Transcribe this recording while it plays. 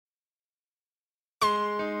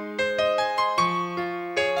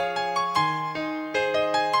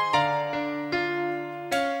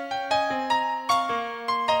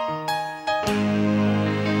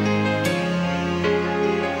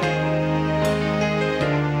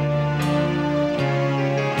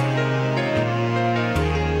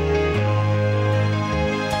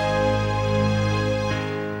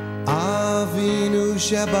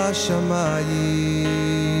שבשמיים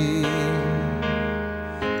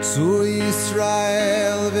צו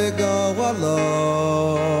ישראל וגואלו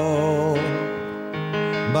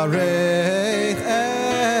ברך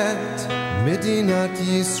את מדינת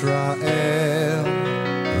ישראל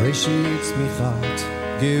ראשית צמיחת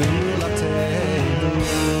גאולתנו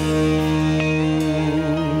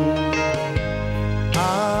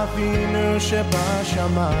אבינו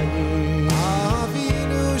שבשמיים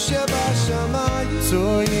אבינו שבשמיים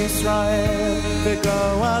צו ישראל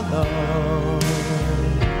וגואלו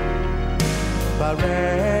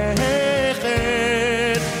ברך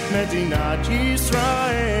את מדינת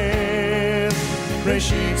ישראל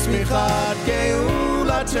ראשית צמיחת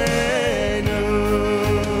גאולתנו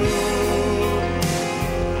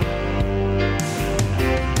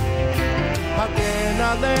הגן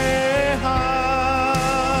עליה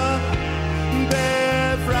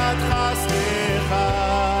בפרט חסדך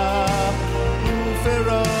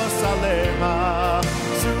ופרוס עליה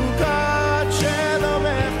סוכת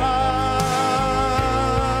שלומך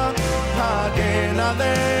הגן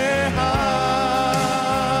עליה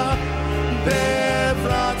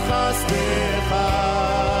בפרט חסדך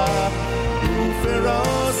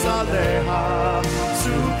ופרוס עליה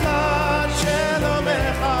סוכת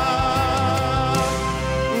שלומך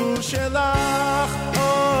ושלח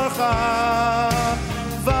אורך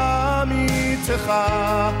ומיתך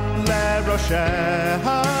לראשיה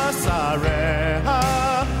שריה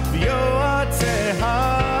ויועציה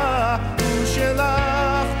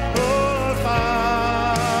ושלח אורך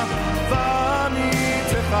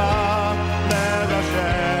ומיתך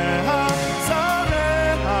לראשיה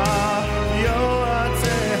שריה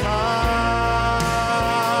ויועציה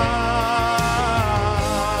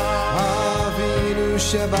אבינו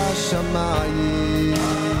שבשמיים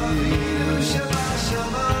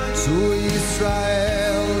צו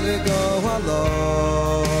ישראל וגואלו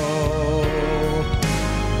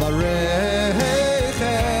ברך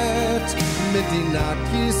את מדינת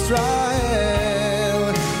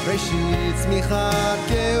ישראל ראשית צמיחת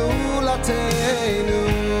גאולתנו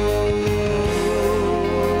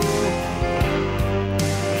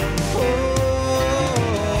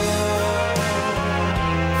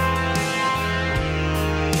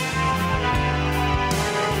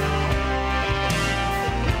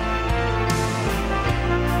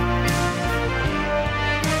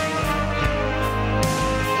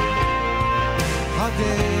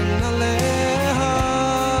הגן עליה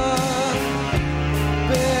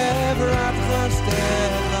בעברת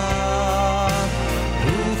חסדך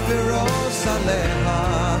ופרוס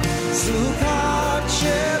עליה סוכת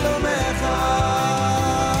שלומך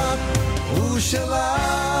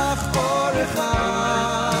ושלח אורך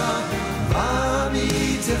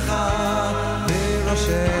ומיתך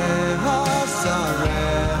בראשיה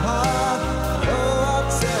שריה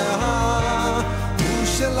יועציה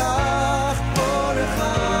ושלח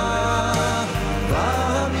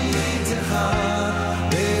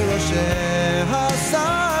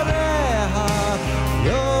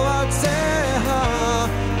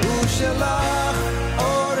שלח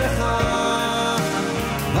אורך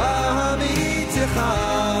ומיתך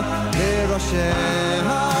לראשיה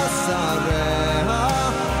שריה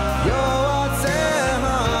יועציה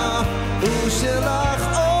ושלח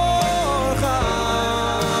אורך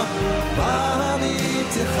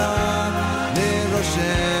ומיתך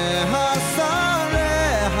לראשיה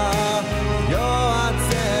שריה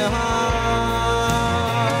יועציה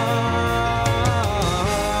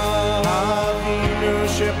אבינו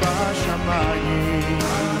שבשמיים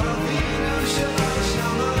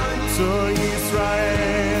צו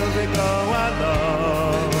ישראל וגואלו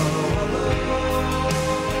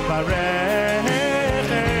ברך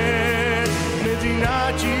את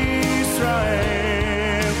מדינת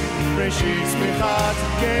ישראל ראשית צמיחת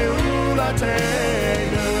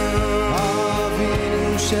גאולתנו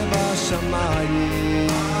אבינו שבשמיים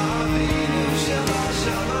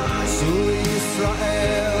צו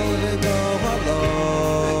ישראל וגואלו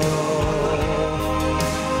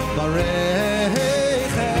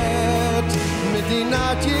ברך את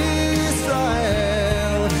מדינת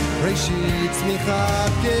ישראל ראשית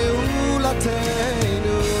צמיחת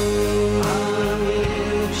גאולתנו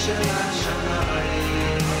אבינו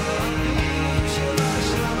שבשמיים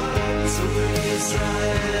צו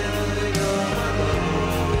ישראל וגואלו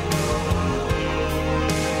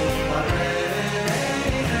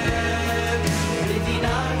ברך את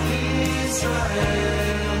מדינת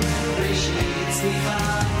ישראל ראשית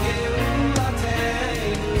צמיחת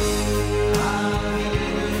גאולתנו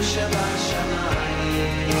אבינו שבשמיים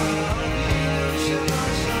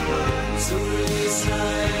צו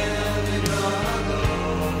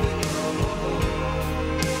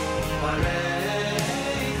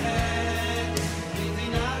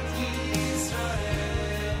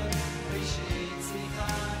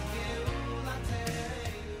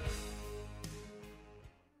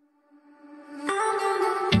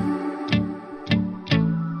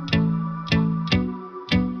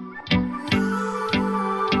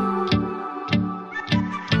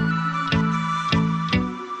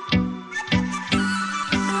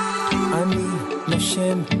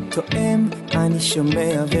שם תואם, אני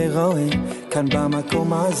שומע ורואה כאן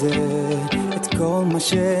במקום הזה את כל מה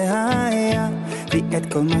שהיה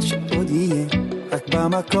ואת כל מה שעוד יהיה רק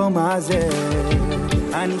במקום הזה.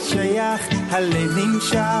 אני שייך, הלב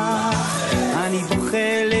נמשך, אני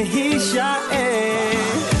בוחר להישאר,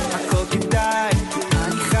 הכל כדאי,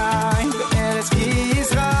 אני חי בארץ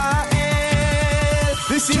ישראל.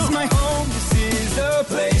 This is my home, this is the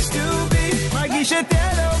place to be, מרגיש את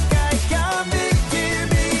אלוקיי כאן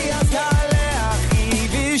בקרבי, אז תעלה אחי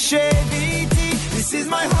ושב איתי. This is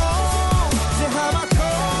my home, זה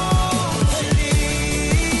המקום שלי,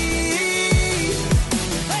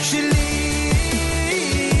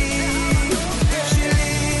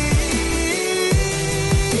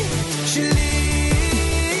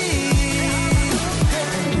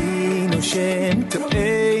 שם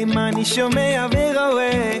תואם, אני שומע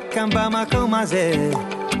ורואה כאן במקום הזה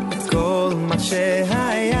את כל מה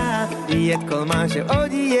שהיה יהיה את כל מה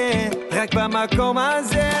שעוד יהיה רק במקום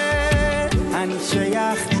הזה. אני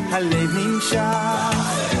שייך, הלב נמשך,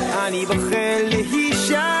 אני בוחר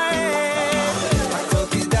להישאר, הכל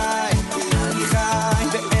כדאי, אני חי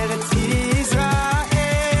בארץ ישראל.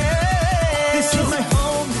 This is my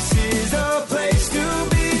home, this is the place to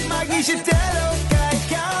be, מרגיש את אלוקיי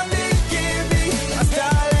כאן בקרבי, אז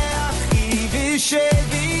תעלה אחי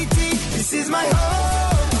ושב איתי. This is my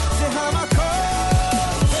home, זה המקום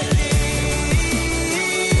שלי,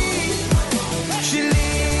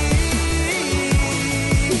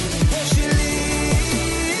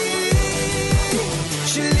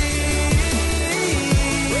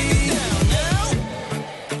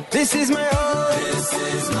 This is my home, this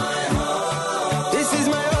is my home, this is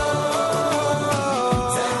my home,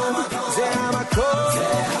 זה המקום, זה המקום,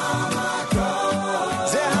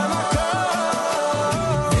 זה המקום.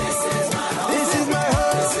 This is my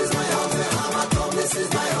home, this is my home, this is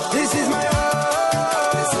my home, זה המקום, this is my home, this is my home,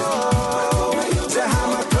 this is my home, זה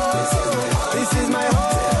המקום, this is my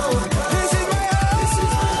home, this is my home,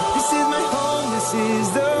 this is my home, this is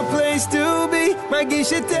the place to be,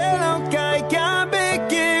 מרגיש את אלוקיי כאן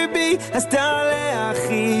בקרבי, אז תעלה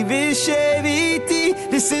אחי ושב איתי.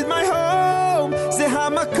 This is my home, זה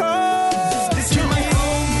המקום, this is my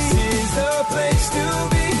home, this is the place to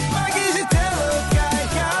be, מרגיש את אלוקיי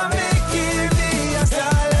כאן בקרבי, אז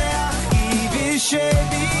תעלה אחי ושב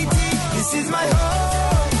איתי. This is my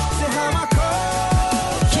home, זה המקום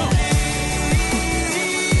שלי,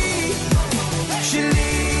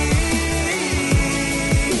 שלי.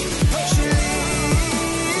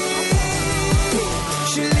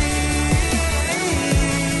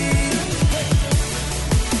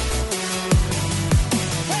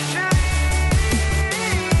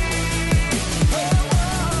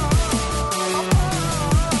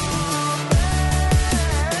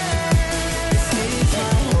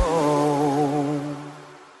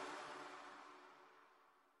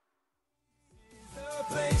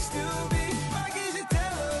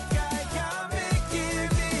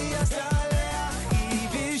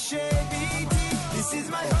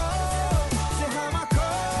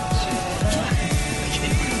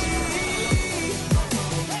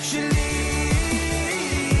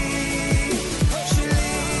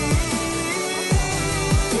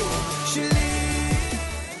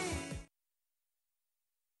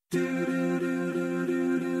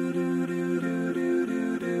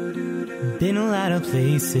 Been a lot of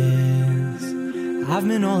places, I've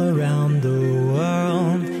been all around the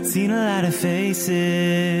world, seen a lot of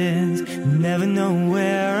faces, never know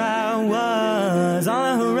where I was on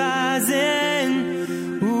the horizon.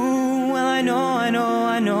 Ooh, well I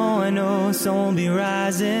know, so we'll be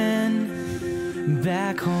rising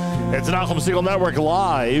back home. It's an Nachum Segal Network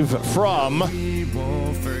live from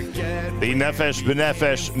the Nefesh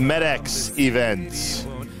B'Nefesh MedEx Event,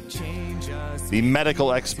 the Medical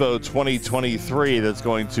Expo 2023, that's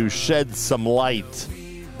going to shed some light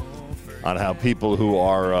on how people who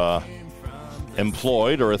are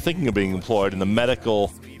employed or are thinking of being employed in the medical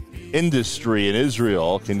industry in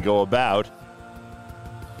Israel can go about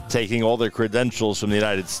taking all their credentials from the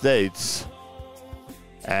United States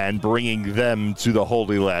and bringing them to the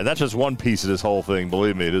Holy Land. That's just one piece of this whole thing.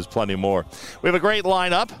 Believe me, there's plenty more. We have a great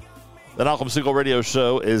lineup. The Nachum Segal Radio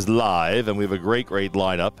Show is live, and we have a great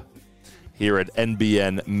lineup here at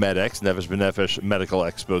NBN MedEx, Nefesh B'Nefesh Medical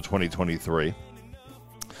Expo 2023.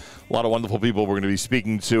 A lot of wonderful people we're going to be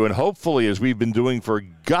speaking to, and hopefully, as we've been doing for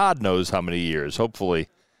God knows how many years, hopefully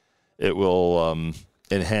it will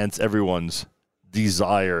enhance everyone's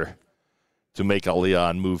desire to make Aliyah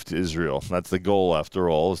and move to Israel. That's the goal, after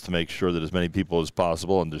all, is to make sure that as many people as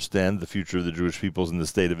possible understand the future of the Jewish peoples in the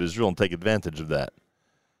state of Israel and take advantage of that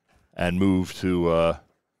and move to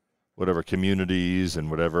whatever communities and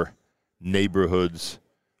whatever neighborhoods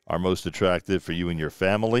are most attractive for you and your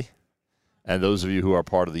family. And those of you who are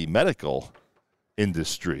part of the medical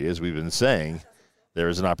industry, as we've been saying, there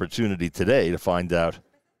is an opportunity today to find out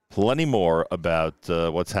plenty more about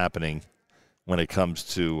what's happening when it comes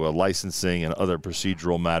to licensing and other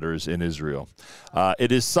procedural matters in Israel.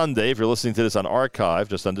 It is Sunday. If you're listening to this on archive,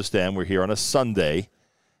 just understand we're here on a Sunday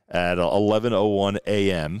at 11:01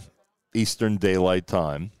 a.m. Eastern Daylight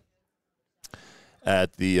Time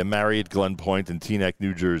at the Marriott Glen Point in Teaneck,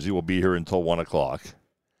 New Jersey. We'll be here until 1 o'clock.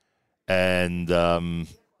 And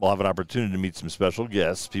we'll have an opportunity to meet some special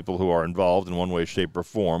guests, people who are involved in one way, shape, or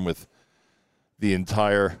form with the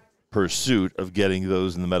entire pursuit of getting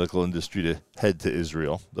those in the medical industry to head to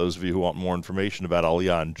Israel. Those of you who want more information about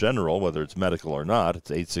Aliyah in general, whether it's medical or not,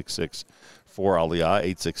 it's 866-4-ALIYAH,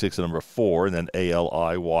 866 the number 4, and then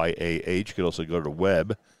ALIYAH. You could also go to the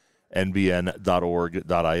web,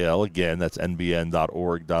 nbn.org.il. Again, that's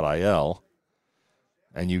nbn.org.il.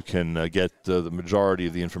 And you can get the majority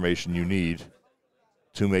of the information you need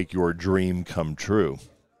to make your dream come true.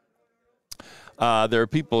 There are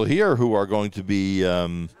people here who are going to be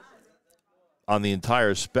on the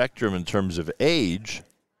entire spectrum in terms of age.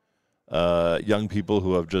 Young people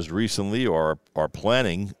who have just recently or are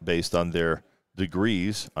planning, based on their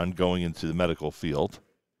degrees, on going into the medical field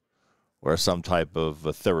or some type of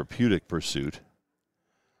a therapeutic pursuit,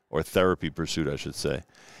 or therapy pursuit, I should say.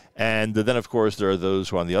 And then, of course, there are those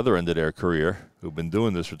who are on the other end of their career who've been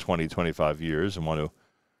doing this for 20, 25 years and want to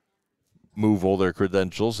move all their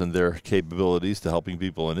credentials and their capabilities to helping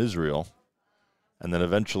people in Israel, and then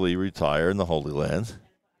eventually retire in the Holy Land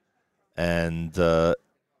and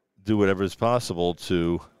do whatever is possible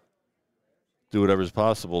to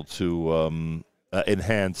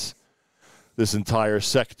enhance this entire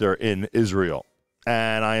sector in Israel.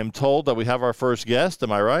 And I am told that we have our first guest.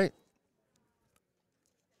 Am I right?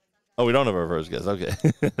 Oh, we don't have our first guest. Okay.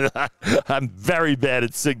 I'm very bad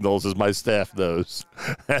at signals, as my staff knows.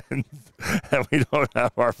 and we don't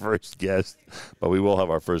have our first guest, but we will have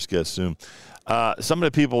our first guest soon. Some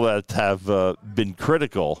of the people that have been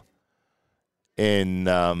critical in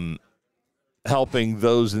helping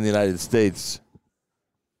those in the United States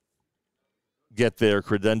get their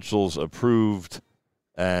credentials approved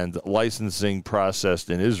and licensing processed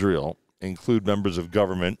in Israel include members of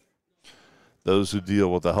government, those who deal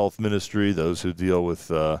with the health ministry, those who deal with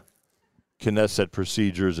Knesset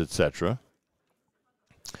procedures, etc.,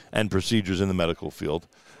 and procedures in the medical field.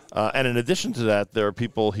 And in addition to that, there are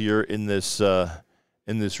people here in this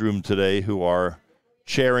room today who are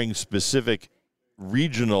chairing specific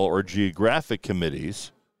regional or geographic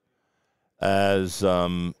committees as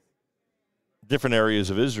different areas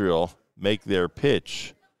of Israel make their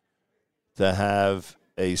pitch to have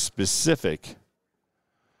a specific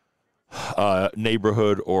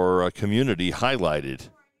neighborhood or a community highlighted,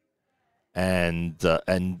 and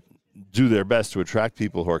do their best to attract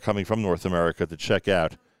people who are coming from North America to check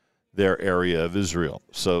out their area of Israel.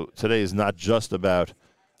 So today is not just about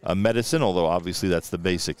medicine, although obviously that's the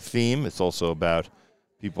basic theme. It's also about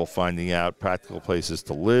people finding out practical places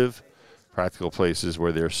to live, practical places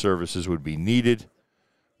where their services would be needed,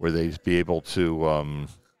 where they'd be able to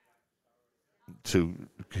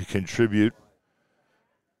contribute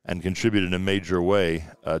and contribute in a major way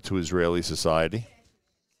to Israeli society.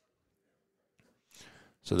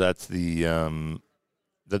 So that's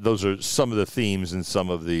those are some of the themes and some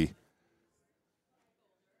of the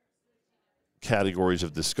categories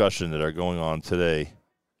of discussion that are going on today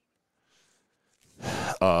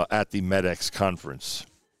at the MedEx conference.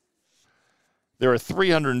 There are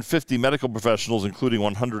 350 medical professionals, including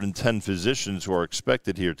 110 physicians, who are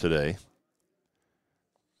expected here today.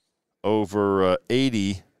 Over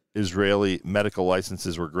 80 Israeli medical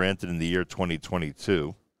licenses were granted in the year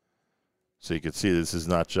 2022. So you can see this is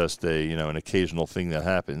not just an occasional thing that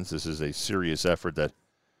happens. This is a serious effort that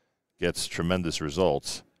gets tremendous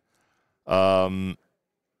results. Attendees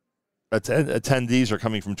are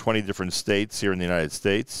coming from 20 different states here in the United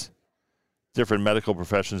States. Different medical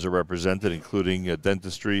professions are represented, including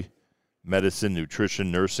dentistry, medicine,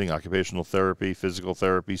 nutrition, nursing, occupational therapy, physical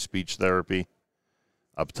therapy, speech therapy,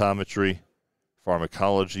 optometry,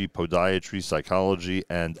 pharmacology, podiatry, psychology,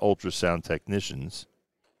 and ultrasound technicians.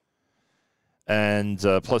 And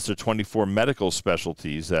plus there are 24 medical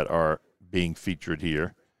specialties that are being featured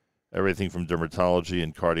here. Everything from dermatology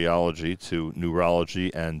and cardiology to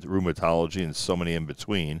neurology and rheumatology and so many in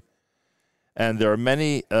between. And there are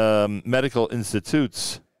many medical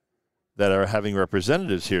institutes that are having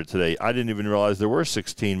representatives here today. I didn't even realize there were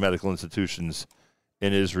 16 medical institutions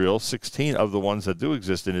in Israel. 16 of the ones that do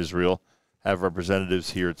exist in Israel have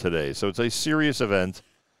representatives here today. So it's a serious event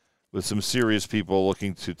with some serious people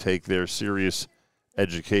looking to take their serious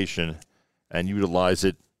education and utilize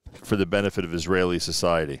it for the benefit of Israeli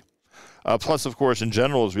society. Plus, of course, in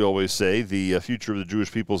general, as we always say, the future of the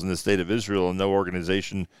Jewish peoples in the state of Israel, and no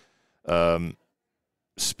organization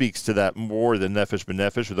speaks to that more than Nefesh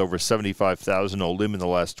B'Nefesh, with over 75,000 Olim in the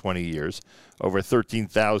last 20 years, over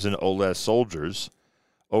 13,000 Oles soldiers,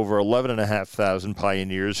 over 11,500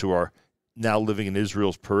 pioneers who are now living in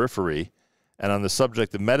Israel's periphery, and on the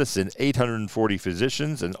subject of medicine, 840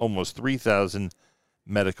 physicians and almost 3,000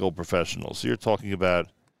 medical professionals. So you're talking about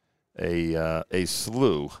a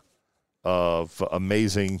slew of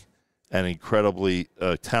amazing and incredibly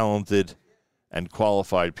talented and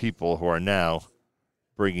qualified people who are now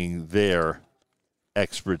bringing their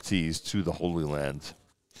expertise to the Holy Land.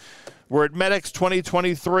 We're at MedEx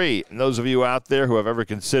 2023, and those of you out there who have ever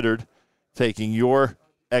considered taking your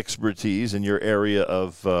expertise in your area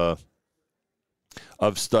of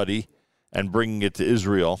study and bringing it to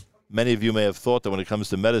Israel, many of you may have thought that when it comes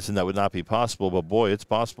to medicine that would not be possible, but boy, it's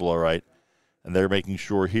possible, all right. And they're making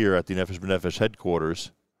sure here at the Nefesh B'Nefesh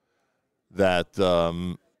headquarters that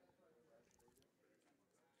can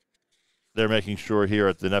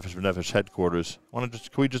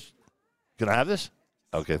I have this?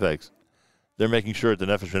 Okay, thanks. They're making sure at the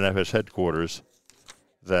Nefesh B'Nefesh headquarters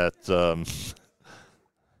that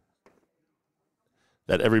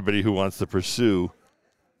that everybody who wants to pursue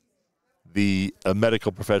the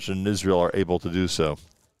medical profession in Israel are able to do so.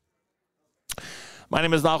 My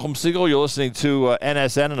name is Nachum Siegel. You're listening to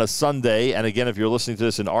NSN on a Sunday. And again, if you're listening to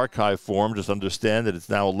this in archive form, just understand that it's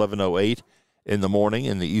now 11:08 in the morning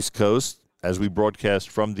in the East Coast as we broadcast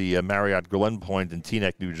from the Marriott Glen Point in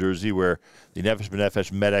Teaneck, New Jersey, where the Nefesh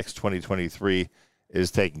B'Nefesh MedEx 2023 is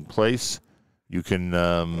taking place. You can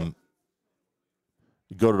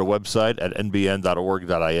go to the website at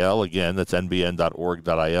nbn.org.il. Again, that's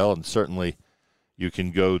nbn.org.il. And certainly you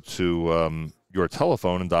can go to your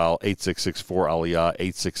telephone and dial 866-4-ALIYAH,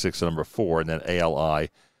 866 the number 4, and then ALIYAH.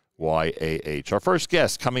 Our first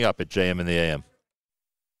guest coming up at JM in the AM.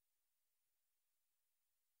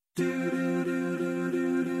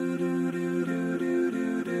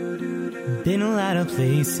 Been a lot of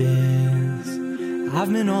places,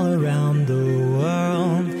 I've been all around the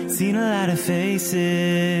world, seen a lot of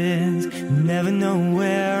faces, never know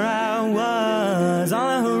where I was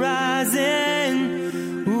on the horizon.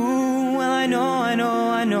 Ooh, well I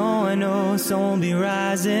know, so I'll be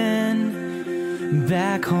rising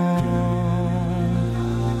back home.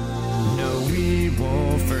 No, we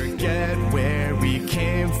won't forget where we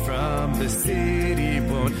came from. The city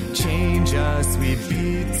won't change us. We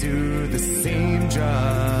beat to the same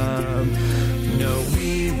drum. No,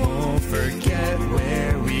 we won't forget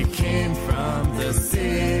where we came from. The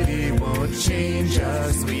city won't change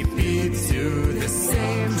us. We beat to the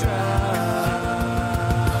same drum.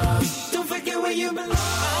 Don't forget where you belong.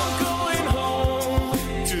 I'm going home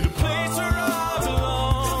to the place where I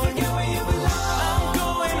belong. Don't forget where you belong. I'm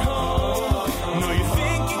going home. No, you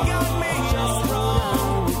think you got me just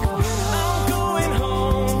wrong. I'm going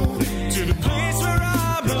home to the place where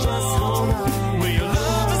I belong. Where your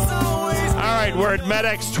love is always. All right, we're at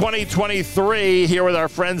MedEx 2023 here with our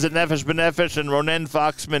friends at Nefesh B'Nefesh, and Ronen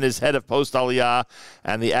Foxman is head of Post Aliyah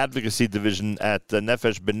and the advocacy division at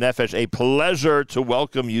Nefesh B'Nefesh. A pleasure to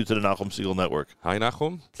welcome you to the Nachum Siegel Network. Hi,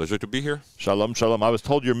 Nachum. Pleasure to be here. Shalom, shalom. I was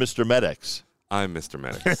told you're Mr. MedEx. I'm Mr.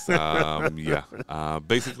 MedEx.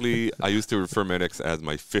 Basically, I used to refer MedEx as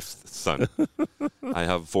my fifth son. I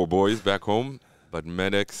have 4 boys back home, but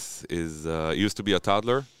MedEx is used to be a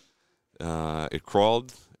toddler. It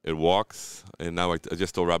crawled, it walks, and now I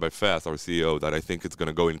just told Rabbi Fass, our CEO, that I think it's going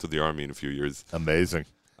to go into the Army in a few years. Amazing.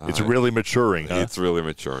 It's really maturing, huh? It's really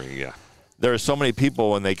maturing, yeah. There are so many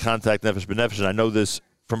people when they contact Nefesh B'Nefesh, and I know this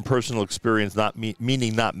from personal experience,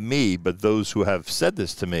 meaning not me, but those who have said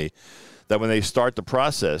this to me, that when they start the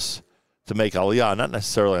process to make Aliyah, not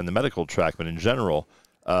necessarily on the medical track, but in general,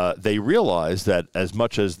 they realize that as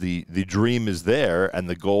much as the dream is there and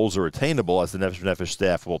the goals are attainable, as the Nefesh B'Nefesh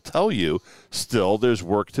staff will tell you, still there's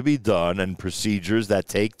work to be done and procedures that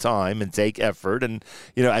take time and take effort. And,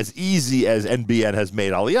 you know, as easy as NBN has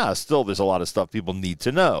made Aliyah, still there's a lot of stuff people need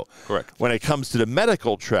to know. Correct. When it comes to the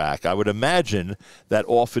medical track, I would imagine that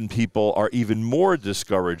often people are even more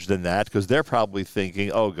discouraged than that because they're probably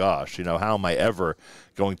thinking, oh, gosh, you know, how am I ever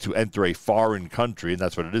going to enter a foreign country, and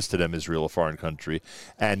that's what it is to them, Israel, a foreign country,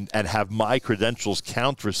 and have my credentials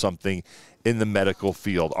count for something in the medical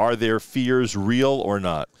field. Are their fears real or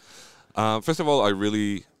not? First of all,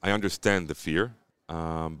 I understand the fear,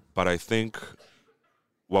 but I think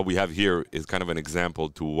what we have here is kind of an example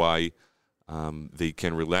to why They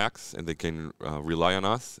can relax and they can rely on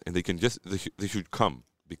us, and they should come,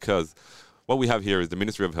 because what we have here is the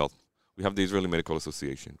Ministry of Health. We have the Israeli Medical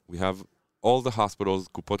Association. We have all the hospitals,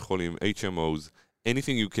 Kupot Cholim, HMOs,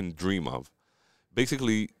 anything you can dream of,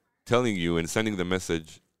 basically telling you and sending the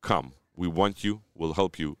message, come, we want you, we'll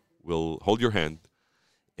help you, we'll hold your hand.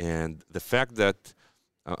 And the fact that,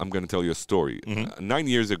 I'm going to tell you a story. 9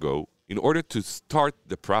 years ago, in order to start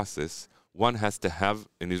the process, one has to have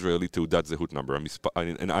an Israeli Teudat Zehut number,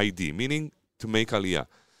 an ID, meaning to make Aliyah.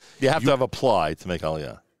 You have to have applied to make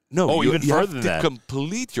Aliyah. No, even you further have than to that.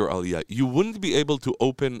 complete your Aliyah. You wouldn't be able to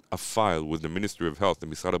open a file with the Ministry of Health, the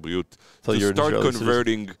Misrad HaBriut, So to you're an start Israeli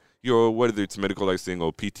converting your, whether it's medical licensing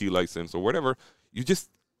or PT license or whatever.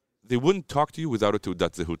 They wouldn't talk to you without a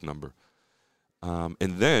Teudat Zehut number.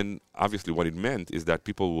 And then, obviously, what it meant is that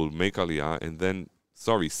people will make Aliyah and then,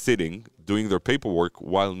 sitting, doing their paperwork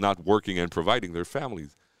while not working and providing their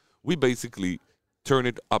families. We basically turn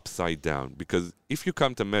it upside down, because if you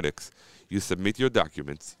come to MedEx, you submit your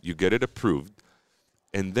documents, you get it approved,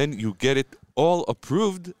 and then you get it all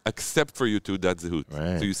approved except for your Teudat Zehut.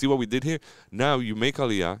 Right. So you see what we did here? Now you make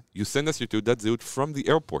Aliyah, you send us your Teudat Zehut from the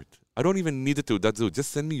airport. I don't even need a Teudat Zehut.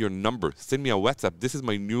 Just send me your number. Send me a WhatsApp. This is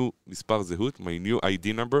my new Mispar Zehut, my new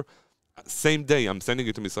ID number. Same day, I'm sending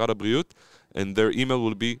it to Misrad HaBriut, and their email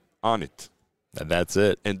will be on it. And that's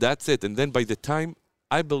it. And that's it. And then by the time,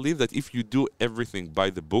 I believe that if you do everything by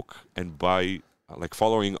the book and by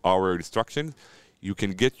following our instructions, you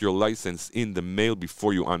can get your license in the mail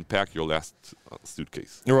before you unpack your last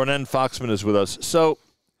suitcase. Ronen Foxman is with us. So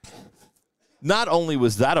not only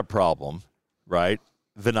was that a problem, right?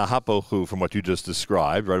 V'nahapohu, from what you just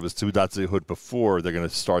described, right? It was Teudat Zehut before they're going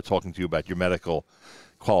to start talking to you about your medical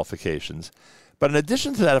qualifications. But in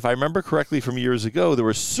addition to that, if I remember correctly from years ago, there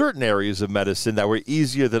were certain areas of medicine that were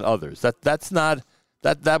easier than others.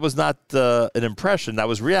 That was not an impression. That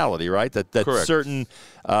was reality, right? That Correct. Certain,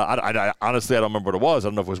 honestly, I don't remember what it was. I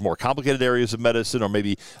don't know if it was more complicated areas of medicine or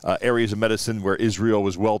maybe areas of medicine where Israel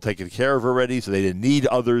was well taken care of already, so they didn't need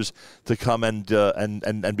others to come and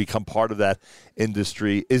become part of that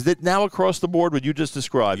industry. Is it now across the board what you just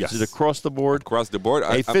described? Yes. Is it across the board? Across the board.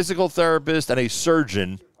 A physical therapist and a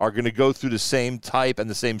surgeon are going to go through the same type and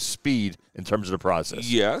the same speed in terms of the process.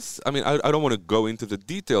 Yes. I mean, I don't want to go into the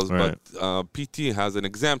details, Right. but PT has an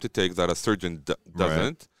exam to take that a surgeon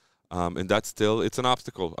doesn't. And that's still, it's an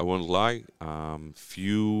obstacle. I won't lie.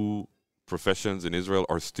 Few professions in Israel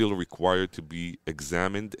are still required to be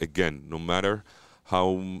examined again, no matter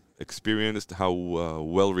how experienced, how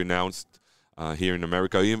well-renounced here in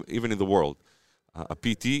America, even in the world. A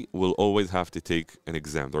PT will always have to take an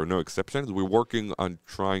exam. There are no exceptions. We're working on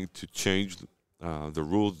trying to change the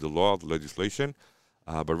rules, the law, the legislation.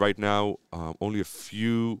 But right now, only a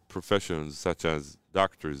few professions, such as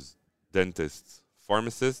doctors, dentists,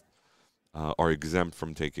 pharmacists, are exempt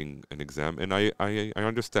from taking an exam. And I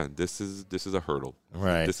understand this is a hurdle.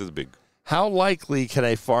 Right. This is big. How likely can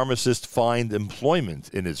a pharmacist find employment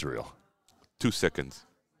in Israel? 2 seconds.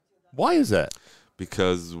 Why is that?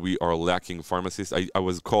 Because we are lacking pharmacists. I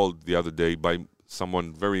was called the other day by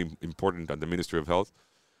someone very important at the Ministry of Health,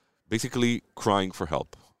 basically crying for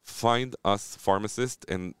help. Find us pharmacists,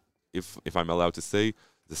 and if I'm allowed to say,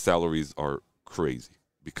 the salaries are crazy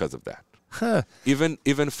because of that. Huh. Even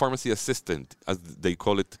pharmacy assistant, as they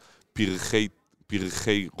call it, pirchei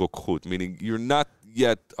rokhut, meaning you're not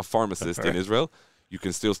yet a pharmacist in Israel. You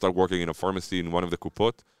can still start working in a pharmacy in one of the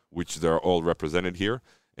kupot, which they're all represented here,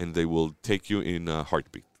 and they will take you in a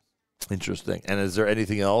heartbeat. Interesting. And is there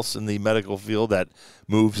anything else in the medical field that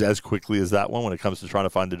moves as quickly as that one when it comes to trying to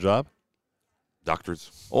find a job?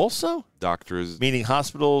 Doctors. Also? Doctors. Meaning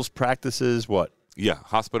hospitals, practices, what? Yeah,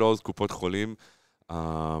 hospitals, kupot cholim.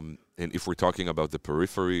 And if we're talking about the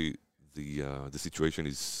periphery, the situation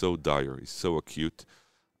is so dire, is so acute.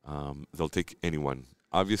 They'll take anyone.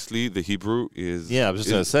 Obviously, the Hebrew is... Yeah, I was just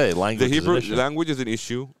going to say, language the is an Hebrew issue. language is an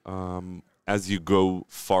issue. As you go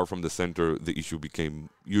far from the center, the issue became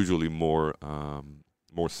usually more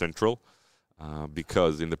central,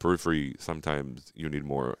 because in the periphery, sometimes you need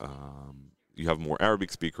more... you have more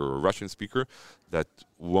Arabic speaker or Russian speaker that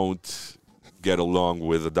won't get along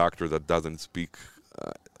with a doctor that doesn't speak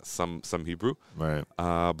some Hebrew. Right.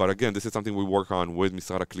 But again, this is something we work on with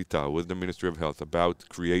Misrad HaKlita, with the Ministry of Health, about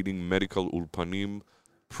creating medical ulpanim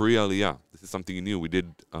pre-aliyah. This is something new. We did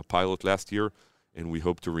a pilot last year, and we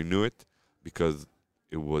hope to renew it because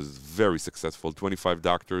it was very successful. 25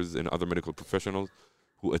 doctors and other medical professionals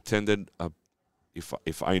who attended,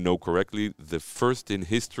 if I know correctly, the first in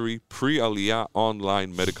history pre-aliyah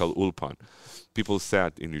online medical ulpan. People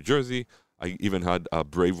sat in New Jersey. I even had a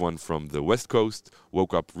brave one from the West Coast,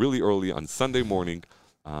 woke up really early on Sunday morning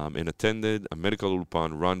and attended a medical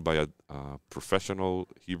ulpan run by a professional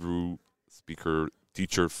Hebrew speaker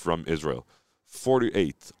teacher from Israel.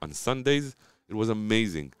 48 on Sundays. It was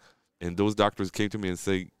amazing. And those doctors came to me and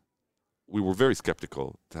say, we were very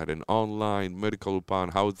skeptical that an online medical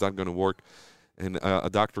ulpan, how is that going to work? And a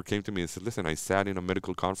doctor came to me and said, listen, I sat in a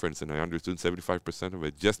medical conference and I understood 75% of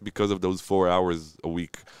it just because of those 4 hours a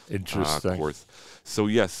week course. So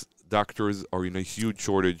yes, doctors are in a huge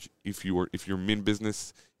shortage. If you're in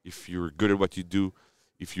business, if you're good at what you do,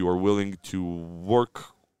 if you are willing to work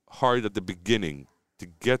hard at the beginning to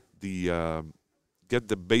get the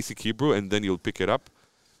basic Hebrew, and then you'll pick it up,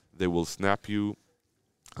 they will snap you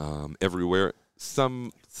everywhere.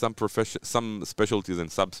 Some specialties and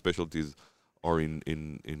subspecialties are in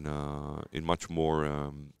much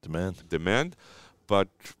more demand, but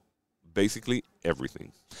basically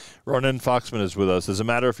everything. Ronen Foxman is with us. Does it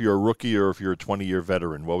matter if you're a rookie or if you're a 20-year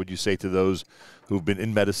veteran? What would you say to those who've been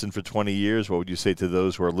in medicine for 20 years? What would you say to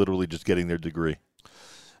those who are literally just getting their degree?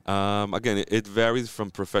 Again, it varies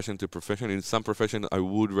from profession to profession. In some profession, I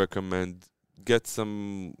would recommend get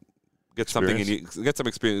some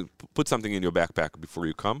experience, put something in your backpack before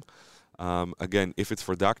you come. Again, if it's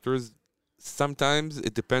for doctors, sometimes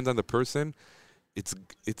it depends on the person.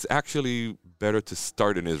 It's actually better to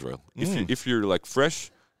start in Israel. If you're like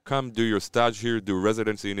fresh, come do your stage here, do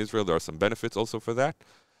residency in Israel. There are some benefits also for that,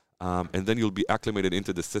 and then you'll be acclimated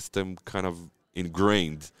into the system, kind of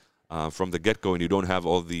ingrained from the get-go, and you don't have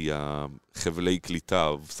all the chevlei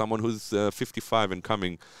klita of someone who's 55 and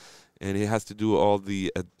coming, and he has to do all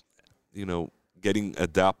the getting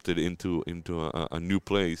adapted into a new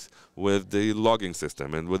place with the logging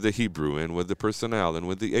system and with the Hebrew and with the personnel and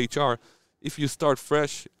with the HR. If you start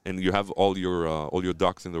fresh and you have all your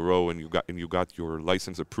ducks in the row and you got your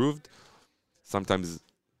license approved, sometimes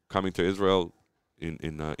coming to Israel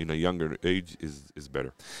in a younger age is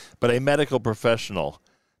better. But a medical professional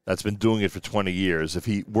that's been doing it for 20 years, if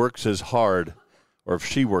he works as hard or if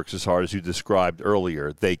she works as hard as you described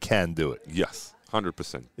earlier, they can do it. Yes.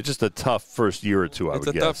 100%. It's just a tough first year or two, I would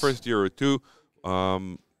guess. It's a tough first year or two.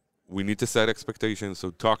 We need to set expectations, so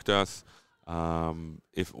talk to us.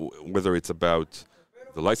 Whether it's about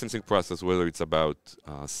the licensing process, whether it's about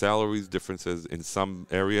salaries differences. In some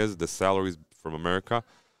areas, the salaries from America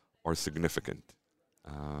are significant,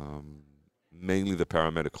 mainly the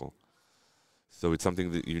paramedical. So it's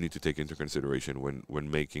something that you need to take into consideration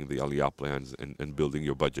when making the Aliyah plans and building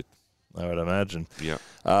your budget. I would imagine. Yeah.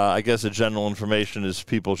 I guess the general information is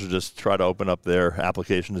people should just try to open up their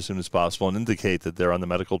application as soon as possible and indicate that they're on the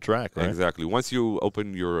medical track, right? Exactly. Once you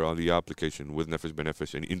open your Aliyah application with Nefesh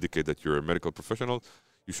B'Nefesh and indicate that you're a medical professional,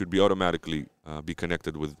 you should be automatically be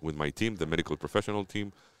connected with my team, the medical professional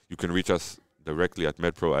team. You can reach us directly at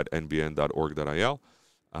medpro@nbn.org.il,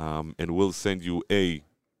 and we'll send you A,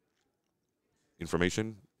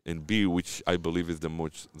 information, and B, which I believe is the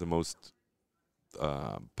most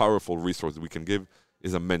powerful resource we can give,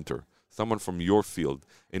 is a mentor, someone from your field.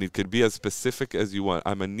 And it could be as specific as you want.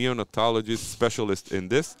 I'm a neonatologist specialist in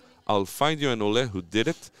this. I'll find you an Ole who did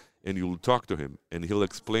it, and you'll talk to him, and he'll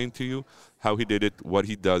explain to you how he did it, what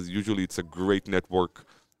he does. Usually it's a great network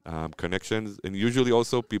connections, and usually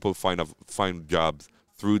also people find jobs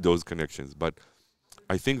through those connections. But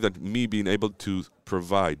I think that me being able to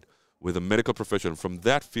provide with a medical professional from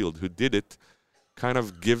that field who did it kind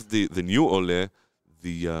of gives the new Ole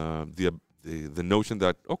the notion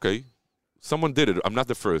that, okay, someone did it. I'm not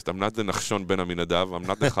the first. I'm not the Nachshon ben Aminadav. I'm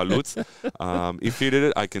not the Chalutz. If he did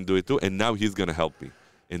it, I can do it too. And now he's going to help me.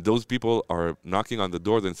 And those people are knocking on the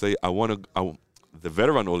doors and say, the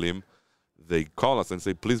veteran Olim, they call us and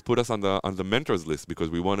say, please put us on the mentors list because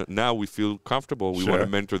now we feel comfortable. We want to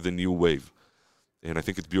mentor the new wave. And I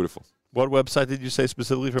think it's beautiful. What website did you say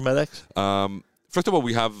specifically for MedEx? First of all,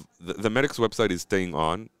 we have the MedEx website is staying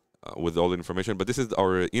on with all the information, but this is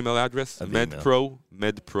our email address,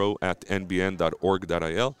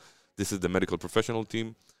 medpro@nbn.org.il. This is the medical professional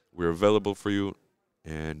team. We're available for you,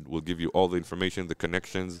 and we'll give you all the information, the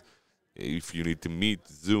connections, if you need to meet,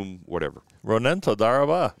 Zoom, whatever. Ronen, toda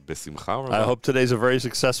rabah. Besimcha rabah. I hope today's a very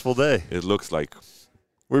successful day. It looks like.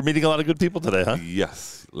 We're meeting a lot of good people today, huh?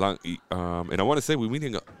 Yes. And I want to say we're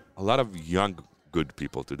meeting a lot of young, good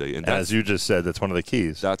people today. And as you just said, that's one of the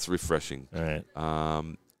keys. That's refreshing. All right.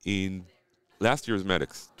 In last year's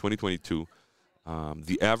MedEx, 2022,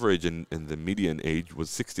 the average and the median age was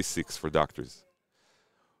 66 for doctors.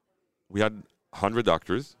 We had 100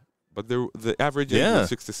 doctors, but the average age was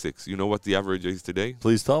 66. You know what the average is today?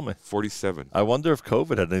 Please tell me. 47. I wonder if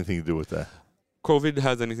COVID had anything to do with that. COVID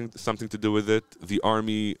has something to do with it. The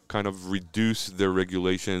Army kind of reduced their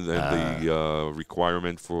regulations and the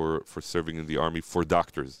requirement for serving in the Army for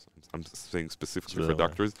doctors. I'm saying specifically for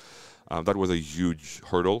doctors. That was a huge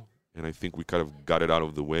hurdle, and I think we kind of got it out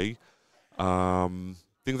of the way.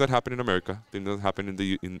 Things that happen in America, things that happen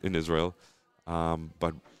in Israel,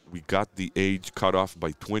 but we got the age cut off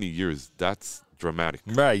by 20 years. That's dramatic.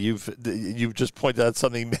 Right. You've just pointed out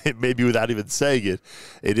something maybe without even saying it.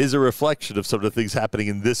 It is a reflection of some of the things happening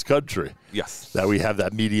in this country. Yes. That we have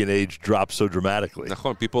that median age drop so dramatically.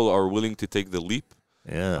 People are willing to take the leap.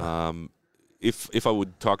 Yeah. If I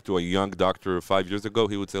would talk to a young doctor 5 years ago,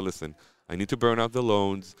 he would say, listen, I need to burn out the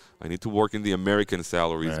loans. I need to work in the American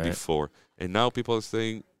salaries before. And now people are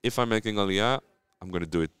saying, if I'm making Aliyah, I'm going to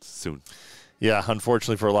do it soon. Yeah,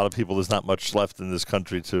 unfortunately for a lot of people, there's not much left in this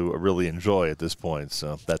country to really enjoy at this point.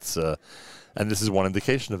 So that's, and this is one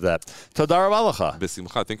indication of that. Todar Malacha.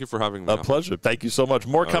 Besimcha. Thank you for having me. A pleasure. Thank you so much.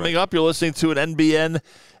 More coming up. You're listening to an NBN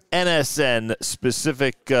NSN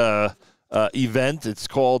specific event. It's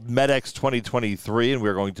called MedEx 2023, and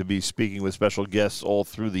we're going to be speaking with special guests all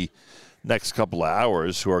through the next couple of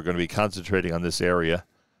hours who are going to be concentrating on this area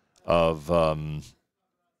of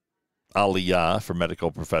Aliyah for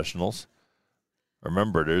medical professionals.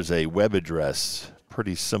 Remember, there's a web address,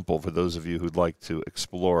 pretty simple for those of you who'd like to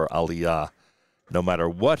explore Aliyah, no matter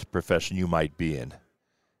what profession you might be in,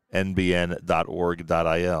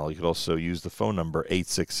 nbn.org.il. You could also use the phone number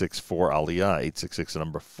 866-4-ALIYAH, 866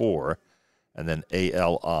 number 4, and then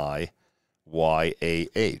ALIYAH.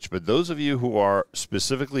 But those of you who are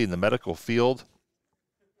specifically in the medical field,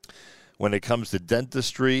 when it comes to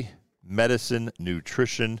dentistry, medicine,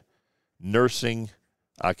 nutrition, nursing,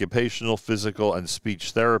 occupational, physical, and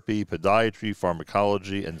speech therapy, podiatry,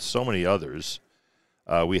 pharmacology, and so many others.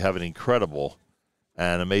 We have an incredible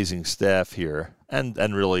and amazing staff here, and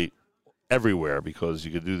really everywhere, because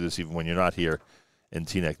you could do this even when you're not here in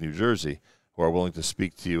Teaneck, New Jersey, who are willing to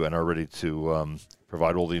speak to you and are ready to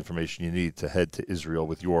provide all the information you need to head to Israel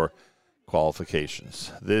with your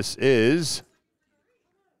qualifications. This is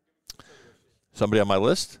somebody on my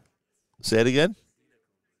list. Say it again.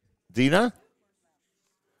 Dina?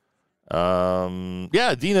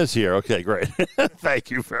 Yeah, Dina's here. Okay, great.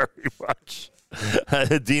 Thank you very much.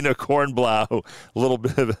 Dina Kornblau, a little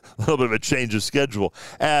bit of a change of schedule,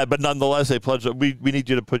 but nonetheless a pleasure. We need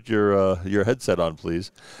you to put your headset on,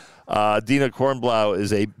 please. Dina Kornblau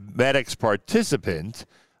is a MedEx participant,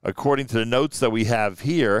 according to the notes that we have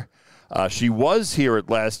here. She was here at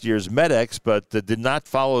last year's MedEx, but did not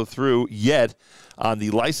follow through yet on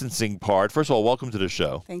the licensing part. First of all, welcome to the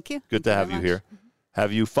show. Thank you. Good to have you here.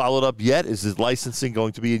 Have you followed up yet? Is this licensing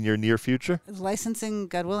going to be in your near future? Licensing,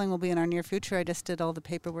 God willing, will be in our near future. I just did all the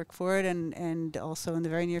paperwork for it, and also in the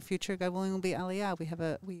very near future, God willing, will be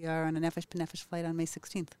Aliyah. We are on a Nefesh B'Nefesh flight on May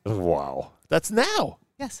 16th. Wow. That's now.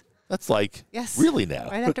 Yes. That's like really now.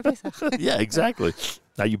 Right after Pesach. Yeah, exactly.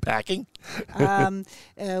 Are you packing?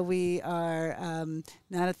 We are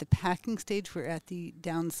not at the packing stage. We're at the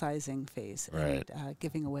downsizing phase. Right. And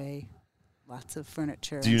giving away lots of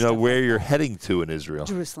furniture. Do you know where you're heading to in Israel?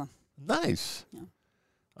 Jerusalem. Nice. Yeah.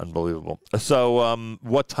 Unbelievable. So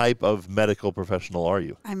what type of medical professional are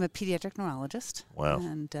you? I'm a pediatric neurologist. Wow.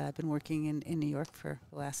 And I've been working in New York for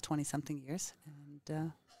the last 20-something years.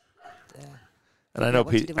 And I know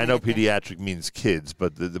pediatric means kids,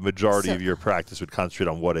 but the majority of your practice would concentrate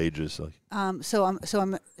on what ages? So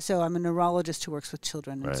I'm a neurologist who works with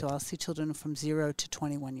children, Right. and so I'll see children from 0 to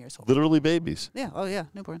 21 years old. Literally babies. Yeah. Oh yeah,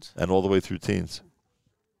 newborns. And all the way through teens.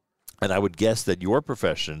 And I would guess that your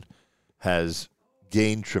profession has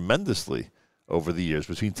gained tremendously over the years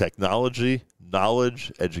between technology,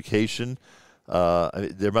 knowledge, education.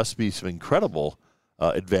 There must be some incredible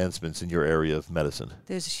advancements in your area of medicine.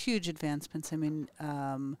 There's huge advancements. I mean,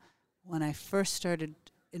 when I first started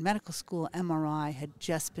in medical school, MRI had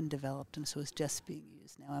just been developed, and so it's just being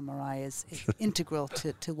used. Now MRI is integral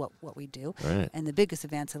to what we do. Right. And the biggest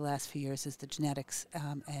advance of the last few years is the genetics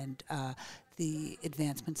and the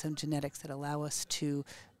advancements in genetics that allow us to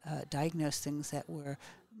diagnose things that were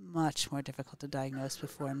much more difficult to diagnose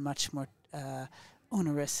before, and much more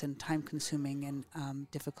onerous and time-consuming and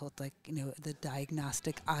difficult, like, the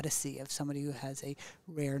diagnostic odyssey of somebody who has a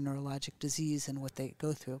rare neurologic disease, and what they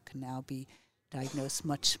go through can now be diagnosed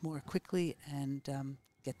much more quickly and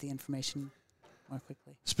get the information more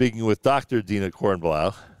quickly. Speaking with Dr. Dina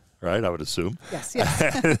Kornblau, right, I would assume. Yes.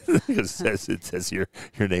 It says your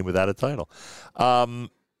name without a title.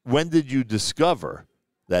 When did you discover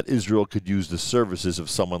that Israel could use the services of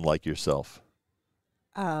someone like yourself?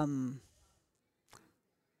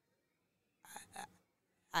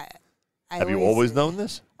 I Have you always known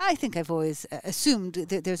this? I think I've always assumed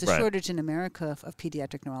there's a Right. shortage in America of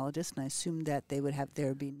pediatric neurologists, and I assumed that there would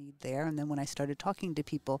be a need there. And then when I started talking to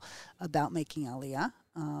people about making Aliyah,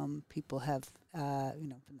 people have,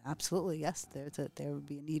 absolutely yes, there would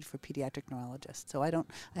be a need for pediatric neurologists. So I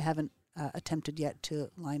haven't attempted yet to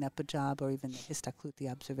line up a job or even the histaklut, the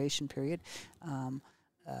observation period,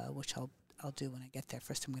 which I'll do when I get there.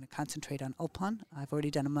 First, I'm going to concentrate on Ulpan. I've already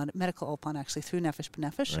done a medical Ulpan actually through Nefesh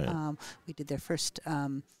B'Nefesh. Right. We did their first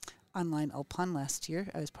online Ulpan last year.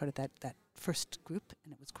 I was part of that first group,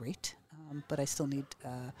 and it was great. But I still need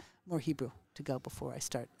more Hebrew to go before I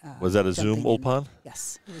start. Was that a Zoom jumping in. Ulpan?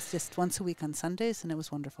 Yes. It was just once a week on Sundays, and it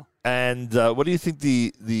was wonderful. And what do you think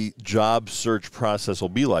the job search process will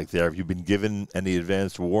be like there? Have you been given any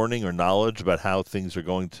advanced warning or knowledge about how things are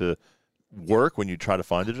going to work when you try to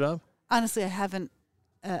find a job? Honestly, I haven't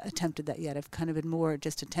attempted that yet. I've kind of been more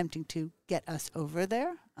just attempting to get us over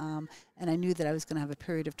there. And I knew that I was going to have a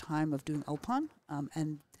period of time of doing Ulpan,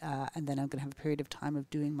 and then I'm going to have a period of time of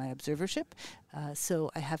doing my observership.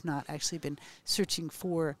 So I have not actually been searching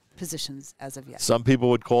for positions as of yet. Some people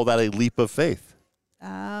would call that a leap of faith.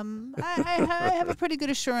 I have a pretty good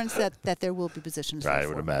assurance that there will be positions. Right, I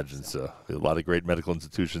would imagine so. A lot of great medical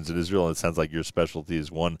institutions in Israel, and it sounds like your specialty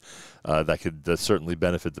is one that could certainly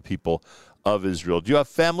benefit the people of Israel. Do you have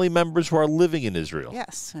family members who are living in Israel?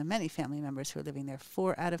 Yes, many family members who are living there.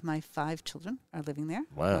 4 out of my 5 children are living there.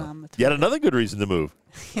 Wow. Yet another good reason to move.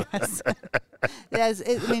 Yes. Yes.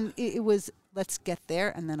 It was, let's get there,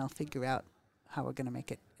 and then I'll figure out how we're going to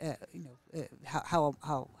make it, how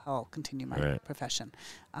I'll continue my profession.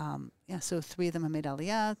 So 3 of them have made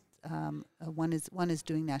Aliyah. One is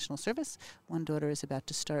doing national service. One daughter is about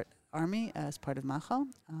to start Army as part of Machal.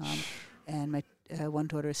 And my one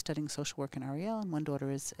daughter is studying social work in Ariel, and one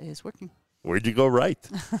daughter is working. Where'd you go right?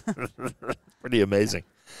 Pretty amazing.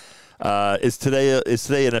 Is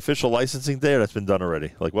today an official licensing day, or that's been done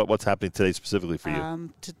already? Like what's happening today specifically for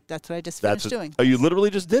you? That's what I just finished doing. Oh, you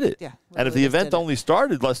literally just did it? Yeah. And if the event only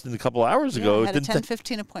started less than a couple hours ago, I had it a didn't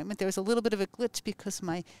 10:15 appointment. There was a little bit of a glitch because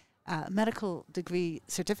my medical degree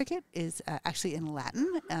certificate is actually in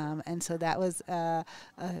Latin, and so that was,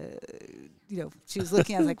 she was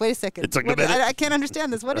looking. I was like, "Wait a second, It took a minute. I can't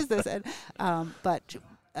understand this. What is this?" And, but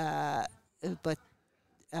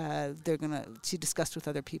they're gonna. She discussed with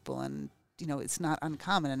other people, and it's not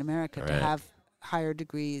uncommon in America to have higher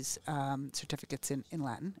degrees certificates in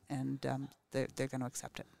Latin, and they're going to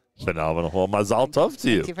accept it. Phenomenal. Well, Mazal Tov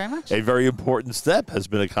to you. Thank you very much. A very important step has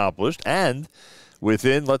been accomplished, and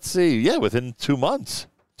within 2 months.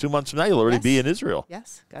 2 months from now, you'll already be in Israel.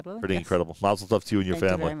 Yes, God willing. Pretty yes. incredible. Mazel tov to you and your Thank you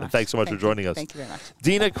family. very much. And thanks so much for joining us. Thank you very much.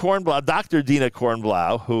 Dina Kornblau, Dr. Dina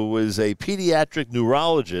Kornblau, who is a pediatric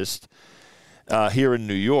neurologist here in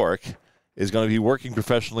New York, is going to be working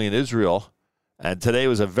professionally in Israel. And today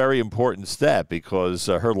was a very important step because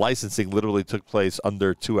her licensing literally took place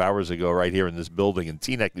under 2 hours ago right here in this building in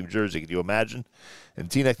Teaneck, New Jersey. Can you imagine? In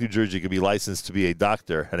Teaneck, New Jersey, you could be licensed to be a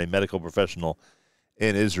doctor and a medical professional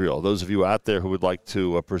in Israel. Those of you out there who would like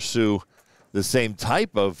to pursue the same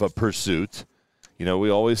type of pursuit, we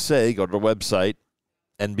always say go to the website,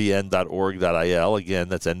 nbn.org.il. Again,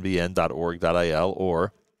 that's nbn.org.il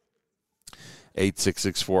or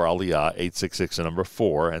 8664-ALIYAH, 866 and number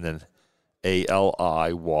 4, and then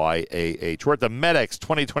ALIYAH. We're at the MedEx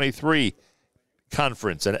 2023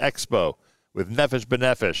 conference and expo with Nefesh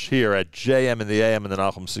B'Nefesh here at JM in the AM and the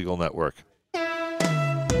Nachum Segal Network.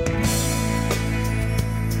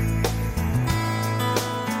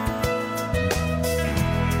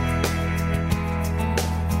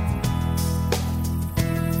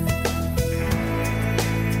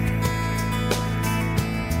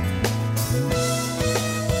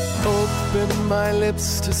 Open my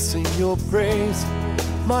lips to sing your praise,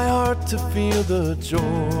 my heart to feel the joy.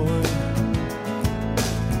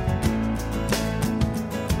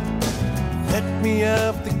 Let me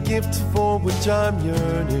have the gift for which I'm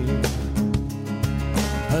yearning.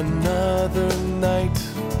 Another night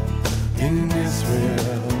in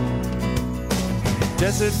Israel.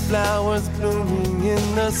 Desert flowers blooming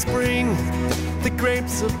in the spring, the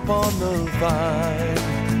grapes upon the vine.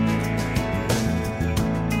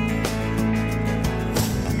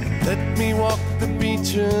 Let me walk the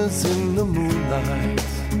beaches in the moonlight.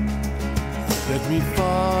 Let me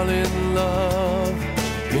fall in love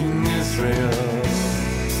in Israel.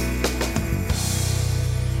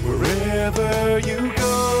 Wherever you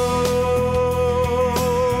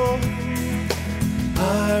go,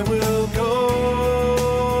 I will go.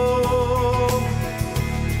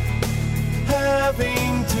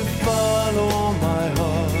 Having to follow my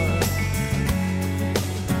heart,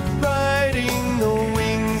 riding the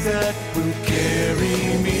wings that will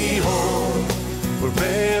carry me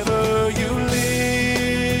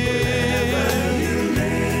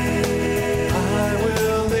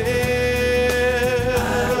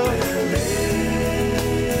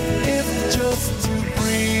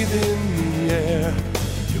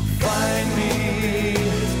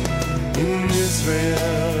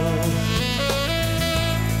Israel.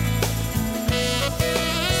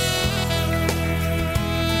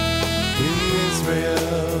 In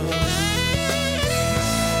Israel.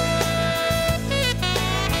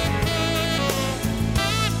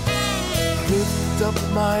 Lift up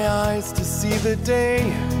my eyes to see the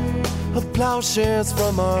day of plowshares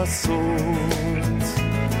from our swords.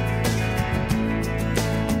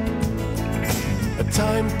 A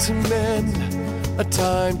time to mend, a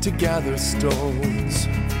time to gather stones,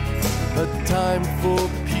 a time for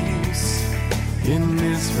peace in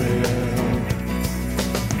Israel.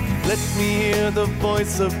 Let me hear the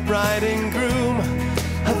voice of bride and groom,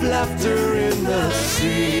 of laughter in the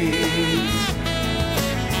street.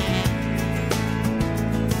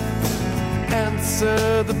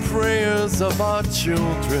 Answer the prayers of our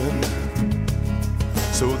children,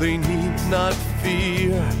 so they need not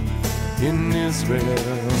fear in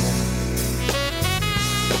Israel.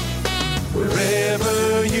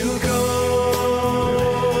 Wherever you go,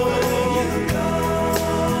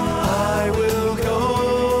 I will go.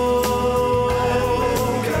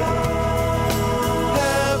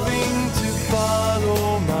 Having to follow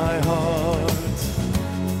my heart,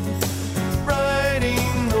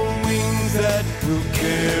 riding the wings that will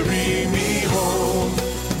carry me home.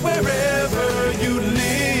 Wherever you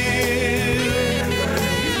live,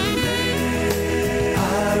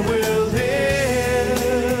 I will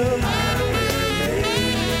live.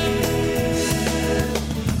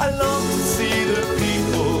 I long to see the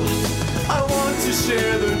people. I want to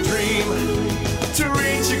share the dream, to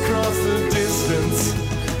reach across the distance.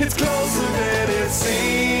 It's closer than it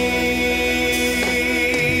seems.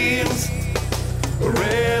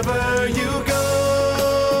 Wherever you go,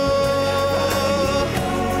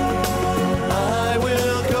 I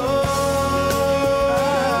will go.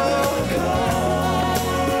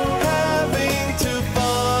 Having to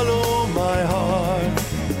follow my heart,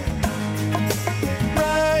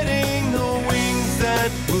 riding the wings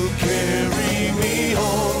that will carry me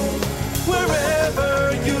home. Wherever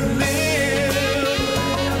you live,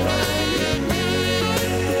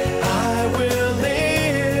 I will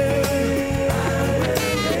live.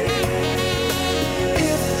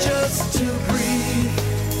 If just to breathe,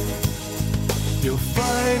 you'll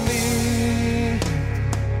find me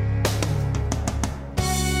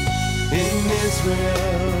in Israel.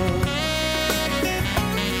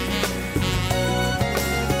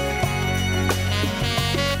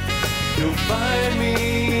 You'll find me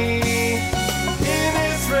in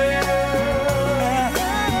Israel.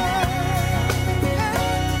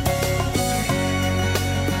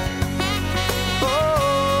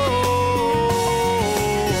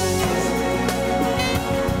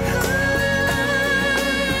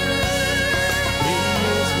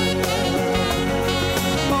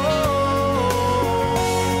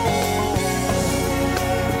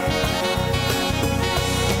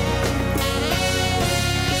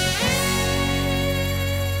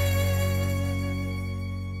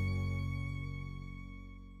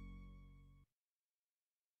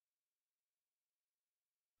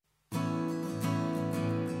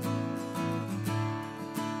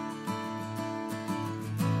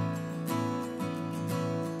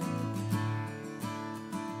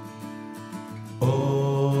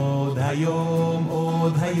 עוד היום,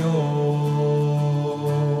 עוד היום,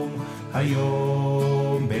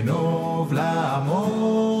 היום בנוב לעמוד.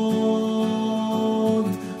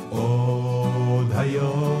 עוד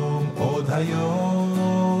היום, עוד היום,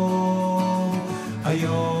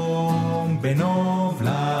 היום בנוב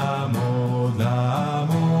לעמוד,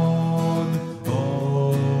 לעמוד.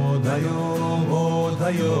 עוד היום, עוד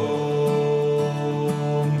היום,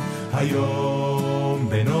 היום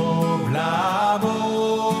בנוב לעמוד.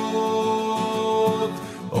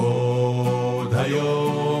 עוד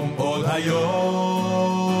היום, עוד היום,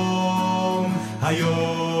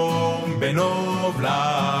 היום בנוב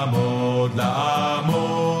לעמוד, לעמוד.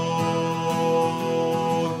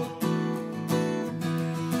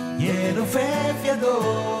 ינופף ידו,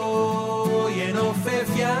 ינופף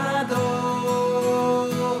ידו,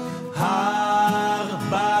 הר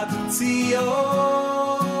בת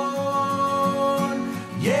ציון,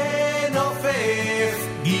 ינופף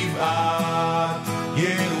גבעת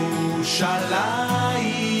ירושלים.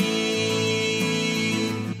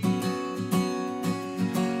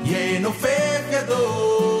 ינופף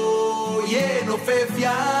ידו, ינופף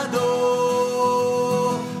ידו,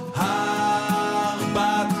 הר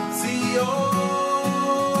בת ציון,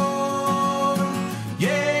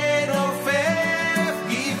 ינופף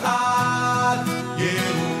גבעת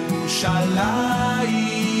ירושלים.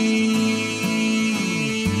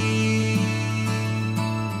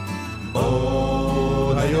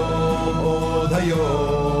 עוד היום, עוד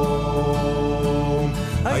היום,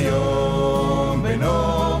 היום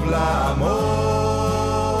בנוב לעמוד,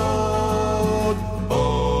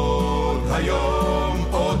 עוד היום,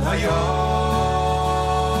 עוד היום,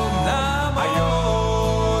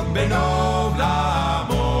 לעמוד בנוב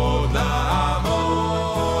לעמוד,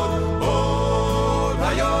 לעמוד, עוד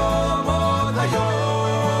היום, עוד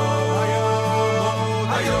היום,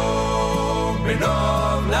 היום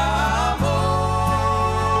בנוב לעמוד,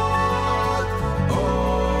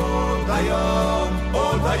 עוד היום,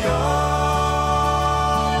 עוד היום.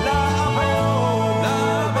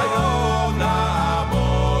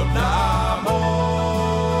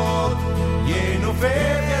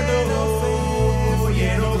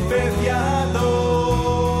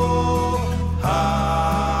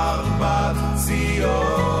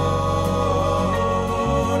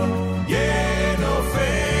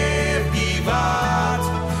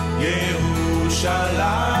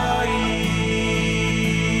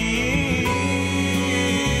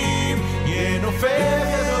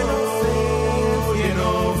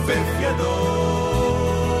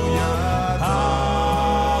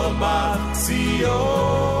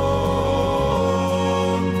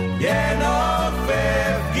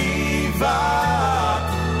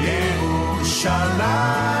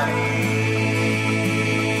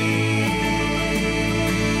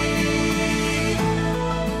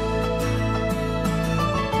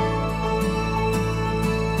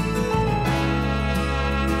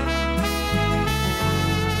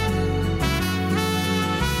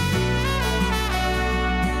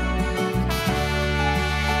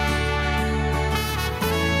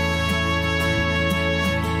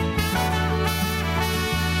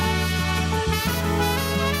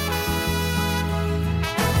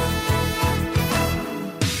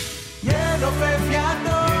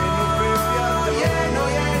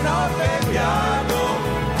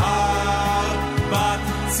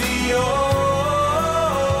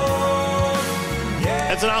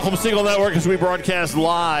 It's an Nachum Single Network as we broadcast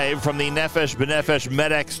live from the Nefesh B'Nefesh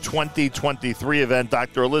MedEx 2023 event.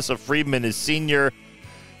 Dr. Alyssa Friedman is senior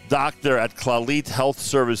doctor at Clalit Health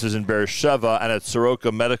Services in Beersheva and at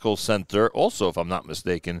Soroka Medical Center, also, if I'm not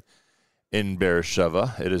mistaken, in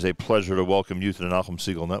Beersheva. It is a pleasure to welcome you to the Nachum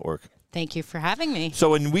Single Network. Thank you for having me.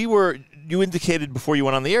 So when you indicated before you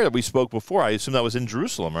went on the air that we spoke before. I assume that was in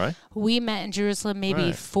Jerusalem, right? We met in Jerusalem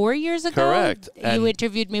maybe 4 years ago. Correct. You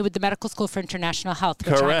interviewed me with the Medical School for International Health,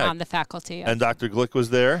 which I'm on the faculty of. And Dr. Glick was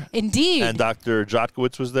there. Indeed. And Dr.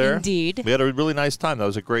 Jotkowitz was there. Indeed. We had a really nice time. That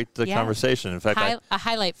was a great conversation. In fact, a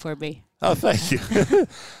highlight for me. Oh, thank you.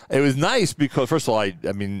 It was nice because, first of all, I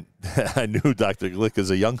mean, I knew Dr. Glick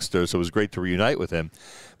as a youngster, so it was great to reunite with him.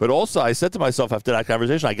 But also, I said to myself after that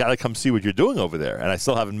conversation, I got to come see what you're doing over there. And I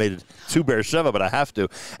still haven't made it to Beersheva, but I have to.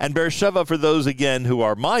 And Beersheva, for those, again, who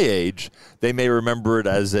are my age, they may remember it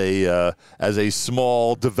as a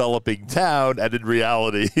small, developing town. And in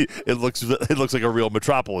reality, it looks like a real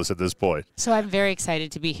metropolis at this point. So I'm very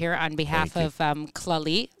excited to be here on behalf of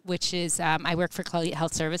Clalit, which is, I work for Clalit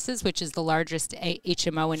Health Services, which is the largest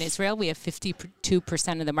HMO in Israel. We have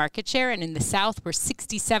 52% of the market share. And in the south, where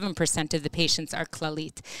 67% of the patients are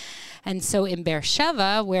Clalit. And so in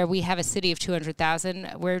Beersheva, where we have a city of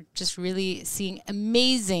 200,000, we're just really seeing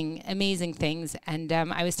amazing, amazing things. And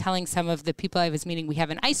I was telling some of the people I was meeting, we have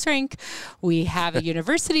an ice rink, we have a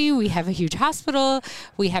university, we have a huge hospital,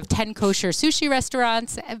 we have 10 kosher sushi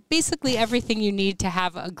restaurants, basically everything you need to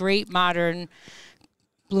have a great modern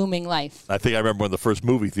blooming life. I think I remember when the first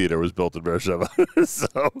movie theater was built in Beersheva.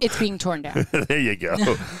 So it's being torn down. There you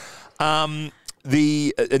go. And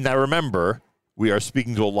I remember we are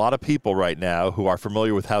speaking to a lot of people right now who are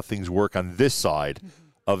familiar with how things work on this side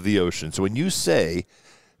of the ocean. So when you say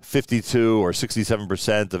 52 or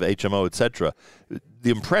 67% of HMO, et cetera, the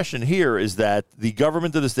impression here is that the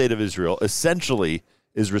government of the state of Israel essentially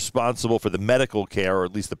is responsible for the medical care, or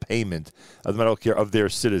at least the payment of the medical care of their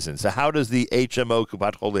citizens. So how does the HMO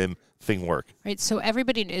Kupat Cholim thing work? Right. So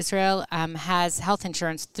everybody in Israel has health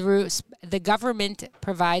insurance through the government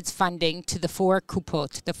provides funding to the 4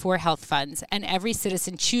 kupot, the 4 health funds, and every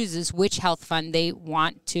citizen chooses which health fund they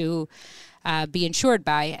want to be insured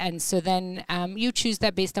by. And so then you choose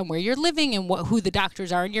that based on where you're living and who the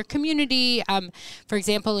doctors are in your community. For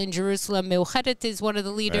example, in Jerusalem, Meuchedet is one of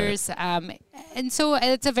the leaders. Right. And so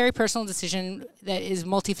it's a very personal decision that is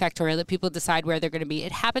multifactorial, that people decide where they're going to be.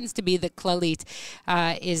 It happens to be that Clalit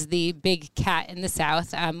is the big cat in the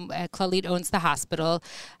south. Clalit owns the hospital.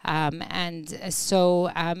 And so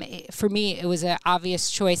for me, it was an obvious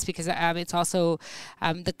choice because it's also,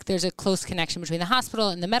 there's a close connection between the hospital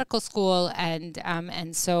and the medical school.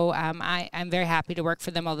 And so I'm very happy to work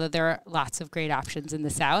for them, although there are lots of great options in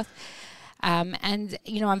the south. And,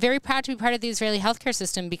 I'm very proud to be part of the Israeli healthcare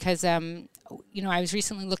system because, I was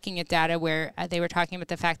recently looking at data where they were talking about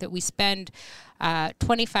the fact that we spend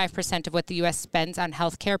 25% of what the U.S. spends on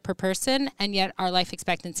healthcare per person, and yet our life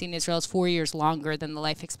expectancy in Israel is 4 years longer than the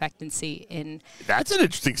life expectancy in... That's an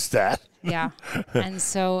interesting stat. Yeah. And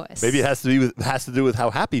so... Maybe it has to do with how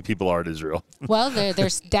happy people are in Israel. Well,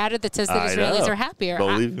 there's data that says that Israelis are happier.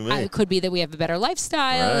 Believe me. It could be that we have a better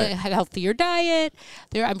lifestyle, a healthier diet.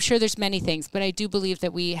 I'm sure there's many things, but I do believe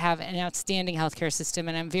that we have an outstanding healthcare system,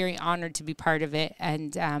 and I'm very honored to be part of it.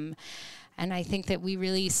 And I think that we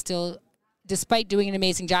really still, despite doing an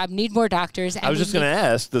amazing job, need more doctors. And I was just going to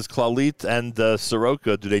ask, does Clalit and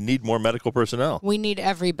Soroka, do they need more medical personnel? We need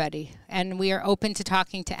everybody, and we are open to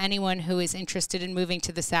talking to anyone who is interested in moving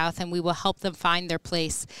to the South, and we will help them find their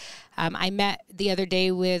place. I met the other day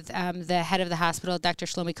with the head of the hospital, Dr.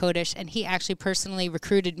 Shlomi Kodesh, and he actually personally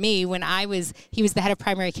recruited me when he was the head of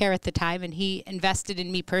primary care at the time, and he invested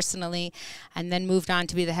in me personally and then moved on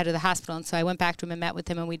to be the head of the hospital. And so I went back to him and met with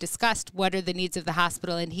him, and we discussed what are the needs of the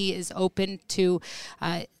hospital, and he is open to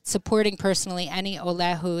supporting personally any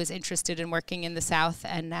Oleh who is interested in working in the South.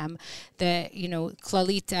 And the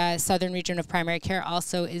Clalit Southern Region of Primary Care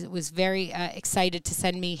also was very excited to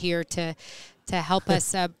send me here to help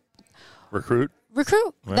us Recruit.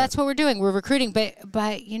 Right. That's what we're doing. We're recruiting, but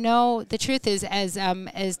the truth is, as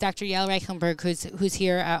Dr. Yael Reichenberg, who's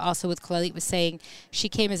here also with Clalit, was saying, she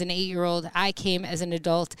came as an 8-year-old. I came as an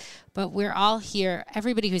adult, but we're all here.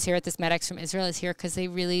 Everybody who's here at this MedEx from Israel is here because they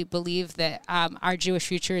really believe that our Jewish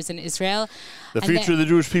future is in Israel. The future of the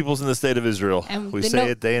Jewish people is in the state of Israel. And we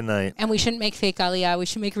say it day and night. And we shouldn't make fake Aliyah. We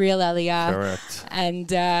should make real Aliyah. Correct.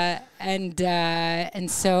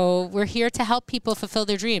 And so we're here to help people fulfill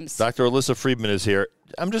their dreams. Dr. Alyssa Friedman is here.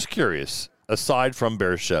 I'm just curious, aside from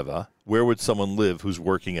Beersheba, where would someone live who's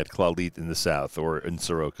working at Clalit in the South or in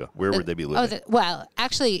Soroka? Where would they be living? Well,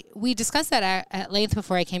 actually, we discussed that at length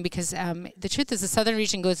before I came because the truth is the southern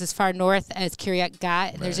region goes as far north as Kiryat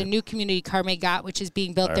Gat. Right. There's a new community, Karmei Gat, which is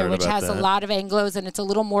being built there, which has a lot of Anglos, and it's a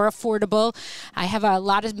little more affordable. I have a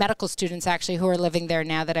lot of medical students, actually, who are living there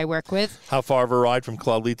now that I work with. How far of a ride from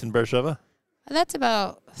Clalit and Beersheba? That's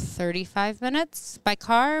about 35 minutes by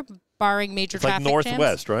car, barring major traffic like jams.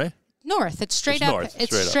 northwest, right? North. It's straight up.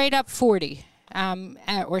 It's straight up 40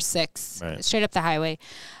 or 6, straight up the highway.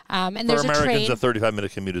 And for there's Americans, a train. a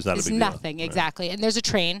 35-minute commute is not a big deal. It's nothing, exactly. And there's a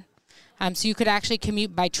train. So you could actually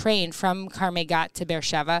commute by train from Karmei Gat to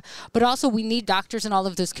Beersheba. But also we need doctors in all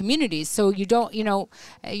of those communities. So you don't,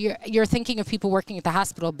 you're thinking of people working at the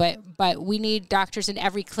hospital, but we need doctors in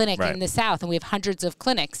every clinic in the South, and we have hundreds of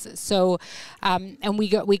clinics. So, and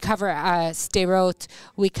we cover Sderot,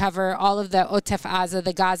 we cover all of the Otef Aza,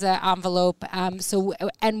 the Gaza envelope.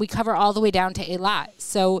 And we cover all the way down to Eilat.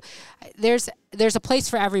 So there's a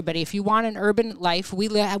place for everybody. If you want an urban life, we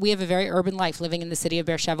have a very urban life living in the city of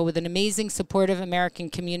Beersheba with an amazing, supportive American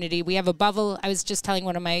community. We have a bubble. I was just telling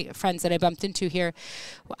one of my friends that I bumped into here,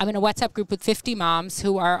 I'm in a WhatsApp group with 50 moms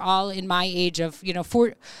who are all in my age of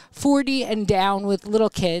 40 and down with little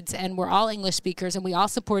kids, and we're all English speakers, and we all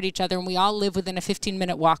support each other, and we all live within a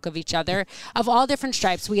 15-minute walk of each other, of all different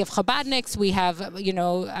stripes. We have Chabadniks, we have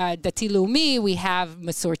Dati Leumi, we have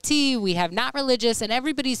Masorti, we have not religious, and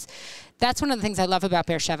everybody's. That's one of the things I love about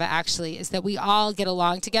Beersheba, actually, is that we all get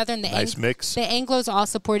along together. And nice mix. The Anglos all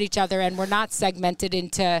support each other, and we're not segmented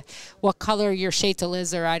into what color your shaitel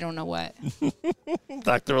is or I don't know what.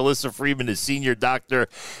 Dr. Alyssa Friedman is senior doctor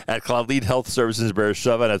at Clalit Health Services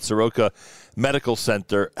Beersheba and at Soroka Medical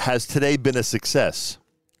Center. Has today been a success?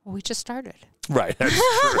 Well, we just started. Right, that's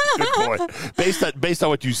true. Good point. Based on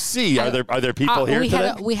what you see, are there people here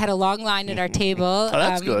today? We had a long line at our table. Oh,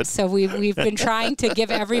 that's good. So we've been trying to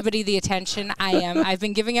give everybody the attention. I've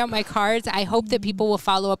been giving out my cards. I hope that people will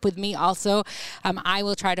follow up with me also. I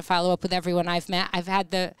will try to follow up with everyone I've met. I've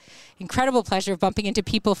had the incredible pleasure of bumping into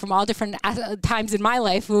people from all different times in my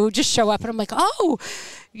life who just show up, and I'm like, oh,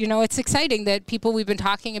 it's exciting that people we've been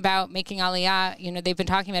talking about making Aliyah, they've been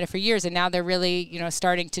talking about it for years, and now they're really,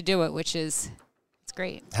 starting to do it, which is it's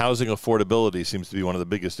great. Housing affordability seems to be one of the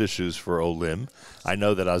biggest issues for Olim. I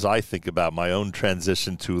know that as I think about my own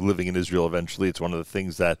transition to living in Israel eventually, it's one of the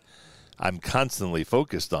things that I'm constantly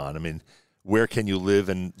focused on. I mean, where can you live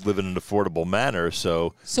and live in an affordable manner?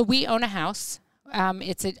 So we own a house.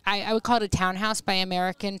 I would call it a townhouse by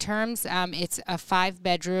American terms. It's a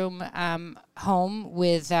 5-bedroom home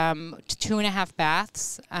with 2.5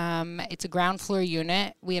 baths. It's a ground floor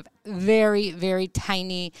unit. We have very, very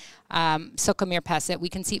tiny sukkah mirpeset. We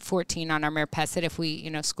can seat 14 on our mirpeset if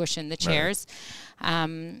we, squish in the chairs.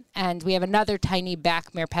 And we have another tiny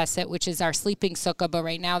back merpeset, which is our sleeping sukkah, but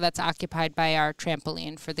right now that's occupied by our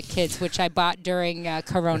trampoline for the kids, which I bought during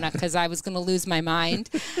Corona because I was going to lose my mind.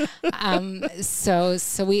 So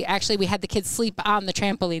we had the kids sleep on the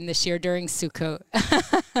trampoline this year during Sukkot,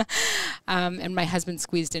 and my husband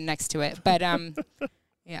squeezed in next to it. But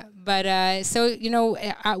yeah, but so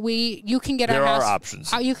you can get there our house. There are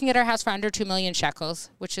options. You can get our house for under 2 million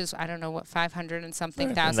shekels, which is I don't know what $500 and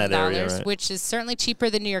something thousand area, dollars, right. which is certainly cheaper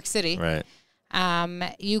than New York City. Right.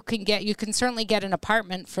 You can certainly get an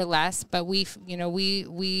apartment for less, but we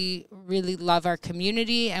really love our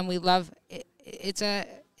community, and we love it.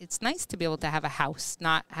 It's nice to be able to have a house,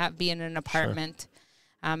 not be in an apartment.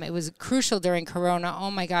 Sure. It was crucial during Corona.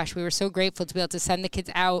 Oh my gosh, we were so grateful to be able to send the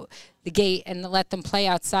kids out the gate and let them play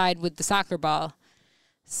outside with the soccer ball.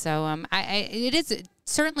 So it is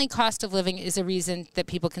certainly cost of living is a reason that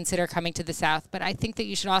people consider coming to the South, but I think that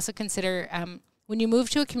you should also consider when you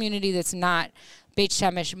move to a community that's not Beit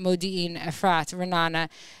Shemesh, Modi'in, Efrat, Renana,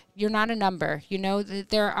 you're not a number.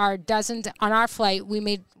 There are dozens. On our flight, we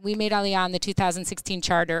made Aliyah on the 2016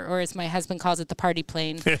 charter, or as my husband calls it, the party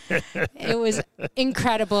plane. It was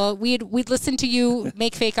incredible. We'd listen to you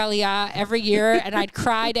make fake Aliyah every year, and I'd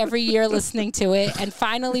cried every year listening to it. And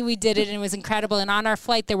finally we did it, and it was incredible. And on our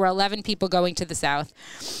flight, there were 11 people going to the South,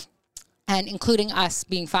 and including us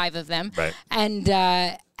being 5 of them. Right.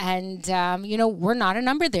 And we're not a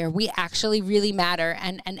number there. We actually really matter,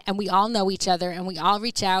 and we all know each other, and we all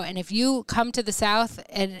reach out. And if you come to the South,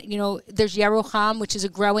 and there's Yerucham, which is a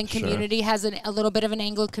growing community, has a little bit of an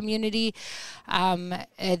Anglo community.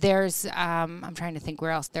 There's I'm trying to think where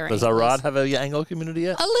else there. Does Arad have an Anglo community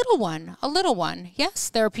yet? A little one. Yes,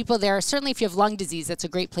 there are people there. Certainly, if you have lung disease, that's a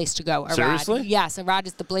great place to go. Arad. Seriously? Yes, Arad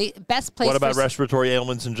is the best place. What about respiratory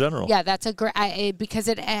ailments in general? Yeah, that's a great because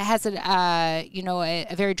it has a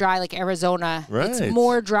very dry, like Arizona. Right. It's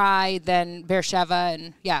more dry than Beersheba,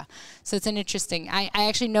 and so it's an interesting. I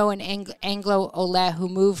actually know an Anglo Ole who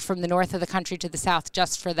moved from the north of the country to the south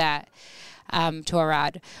just for that, to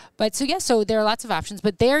Arad. But so there are lots of options.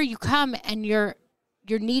 But there you come and you're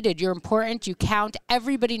needed. You're important. You count.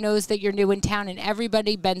 Everybody knows that you're new in town, and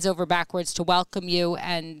everybody bends over backwards to welcome you.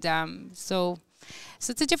 And so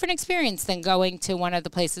it's a different experience than going to one of the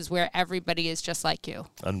places where everybody is just like you.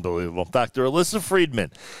 Unbelievable. Dr. Alyssa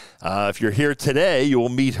Friedman, if you're here today, you will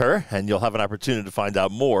meet her, and you'll have an opportunity to find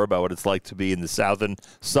out more about what it's like to be in the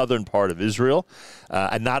southern part of Israel,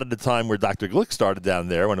 and not at a time where Dr. Glick started down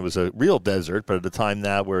there when it was a real desert, but at a time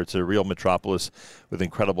now where it's a real metropolis with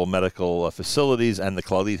incredible medical facilities and the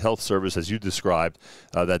Clalit Health Service, as you described,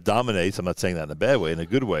 that dominates, I'm not saying that in a bad way, in a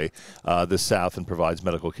good way, the South, and provides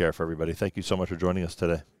medical care for everybody. Thank you so much for joining us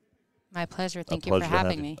today. My pleasure. Thank you for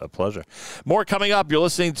having me. A pleasure. More coming up. You're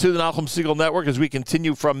listening to the Nachum Segal Network as we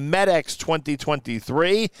continue from MedEx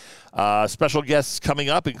 2023. Special guests coming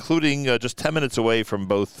up, including just 10 minutes away from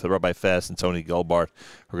both Rabbi Fass and Tony Gelbart,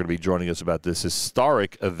 who are going to be joining us about this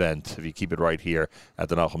historic event, if you keep it right here at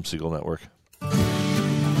the Nachum Segal Network.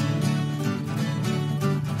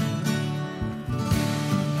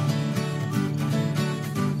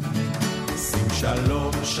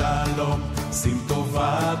 Shalom, shalom, sim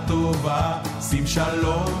tova, tova, sim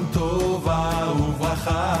shalom, tova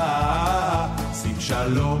uvracha. Sim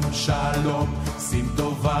shalom, shalom, sim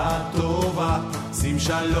tova, tova, sim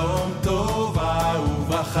shalom, tova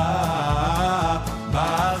uvracha.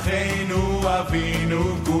 Bachenu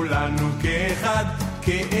avinu kulanu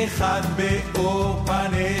כאחד באור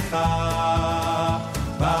פניך.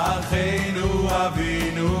 ברכנו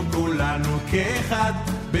אבינו כולנו כאחד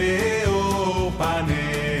באור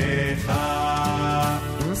פניך.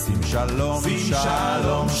 שים שלום,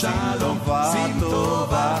 שלום, שלום, שים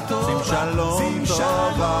טובה, שים שלום,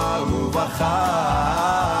 טובה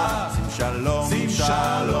וברכה. שים שלום,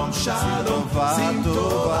 שלום, שלום, שים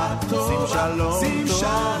טובה, שים שלום,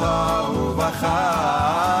 טובה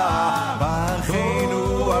וברכה.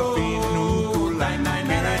 ברכנו אבינו כולנו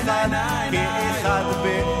כאחד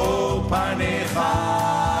באור פניך.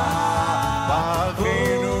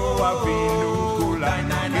 ברכנו אבינו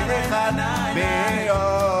כולנו כאחד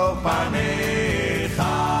באור פניך.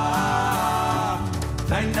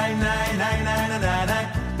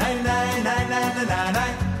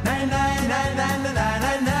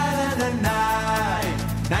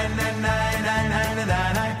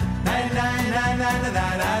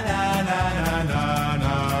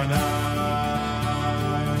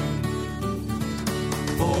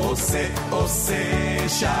 עושה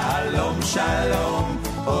שלום שלום,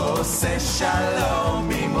 עושה שלום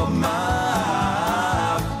ממומיו.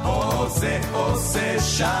 עושה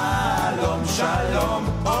שלום שלום,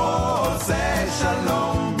 עושה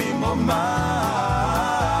שלום ממומיו.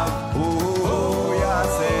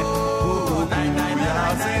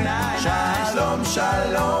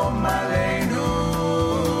 שלום עלינו,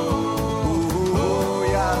 הוא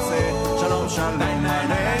יעשה שלום שלום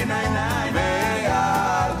עלינו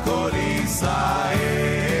ועל כל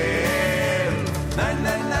ישראל. נה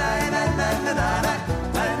נה נה נה נה נה נה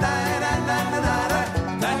נה נה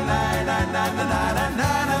נה נה נה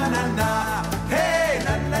נה נה נה. היי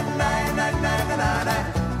נה נה נה נה נה נה נה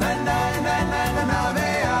נה נה נה נה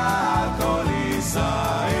ועל כל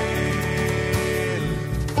ישראל.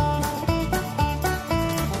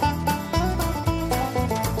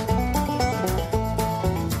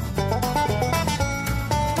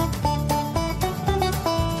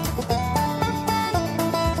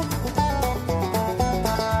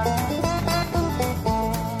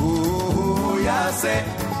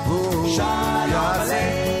 הוא יעשה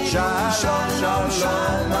שלום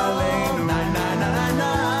שלום עלינו, נה נה נה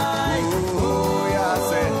נה. הוא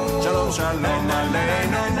יעשה שלום שלום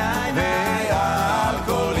עלינו ועל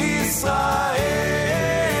כל ישראל.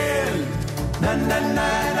 נה נה נה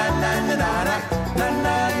נה נה נה נה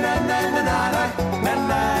נה נה נה נה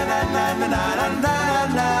נה נה נה נה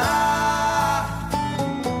נה.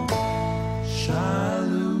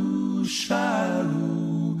 שאלו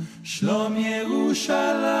שאלו שלום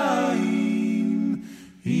ירושלים,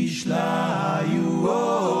 ישליו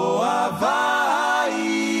אוהבייך.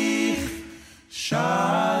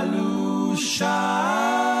 שאלו שאלו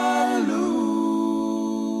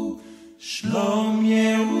שלום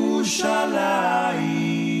ירושלים,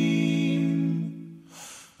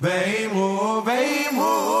 ואמרו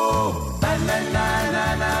ואמרו נה נה נה נה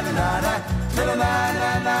נה נה נה נה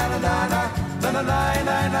נה נה נה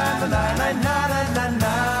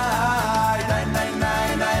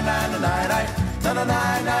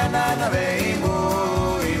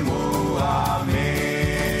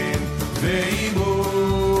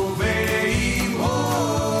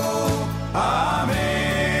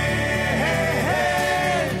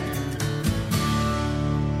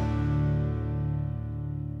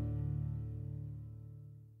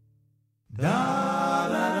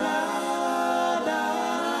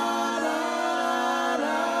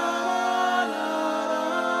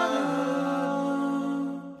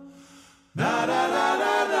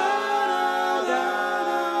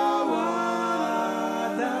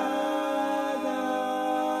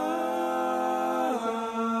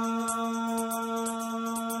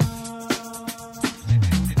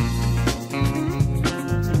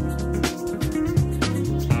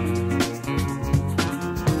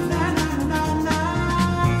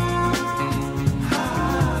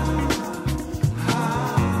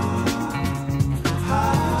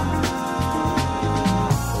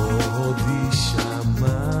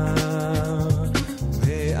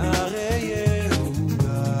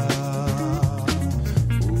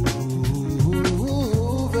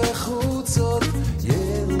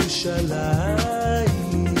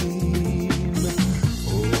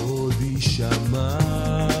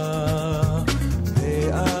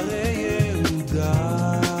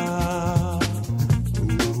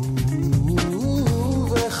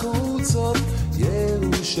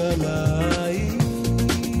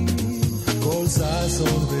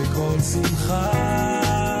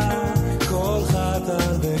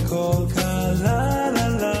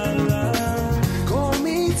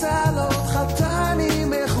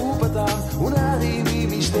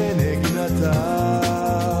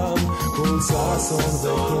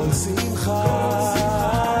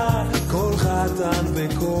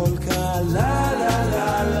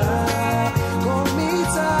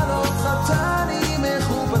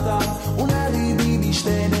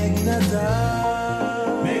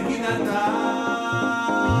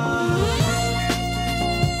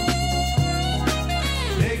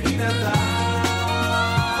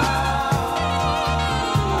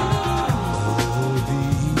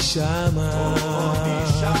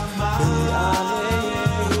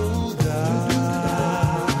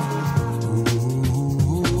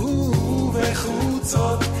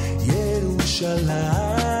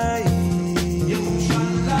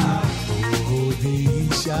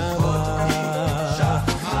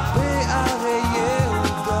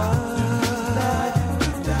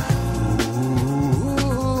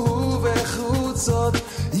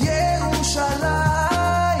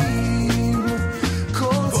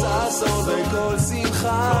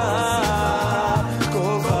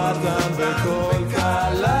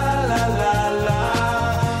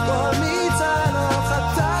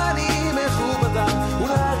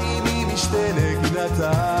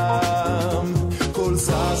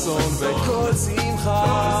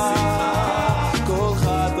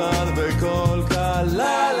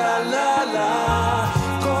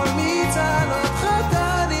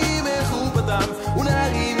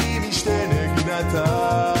ונרים עם משתה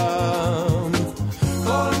נגינתם.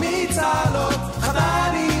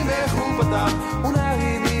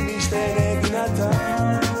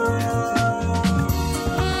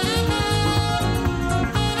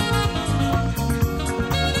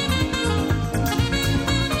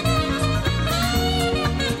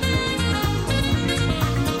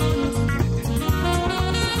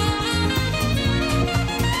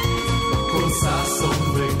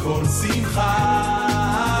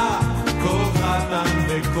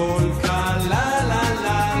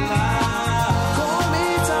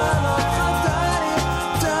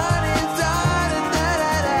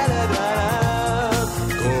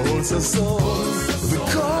 מזון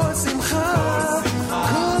וכל שמחה,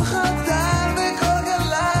 כל חתן וכל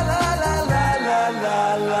גלה, לה לה לה לה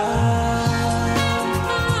לה לה.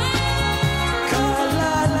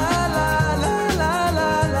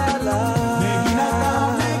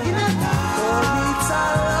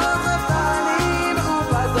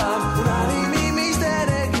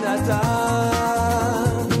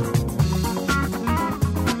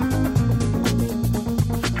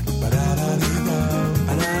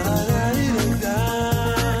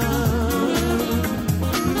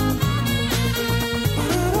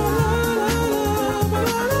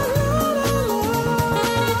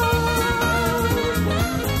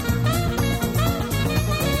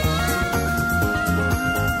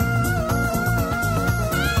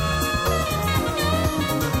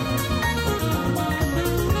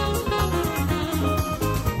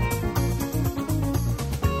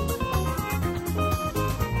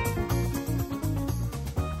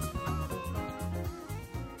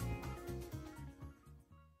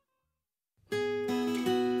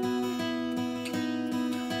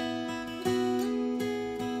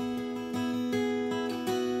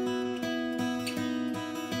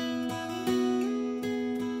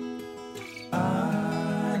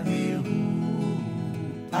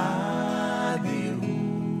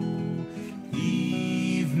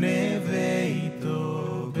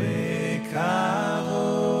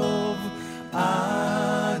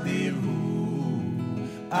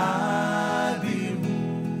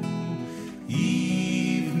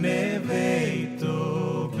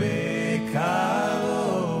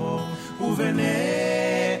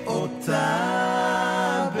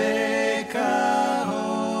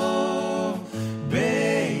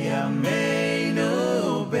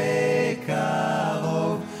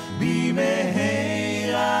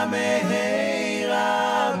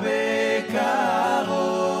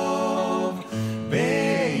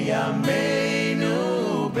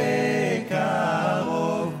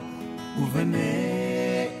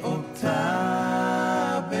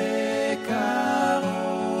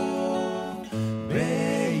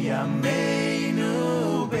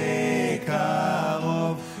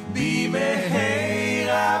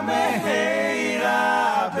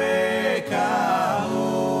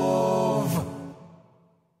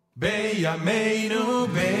 בימינו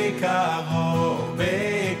בקרוב,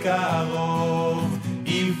 בקרוב,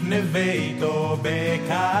 יבנה ביתו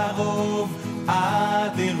בקרוב,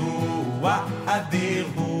 אדירו,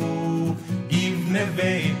 אדירו, יבנה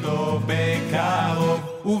ביתו בקרוב,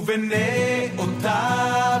 ובנה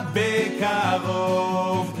אותה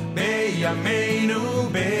בקרוב, בימינו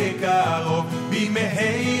בקרוב,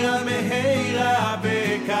 במהרה מהרה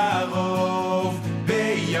בקרוב,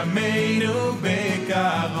 בימינו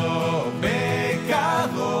בקרוב,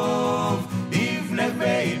 בקרוב, יבנה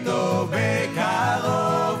ביתו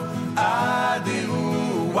בקרוב,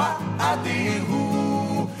 אדירו,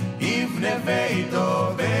 אדירו, יבנה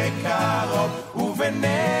ביתו בקרוב, ובנה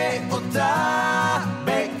אותה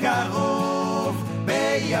בקרוב,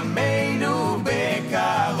 בימינו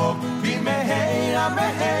בקרוב, במהרה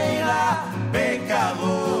מהרה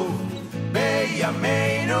בקרוב,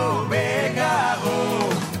 בימינו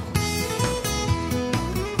בקרוב.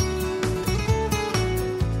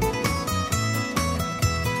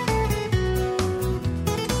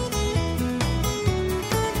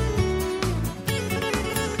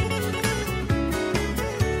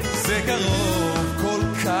 זה קרוב, כל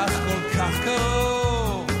כך, כל כך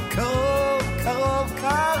קרוב, קרוב, קרוב,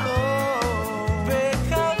 קרוב,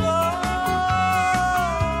 בקרוב.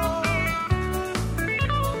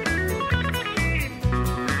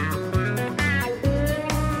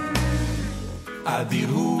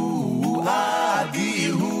 אדירו,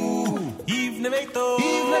 אדירו, יבנה ביתו,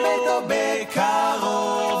 יבנה ביתו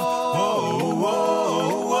בקרוב,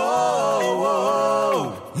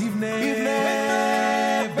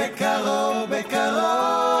 בקרוב, בקרוב,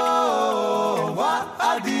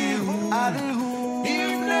 אדירו,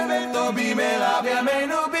 יבנה ביתו במהרה,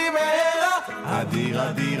 בימינו במהרה, אדיר,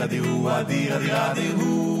 אדיר, אדירו, אדיר, אדיר,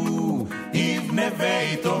 אדירו, יבנה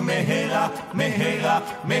ביתו מהרה, מהרה,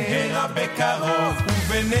 מהרה בקרוב,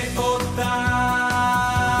 ובנה אותה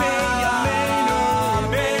בימינו,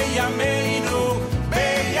 בימינו,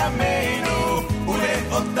 בימינו, ובנה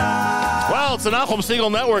אותה. Well, it's the Nachum Siegel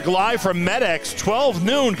Network live from MedEx, 12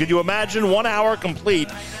 noon. Could you imagine 1 hour complete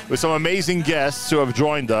with some amazing guests who have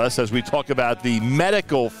joined us as we talk about the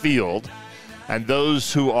medical field and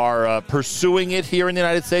those who are pursuing it here in the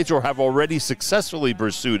United States or have already successfully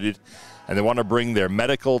pursued it, and they want to bring their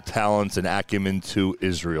medical talents and acumen to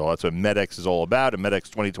Israel. That's what MedEx is all about, and MedEx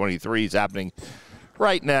 2023 is happening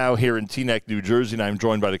right now here in Teaneck, New Jersey, and I'm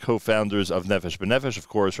joined by the co-founders of Nefesh B'Nefesh, of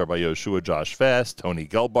course, Rabbi Yoshua Josh Fast, Tony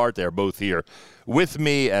Gelbart. They're both here with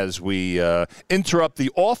me as we interrupt the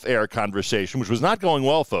off-air conversation, which was not going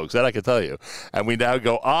well, folks, that I can tell you. And we now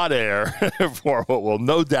go on air for what will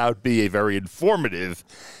no doubt be a very informative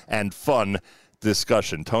and fun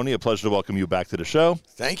discussion. Tony, a pleasure to welcome you back to the show.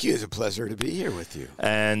 Thank you. It's a pleasure to be here with you.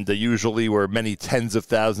 And usually we're many tens of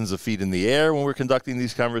thousands of feet in the air when we're conducting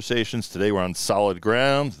these conversations. Today we're on solid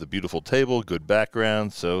ground, the beautiful table, good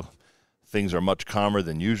background, so things are much calmer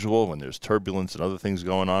than usual when there's turbulence and other things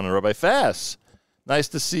going on. And Rabbi Fass, nice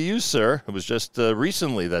to see you, sir. It was just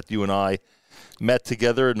recently that you and I met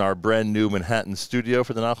together in our brand new Manhattan studio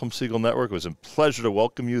for the Nachum Segal Network. It was a pleasure to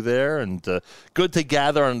welcome you there, and good to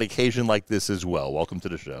gather on an occasion like this as well. Welcome to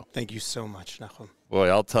the show. Thank you so much, Nachum. Boy,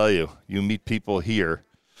 I'll tell you, you meet people here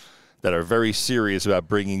that are very serious about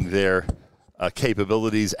bringing their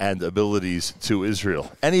capabilities and abilities to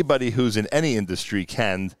Israel. Anybody who's in any industry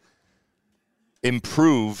can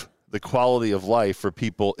improve the quality of life for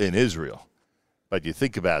people in Israel. But you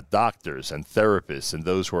think about doctors and therapists and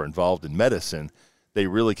those who are involved in medicine, they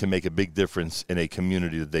really can make a big difference in a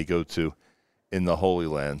community that they go to in the Holy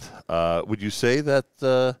Land. Would you say that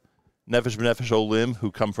Nefesh B'Nefesh Olim,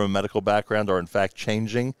 who come from a medical background, are in fact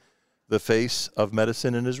changing the face of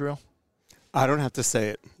medicine in Israel? I don't have to say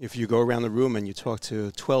it. If you go around the room and you talk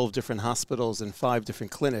to 12 different hospitals and 5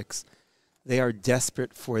 different clinics, they are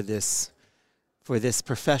desperate for this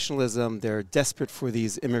professionalism. They're desperate for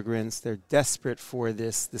these immigrants. They're desperate for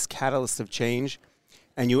this catalyst of change.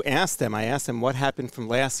 And I asked them what happened from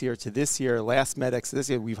last year to this year, last MedEx, this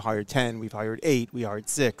year we've hired 10, we've hired 8, we hired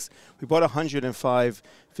 6. We bought 105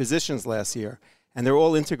 physicians last year, and they're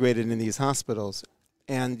all integrated in these hospitals.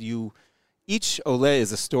 And each Ole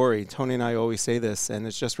is a story. Tony and I always say this, and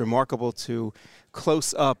it's just remarkable to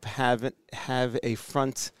close up have a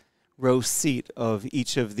front row seat of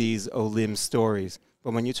each of these Olim stories.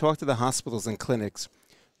 But when you talk to the hospitals and clinics,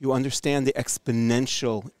 you understand the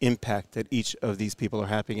exponential impact that each of these people are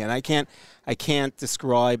having. And I can't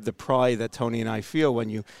describe the pride that Tony and I feel when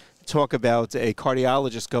you talk about a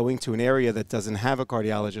cardiologist going to an area that doesn't have a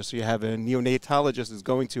cardiologist, or you have a neonatologist who's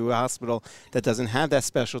going to a hospital that doesn't have that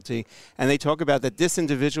specialty, and they talk about that this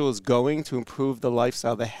individual is going to improve the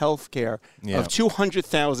lifestyle, the health care of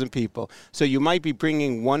 200,000 people. So you might be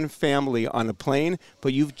bringing one family on a plane,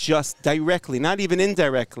 but you've just directly, not even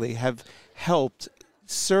indirectly, have helped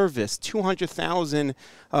service 200,000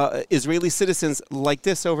 Israeli citizens like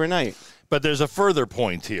this overnight. But there's a further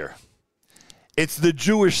point here. It's the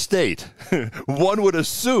Jewish state. One would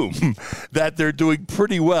assume that they're doing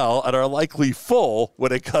pretty well and are likely full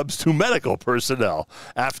when it comes to medical personnel.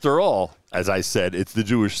 After all, as I said, it's the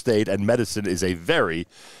Jewish state, and medicine is a very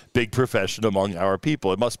big profession among our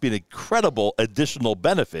people. It must be an incredible additional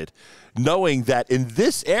benefit knowing that in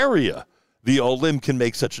this area, the Olim can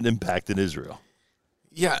make such an impact in Israel.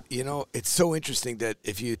 Yeah, it's so interesting that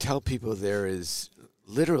if you tell people there is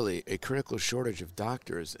literally a critical shortage of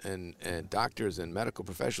doctors and medical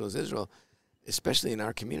professionals in Israel, especially in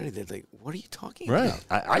our community, they're like, what are you talking about?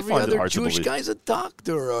 I every find other it hard Jewish to believe. guy's a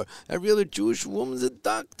doctor, or every other Jewish woman's a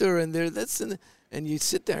doctor, and and you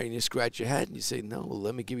sit there and you scratch your head and you say, no, well,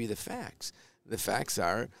 let me give you the facts. The facts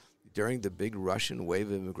are, during the big Russian wave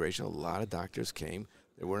of immigration, a lot of doctors came.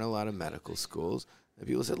 There weren't a lot of medical schools. And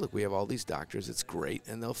people said, look, we have all these doctors, it's great,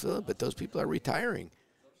 and they'll fill it, but those people are retiring.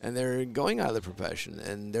 And they're going out of the profession,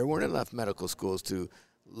 and there weren't enough medical schools to,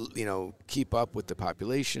 keep up with the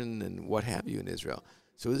population and what have you in Israel.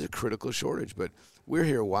 So there's a critical shortage. But we're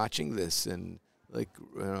here watching this, and like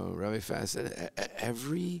Rabbi Fass said,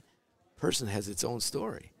 every person has its own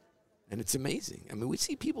story, and it's amazing. I mean, we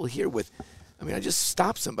see people here I just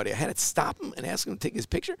stopped somebody. I had to stop him and ask him to take his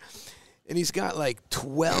picture, and he's got like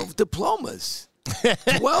 12 diplomas.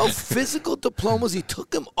 12 physical diplomas. He took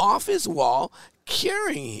them off his wall,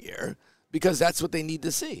 carrying here, because that's what they need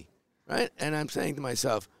to see, right? And I'm saying to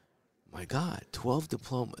myself, my God, 12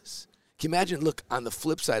 diplomas. Can you imagine, look, on the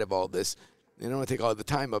flip side of all this, I don't want to take all the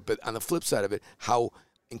time up, but on the flip side of it, how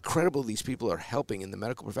incredible these people are helping in the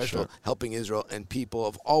medical profession, helping Israel, and people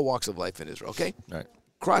of all walks of life in Israel, okay? Right.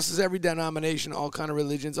 Crosses every denomination, all kind of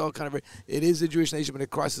religions, it is a Jewish nation, but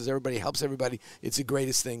it crosses everybody, helps everybody. It's the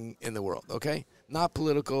greatest thing in the world, okay? Not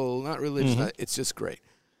political, not religious, it's just great.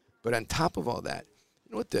 But on top of all that,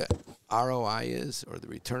 you know what the ROI is, or the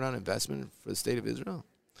return on investment for the state of Israel?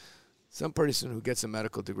 Some person who gets a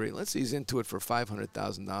medical degree, let's say he's into it for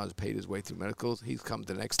 $500,000, paid his way through medicals. He's come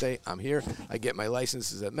the next day. I'm here. I get my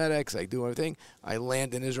licenses at MedEx. I do everything. I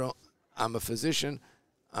land in Israel. I'm a physician.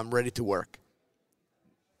 I'm ready to work.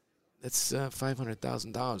 That's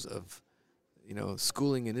 $500,000 of,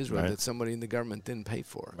 schooling in Israel Right. that somebody in the government didn't pay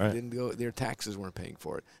for. Right. Didn't go, their taxes weren't paying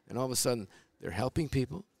for it. And all of a sudden, they're helping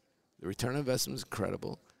people. The return on investment is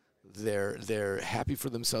incredible. They're happy for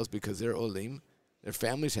themselves because they're olim. Their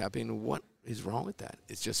family's happy. And what is wrong with that?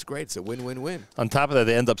 It's just great. It's a win-win-win. On top of that,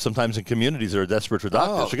 they end up sometimes in communities that are desperate for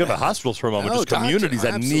doctors. Forget about hospitals for a moment. No, Just communities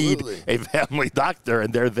that absolutely. need a family doctor,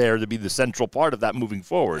 and they're there to be the central part of that moving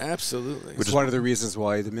forward. Absolutely. Which is one of the reasons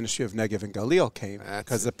why the Ministry of Negev and Galil came,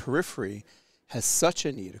 because the periphery has such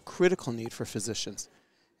a need, a critical need for physicians.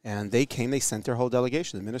 And they came, they sent their whole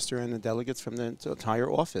delegation, the minister and the delegates from the entire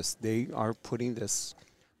office. They are putting this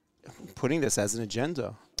as an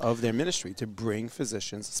agenda of their ministry to bring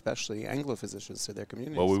physicians, especially Anglo physicians, to their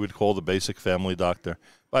communities. What we would call the basic family doctor.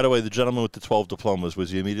 By the way, the gentleman with the 12 diplomas, was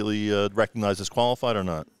he immediately recognized as qualified or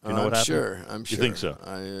not? Do you know what happened? I'm sure. You think so?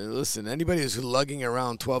 Listen, anybody who's lugging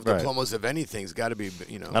around 12 Right. diplomas of anything's got to be,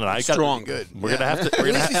 I don't know. strong. Good. We're gonna have to. We're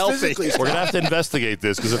At gonna least he's have, physically we're strong. gonna have to investigate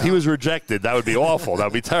this, because if he was rejected, that would be awful. That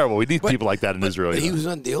would be terrible. We need people like that in Israel. But you he know. was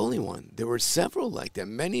not the only one. There were several like that.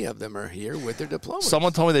 Many of them are here with their diplomas.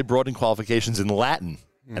 Someone told me they brought in qualifications in Latin,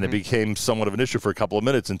 and it became somewhat of an issue for a couple of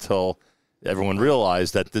minutes until everyone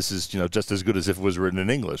realized that this is just as good as if it was written in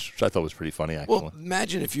English, which I thought was pretty funny, actually. Well,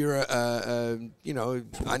 imagine if you're a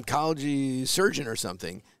oncology surgeon or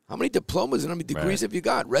something. How many diplomas and how many degrees have you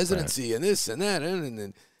got? Residency and this and that.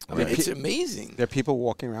 And I mean, it's amazing. There are people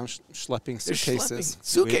walking around schlepping They're suitcases. schlepping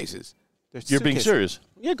suitcases. You're being serious?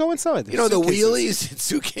 Yeah, go inside. You know, the Suitcases. wheelies and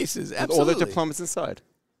suitcases. With Absolutely. all the diplomas inside.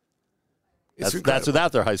 It's That's incredible.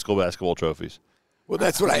 without their high school basketball trophies. Well,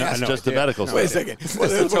 that's what I asked. Just the medical Wait a stuff. second. Well,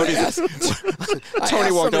 that's what I asked.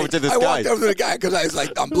 Tony walked over to this I guy. walked over to the guy because I was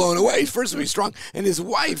like, I'm blown away. First of all, he's strong. And his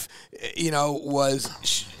wife,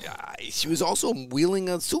 she was also wheeling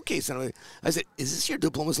a suitcase. And I said, is this your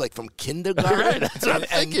diplomas like from kindergarten? Right, that's what I'm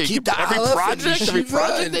thinking. Kita Every Aleph and project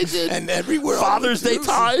Yeshiva they did. And everywhere. Father's Day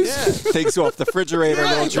ties. Takes off the refrigerator,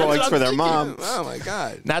 little Right, drawings that's for what their I'm mom. Oh, my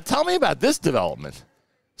God. Now, tell me about this development.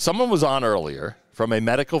 Someone was on earlier from a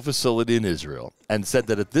medical facility in Israel and said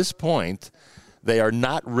that at this point, they are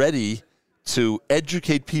not ready to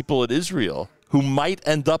educate people in Israel who might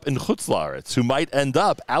end up in Chutz La'aretz, who might end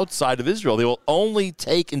up outside of Israel. They will only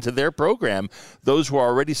take into their program those who are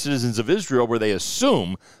already citizens of Israel, where they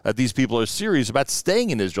assume that these people are serious about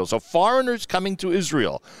staying in Israel. So foreigners coming to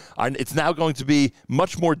Israel, it's now going to be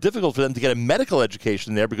much more difficult for them to get a medical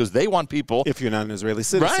education there, because they want people... If you're not an Israeli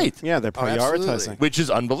citizen. Right. Yeah, they're prioritizing. Which is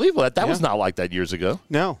unbelievable. That was not like that years ago.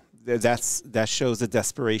 No, that shows the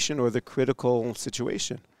desperation or the critical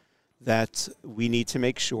situation. That we need to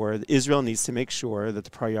make sure, Israel needs to make sure that the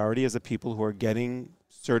priority is the people who are getting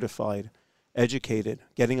certified, educated,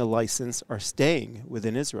 getting a license, are staying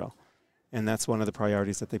within Israel. And that's one of the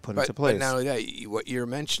priorities that they put into place. But not only that, what you're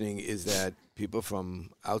mentioning is that people from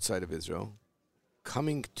outside of Israel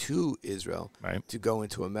coming to Israel to go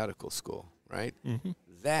into a medical school, right? Mm-hmm.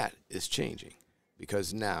 That is changing,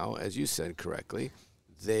 because now, as you said correctly,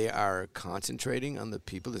 they are concentrating on the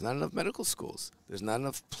people. There's not enough medical schools. There's not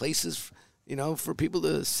enough places, for people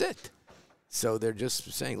to sit. So they're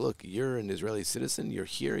just saying, look, you're an Israeli citizen. You're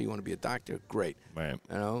here. You want to be a doctor? Great. Right.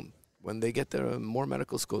 When they get there, more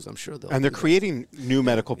medical schools, I'm sure they'll. And they're do that. creating new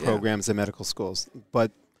medical programs in medical schools.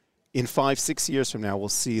 But in 5-6 years from now, we'll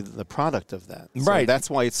see the product of that. So Right. that's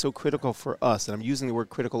why it's so critical for us, and I'm using the word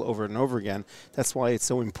critical over and over again. That's why it's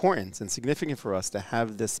so important and significant for us to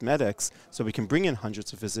have this MedEx, so we can bring in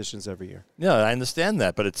hundreds of physicians every year. Yeah, I understand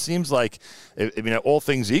that, but it seems like, all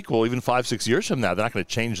things equal, even 5-6 years from now, they're not going to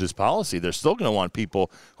change this policy. They're still going to want people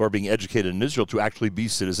who are being educated in Israel to actually be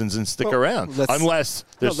citizens and stick around, unless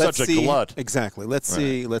there's such a glut. Exactly. Let's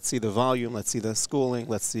see the volume. Let's see the schooling.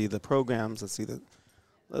 Let's see the programs.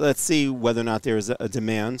 Let's see whether or not there is a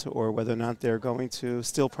demand, or whether or not they're going to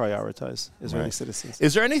still prioritize Israeli citizens.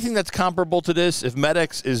 Is there anything that's comparable to this? If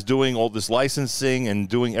MedEx is doing all this licensing and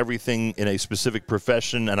doing everything in a specific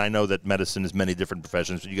profession, and I know that medicine is many different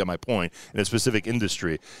professions, but you get my point, in a specific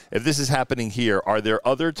industry. If this is happening here, are there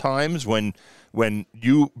other times when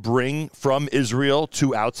you bring from Israel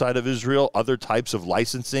to outside of Israel other types of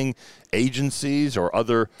licensing agencies or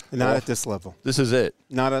other... Not at this level. This is it?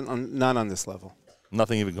 Not on this level.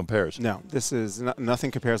 Nothing even compares. No, this is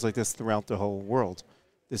nothing compares like this throughout the whole world.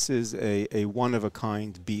 This is a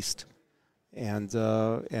one-of-a-kind beast, and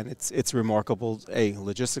it's remarkable,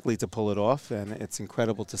 logistically to pull it off, and it's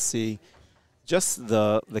incredible to see just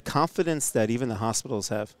the confidence that even the hospitals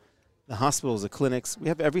have. The hospitals, the clinics, we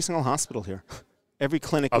have every single hospital here, every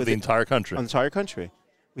clinic of the entire country. Entire country,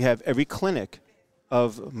 we have every clinic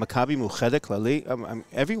of Maccabi, Muchedek, Lali,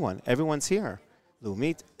 everyone's here.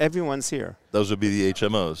 Lumit, everyone's here. Those would be the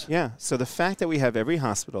HMOs. Yeah. So the fact that we have every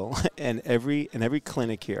hospital and every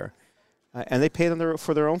clinic here, and they pay them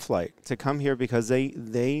for their own flight to come here because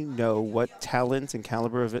they know what talent and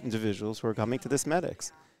caliber of individuals who are coming to this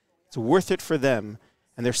MedEx. It's worth it for them,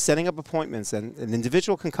 and they're setting up appointments. And an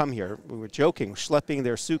individual can come here. We were joking, schlepping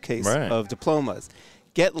their suitcase of diplomas,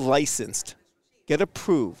 get licensed, get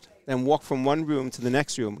approved, and walk from one room to the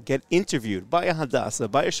next room, get interviewed by a Hadassah,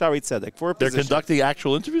 by a Shari Tzedek for a position. They're conducting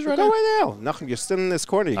actual interviews right now? now? Right now. Nachum, you're sitting in this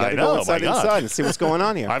corner. You got to go inside and see what's going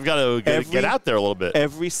on here. I've got to get out there a little bit.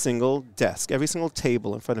 Every single desk, every single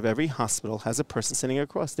table in front of every hospital has a person sitting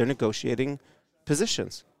across. They're negotiating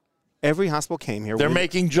positions. Every hospital came here. They're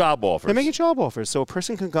making job offers. They're making job offers. So a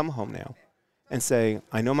person can come home now and say,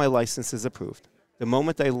 I know my license is approved. The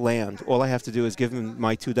moment I land, all I have to do is give them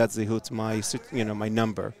my Tudat Zehut, my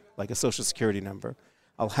number, like a social security number.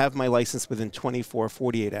 I'll have my license within 24,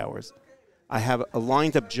 48 hours. I have a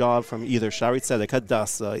lined-up job from either Shari Tzedek,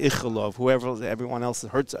 Hadassah, Ichalov, whoever, everyone else,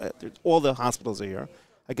 all the hospitals are here.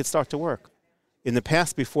 I could start to work. In the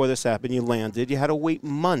past, before this happened, you landed. You had to wait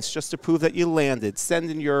months just to prove that you landed. Send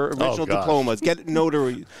in your original diplomas. Get it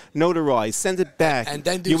notarized. Send it back. And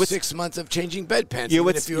then do 6 months of changing bedpans. You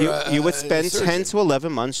would spend 10 to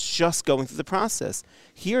 11 months just going through the process.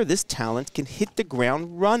 Here, this talent can hit the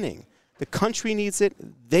ground running. The country needs it.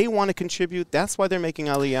 They want to contribute. That's why they're making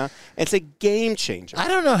Aliyah. It's a game changer. I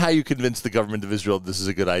don't know how you convince the government of Israel this is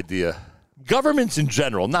a good idea. Governments in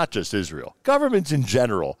general, not just Israel, governments in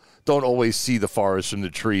general don't always see the forest from the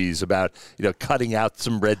trees about, cutting out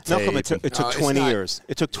some red tape. No, it took 20 years.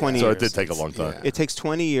 It took 20 years. So it did take a long time. Yeah. It takes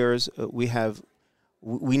 20 years. We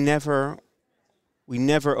never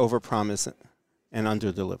overpromise and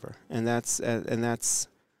underdeliver. And that's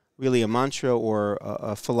really a mantra or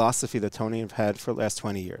a philosophy that Tony have had for the last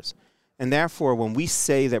 20 years. And therefore, when we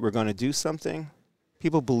say that we're going to do something,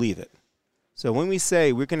 people believe it. So when we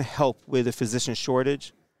say we're going to help with a physician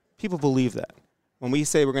shortage, people believe that. When we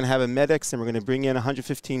say we're going to have a MedEx and we're going to bring in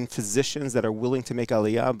 115 physicians that are willing to make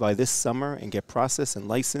Aliyah by this summer and get processed and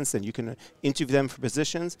licensed, and you can interview them for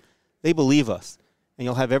positions, they believe us. And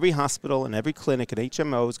you'll have every hospital and every clinic and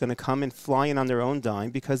HMO is going to come and fly in on their own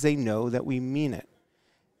dime because they know that we mean it.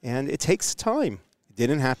 And it takes time. It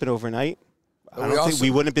didn't happen overnight. I don't think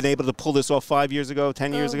we wouldn't have been able to pull this off 5 years ago,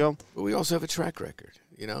 10 years ago. But we also have a track record,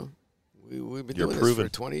 We've been doing this for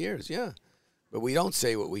 20 years, yeah. But we don't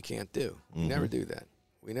say what we can't do. We never do that.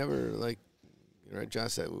 We never, like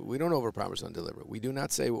Josh said, we don't overpromise and deliver. We do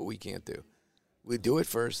not say what we can't do. We do it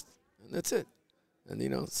first, and that's it.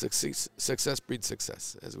 And, success breeds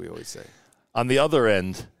success, as we always say. On the other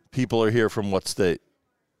end, people are here from what state?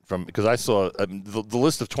 Because I saw the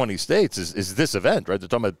list of 20 states is this event, right? They're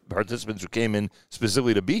talking about participants who came in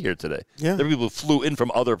specifically to be here today. Yeah. There are people who flew in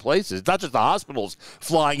from other places. It's not just the hospitals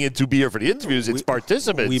flying in to be here for the interviews. It's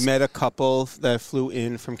participants. We met a couple that flew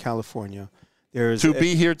in from California.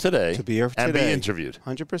 Be here today. To be here today. And be interviewed.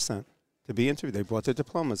 100%. To be interviewed. They brought their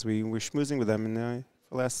diplomas. We were schmoozing with them in the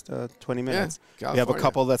last 20 minutes. Yeah, we have a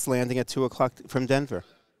couple that's landing at 2 o'clock from Denver.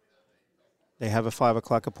 They have a 5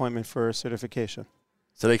 o'clock appointment for certification.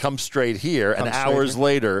 So they come straight here, and hours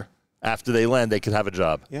later, after they land, they could have a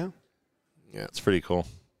job. Yeah. It's pretty cool.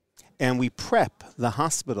 And we prep the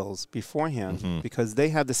hospitals beforehand because they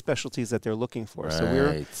have the specialties that they're looking for. Right. So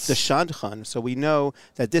we're the shadchan. So we know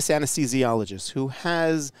that this anesthesiologist who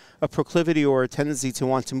has a proclivity or a tendency to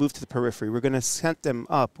want to move to the periphery, we're going to set them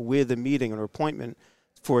up with a meeting or appointment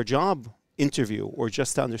for a job interview or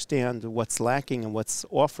just to understand what's lacking and what's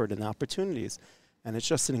offered and opportunities. And it's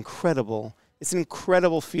just an incredible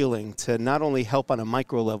feeling to not only help on a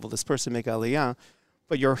micro level, this person make Aliyah,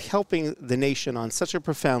 but you're helping the nation on such a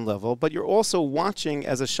profound level, but you're also watching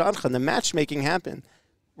as a shadchan the matchmaking happen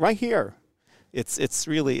right here. It's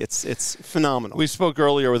really phenomenal. We spoke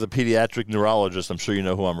earlier with a pediatric neurologist. I'm sure you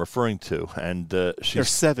know who I'm referring to. And there's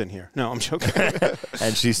 7 here. No, I'm joking.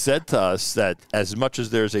 And she said to us that as much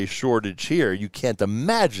as there's a shortage here, you can't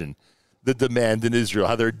imagine the demand in Israel,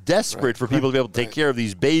 how they're desperate for people to be able to take care of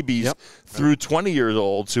these babies through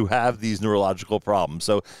 20-year-olds who have these neurological problems.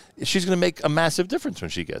 So she's going to make a massive difference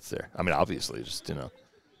when she gets there. I mean, obviously, just,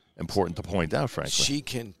 important to point out, frankly. She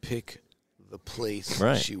can pick the place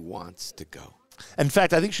she wants to go. In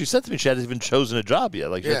fact, I think she said to me she hasn't even chosen a job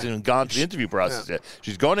yet. Like, she hasn't even gone through the interview process yet.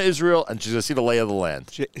 She's going to Israel, and she's going to see the lay of the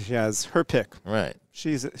land. She has her pick. Right.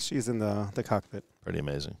 She's in the cockpit. Pretty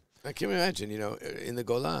amazing. I can imagine, in the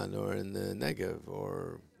Golan or in the Negev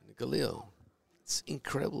or the Galil. It's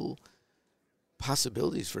incredible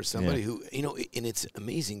possibilities for somebody who, and it's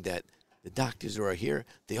amazing that the doctors who are here,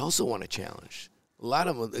 they also want a challenge. A lot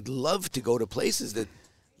of them would love to go to places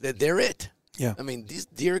that they're it. Yeah. I mean,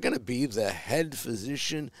 they're going to be the head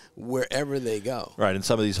physician wherever they go. Right, and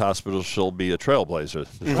some of these hospitals she'll be a trailblazer.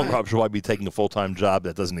 She'll probably be taking a full-time job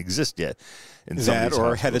that doesn't exist yet. In some of That these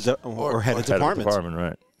or head of hospitals. head of department.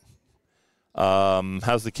 Right.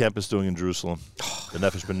 How's the campus doing in Jerusalem? The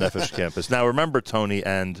Nefesh B'Nefesh campus. Now, remember, Tony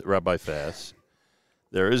and Rabbi Fass,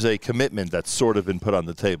 there is a commitment that's sort of been put on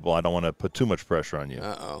the table. I don't want to put too much pressure on you.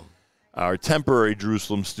 Uh-oh. Our temporary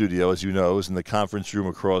Jerusalem studio, as you know, is in the conference room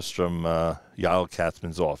across from Yael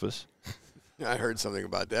Katzman's office. I heard something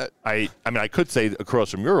about that. I mean, I could say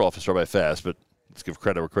across from your office, Rabbi Fass, but let's give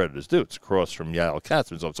credit where credit is due. It's across from Yael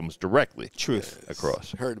Katzman's office, almost directly. Truth.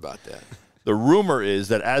 Across. Heard about that. The rumor is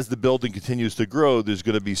that as the building continues to grow, there's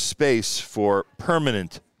going to be space for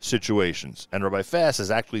permanent situations. And Rabbi Fass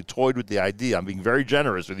has actually toyed with the idea. I'm being very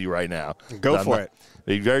generous with you right now. Go for it.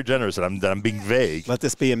 Being very generous, and I'm being vague. Let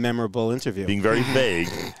this be a memorable interview. Being very vague.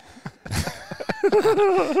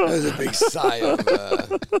 That was a big sigh of...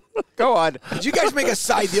 Go on. Did you guys make a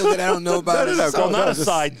side deal that I don't know about? Well, not a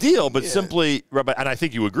side deal, but simply, Rabbi, and I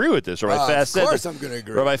think you agree with this. Rabbi Fass said, of course I'm going to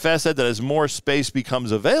agree. Rabbi Fass said that as more space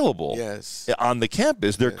becomes available on the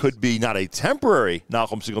campus, there could be not a temporary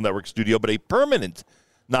Nachum Segal Network studio, but a permanent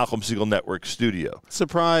Nachum Segal Network studio.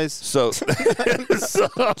 Surprise. So,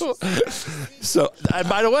 and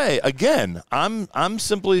by the way, again, I'm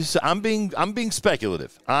being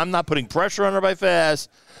speculative. I'm not putting pressure on Rabbi Fass.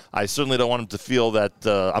 I certainly don't want him to feel that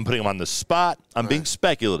I'm putting him on the spot. I'm being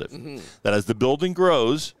speculative. That as the building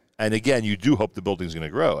grows, and again, you do hope the building's going to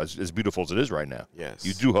grow, as beautiful as it is right now. Yes.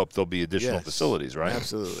 You do hope there'll be additional facilities, right?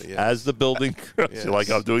 Absolutely, yes. As the building grows, you like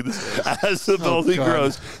how I'm doing this? As the building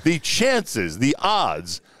grows, the chances, the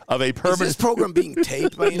odds of a permanent... Is this program being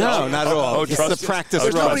taped by any No, not at all. It's a practice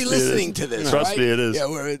There's run. nobody listening to this, Trust right? me, it is.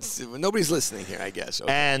 Yeah, nobody's listening here, I guess.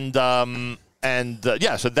 Okay. And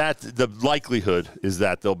so that the likelihood is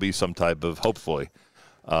that there'll be some type of, hopefully,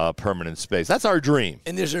 permanent space. That's our dream.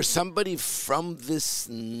 And is there somebody from this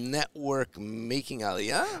network making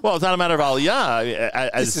Aliyah? Well, it's not a matter of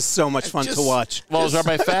Aliyah. This is so much fun to watch. Well, as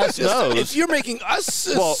Rabbi Fass knows. If you're making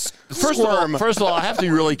us first of all, I have to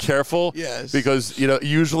be really careful. Yes. Because,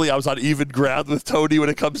 usually I was on even ground with Tony when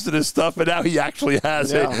it comes to this stuff, and now he actually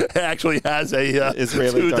has a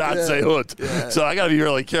Israeli Teudat Zehut. Yeah. So I got to be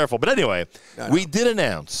really careful. But anyway, we did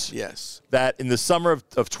announce that in the summer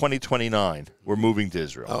of 2029, we're moving to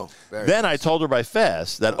Israel. Oh, very then nice. I told her by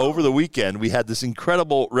Fass that over the weekend we had this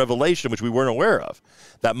incredible revelation, which we weren't aware of,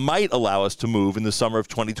 that might allow us to move in the summer of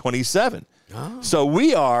 2027. Oh. So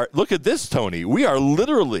we are, look at this, Tony, we are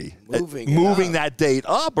literally moving that date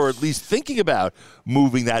up, or at least thinking about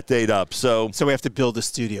moving that date up. So we have to build a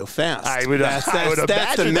studio fast. That's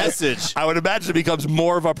the message. I would imagine it becomes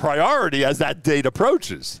more of a priority as that date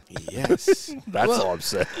approaches. Yes. That's all I'm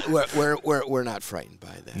saying. We're not frightened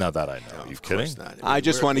by that. Not that I know. Are you kidding? Not. I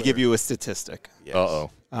just want to give you a statistic. Yes.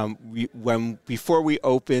 Uh-oh. Before we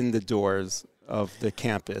opened the doors of the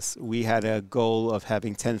campus, we had a goal of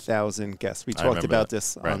having 10,000 guests. We talked about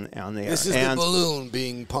this on the air. This is the balloon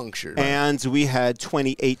being punctured. And we had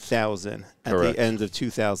 28,000 at the end of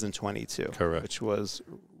 2022, which was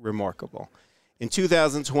remarkable. In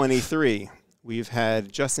 2023, we've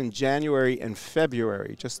had, just in January and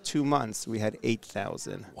February, just 2 months, we had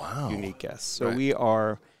 8,000 unique guests.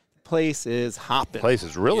 So place is hopping. Place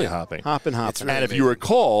is really hopping. Hopping. And if you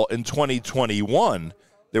recall, in 2021,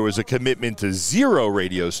 there was a commitment to 0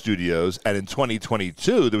 radio studios, and in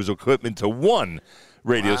 2022, there was a commitment to 1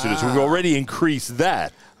 radio studio. So we've already increased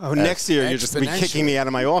that. Oh, next year you're just going to be kicking me out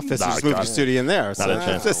of my office and just move your studio in there. Not a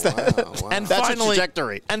chance. And that's a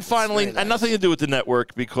trajectory. And finally, and nothing to do with the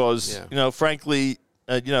network, because frankly,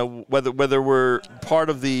 whether we're part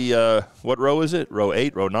of the what row is it? Row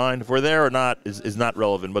 8, row 9. If we're there or not is not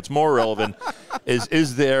relevant. What's more relevant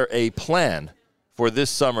is there a plan for this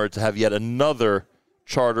summer to have yet another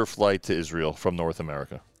charter flight to Israel from North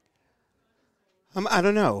America? I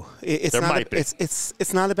don't know. There might be.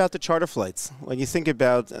 It's not about the charter flights. When you think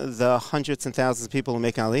about the hundreds and thousands of people who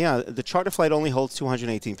make Aliyah, the charter flight only holds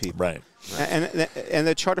 218 people. Right. And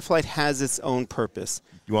the charter flight has its own purpose.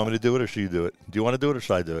 You want me to do it, or should you do it? Do you want to do it, or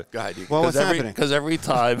should I do it? Go ahead. Well, what's happening? Because every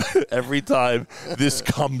time this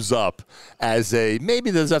comes up as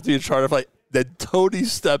maybe there's have to be a charter flight, then Tony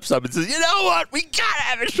steps up and says, "You know what? We gotta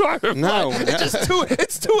have a charter flight. No,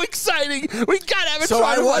 it's too exciting. We gotta have a So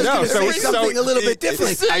charter I was flight." going to say something a little bit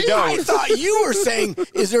different. I thought you were saying,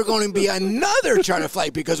 is there going to be another charter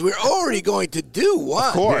flight? Because we're already going to do one.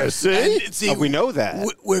 Of course. Yeah, see, we know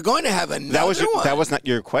that. We're going to have another one. That was not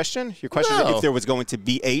your question? Your question No. is if there was going to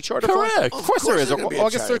be a charter Correct. flight? Of course there is.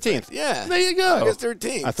 August 13th. Yeah. There you go. August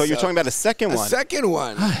 13th. I thought you were talking about a second one. A second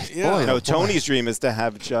one. Yeah. No, Tony's dream is to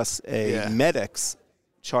have just a MedEx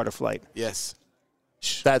charter flight. Yes.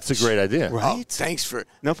 That's a great idea. Right? Oh, thanks for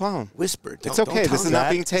No problem. whisper. It's Don't okay. tell This is me. not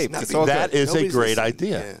being taped. It's It's not all being- That good. is a Nobody's great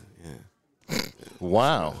listening. idea. Yeah.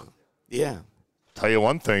 Wow. Yeah. Tell you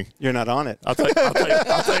one thing. You're not on it. I'll tell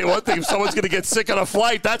you one thing. If someone's going to get sick on a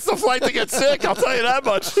flight, that's the flight to get sick. I'll tell you that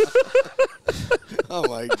much. Oh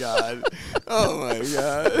my God. Oh my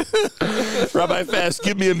God. Rabbi Fast,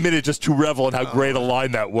 give me a minute just to revel in how great a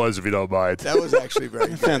line that was, if you don't mind. That was actually very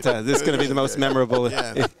good. Fantastic. This is going to be the most memorable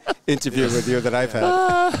Yeah. interview with you that I've had.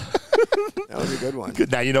 That was a good one.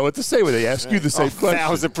 Good. Now you know what to say when they ask you the same question.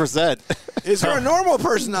 1,000%. Is there a normal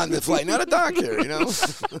person on the flight, not a doctor? You know.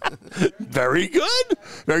 Very good.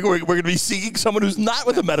 Very good. We're going to be seeking someone who's not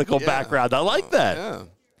with a medical background. I like that. Yeah.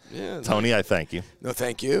 Yeah. Tony, I thank you. No,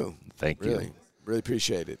 thank you. Thank you. Really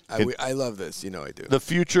appreciate it. I love this. You know I do. The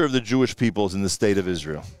future of the Jewish people is in the state of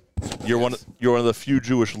Israel. You're one of the few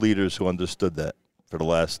Jewish leaders who understood that for the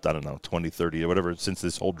last, 20, 30, or whatever, since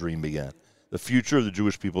this whole dream began. The future of the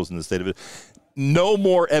Jewish people is in the state of Israel. No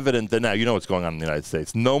more evident than now. You know what's going on in the United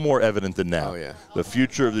States. No more evident than now. Oh, yeah. The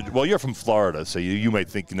future of the – well, you're from Florida, so you might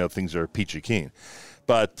think, things are peachy keen.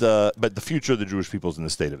 But the future of the Jewish people is in the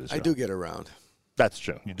state of Israel. I do get around. That's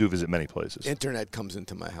true. You do visit many places. Internet comes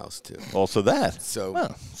into my house too. Also that. So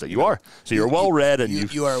you are. So you're well read, and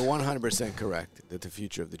you are 100% correct that the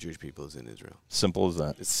future of the Jewish people is in Israel. Simple as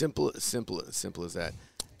that. It's simple as that.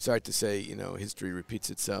 Sorry to say, history repeats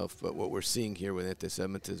itself, but what we're seeing here with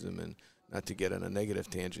anti-Semitism, and not to get on a negative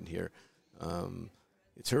tangent here,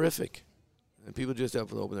 it's horrific. And people just have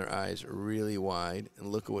to open their eyes really wide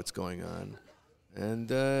and look at what's going on. And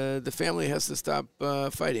the family has to stop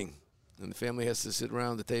fighting. And the family has to sit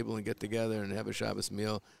around the table and get together and have a Shabbos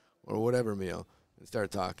meal or whatever meal and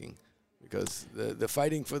start talking. Because the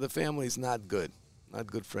fighting for the family is not good. Not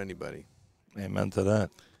good for anybody. Amen to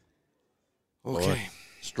that. Okay. Lord.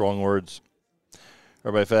 Strong words.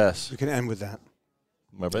 Rabbi Fass. We can end with that.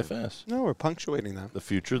 Rabbi Fass. No, we're punctuating that. The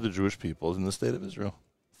future of the Jewish people is in the state of Israel.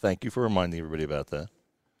 Thank you for reminding everybody about that.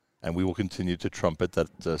 And we will continue to trumpet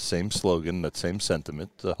that same slogan, that same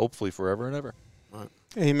sentiment, hopefully forever and ever. Right.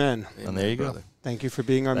 Amen. And there you brother. go. Thank you for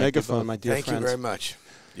being our Thank you megaphone, both. my dear Thank friends. you very much.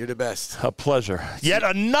 You're the best. A pleasure. Yet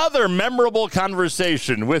another memorable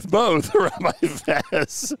conversation with both Rabbi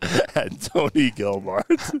Fass and Tony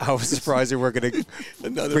Gilmart. I was surprised you were going to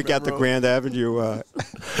bring out the Grand Avenue.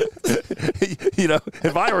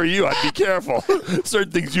 If I were you, I'd be careful.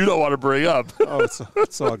 Certain things you don't want to bring up. Oh,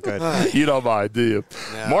 it's all good. You don't mind, do you?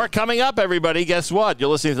 No. More coming up, everybody. Guess what? You're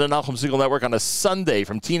listening to the Nachum Segal Network on a Sunday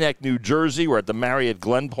from Teaneck, New Jersey. We're at the Marriott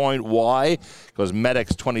Glen Point. Why? Because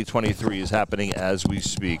MedEx 2023 is happening as we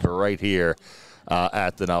speak, right here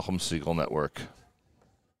at the Nachum Segal Network.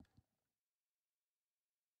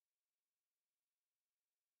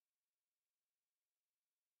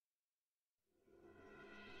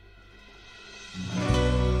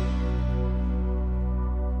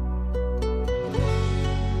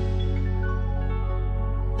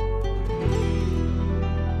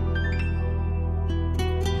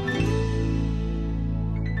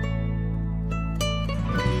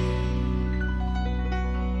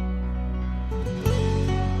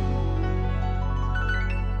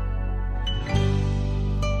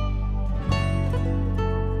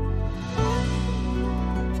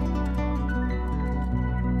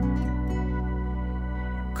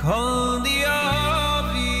 Kol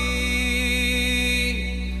diavi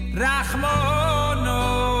Rachmono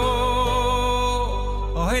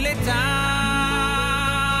Oheleta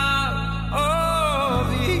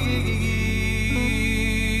Ovi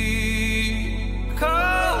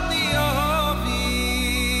Kol diavi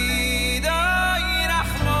Dai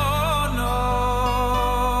Rachmono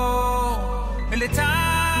Oheleta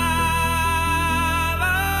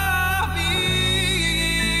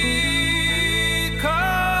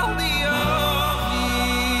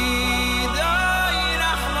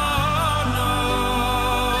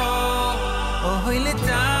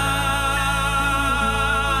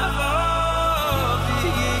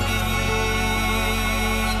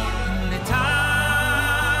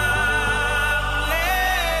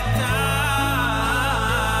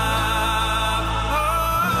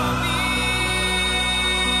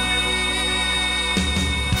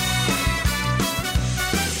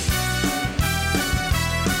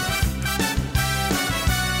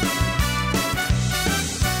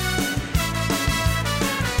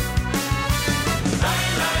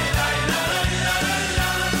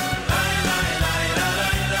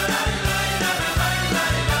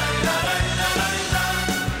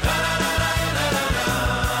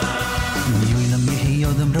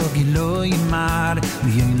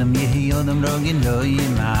Yoilam yehi yodam rogin lo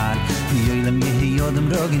yimar Yoilam yehi yodem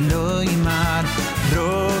rogi lo imar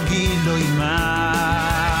rogi lo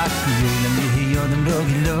imar yoylem yehi yodem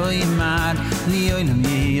rogi lo imar yoylem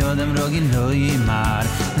yehi yodem rogi lo imar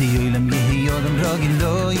yoylem yehi yodem rogi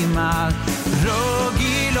lo imar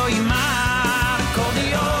rogi lo imar kol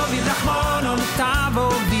yovi rachmon ol tavo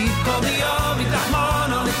vi kol yovi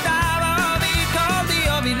rachmon ol tavo vi kol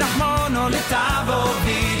yovi rachmon ol tavo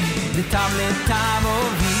vi le tavo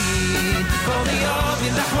vi kol yovi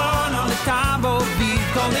rachmon ol tavo vi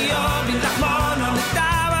kol yovi rachmon ol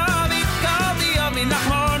tavo vi kol yovi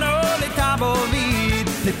rachmon ol tavo vi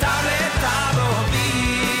le tavo vi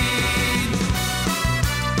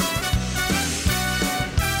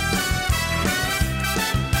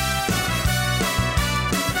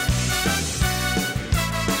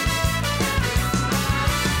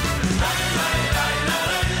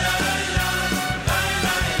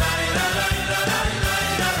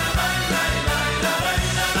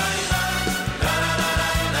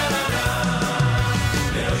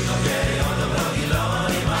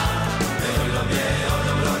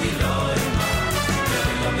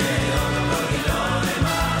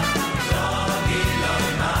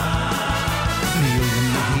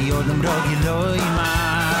rogi lo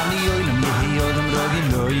imar yoylem yehi yodem rogi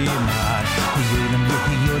lo imar yoylem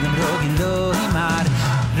yehi yodem rogi lo imar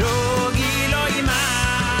rogi lo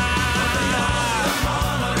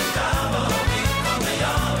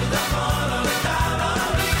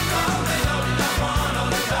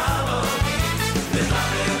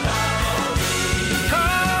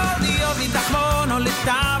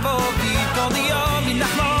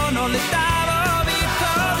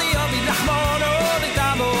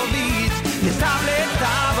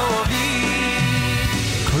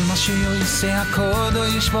שיעשה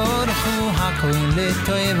הקודש ברוך הוא הכל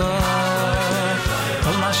לטובו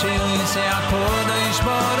כל מה שיעשה הקודש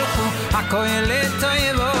ברוך הוא הכל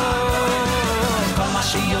לטובו כל מה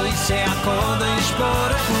שיעשה הקודש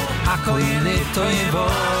ברוך הוא הכל לטובו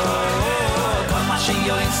כל מה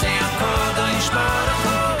שיעשה הקודש ברוך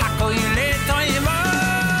הוא הכל לטובו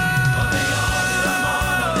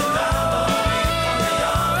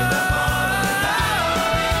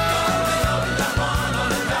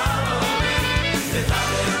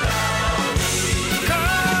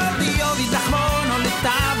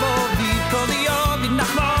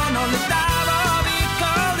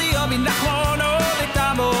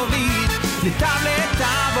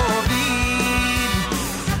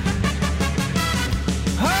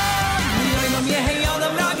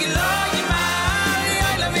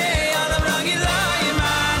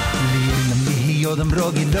Yodem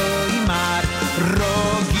rogi lo imar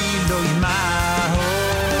rogi lo imar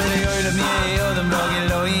yoylem yodem rogi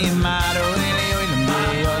lo imar yoylem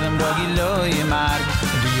yodem rogi lo imar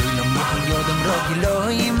yoylem yodem rogi lo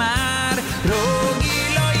imar rogi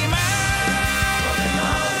lo imar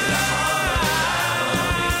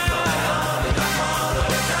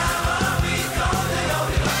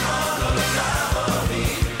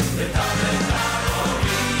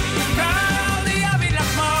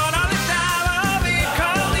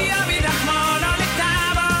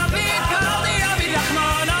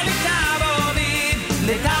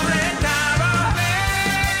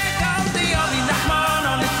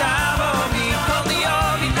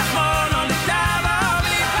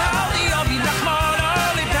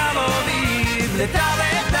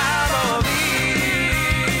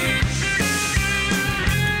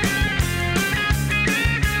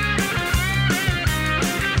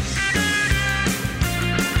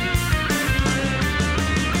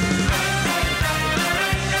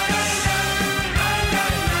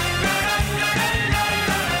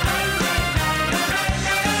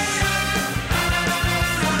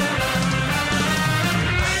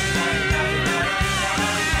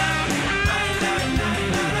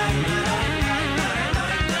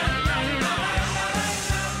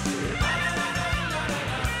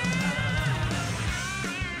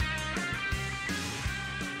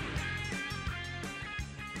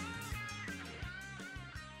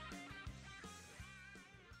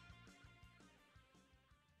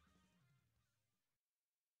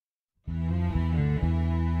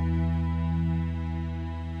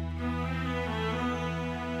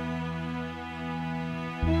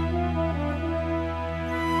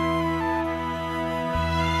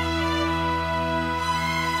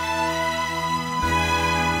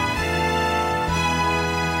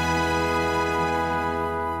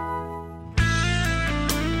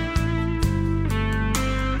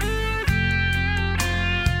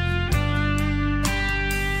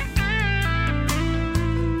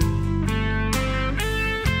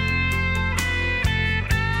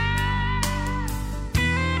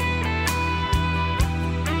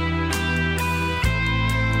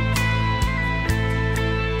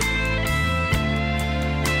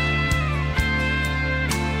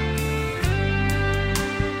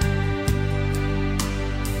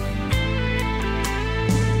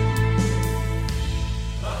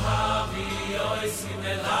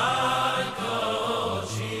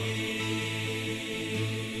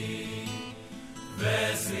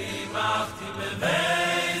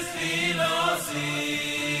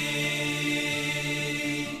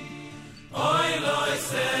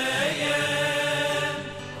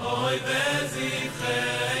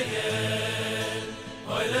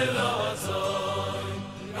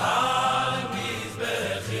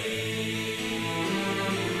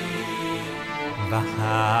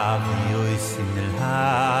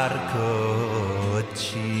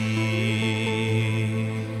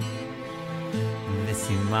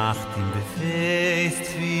macht im befest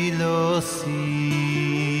Philosi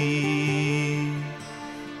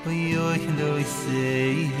Oy oy loy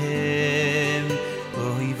say him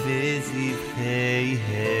Oy vezi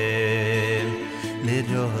him le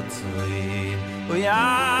rotzoin Oy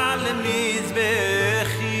ale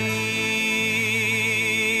mizbechi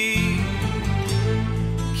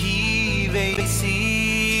Ki vezi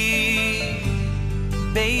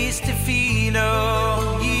Beis tefilo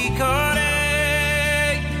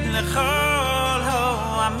yikorei lechol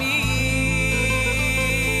ho'amim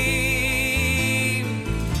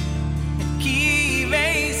Ki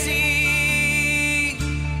veisi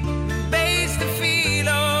beis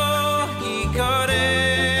tefilo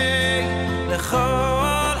yikorei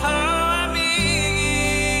lechol ho'amim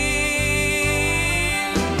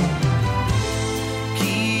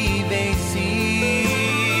Ki veisi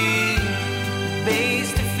beis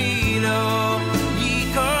tefilo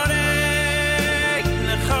yikorei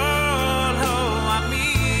lechol ho'amim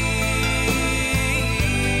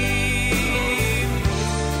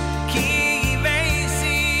Ki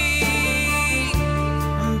veisi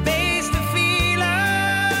beis tefilo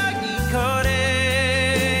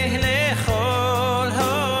yikorei lechol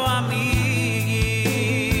ho'amim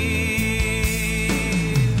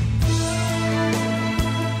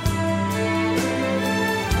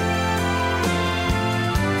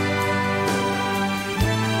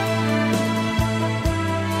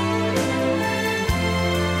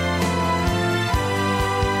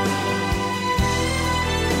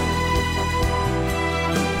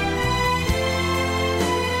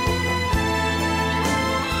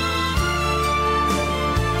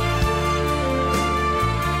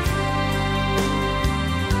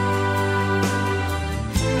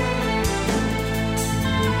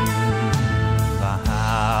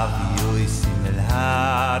Vahav yoisim el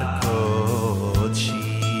har kodshi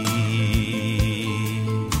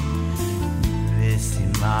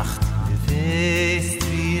Vesimacht vest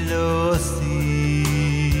vilosi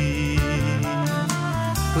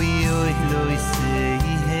Oy oy loy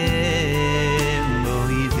seihem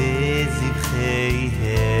Oy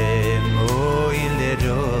vezivcheihem Oy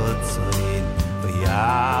lerotzoin Oy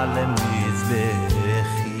alem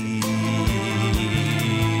mizbechi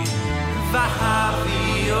Vahavi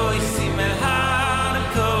oisim el har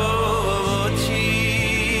kodshi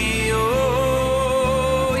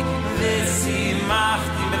Oy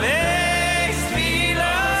vesimachti beis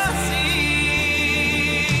tfilosi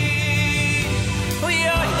Oy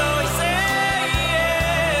oy loy seihem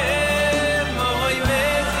Oy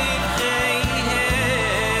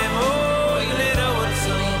vezivcheihem Oy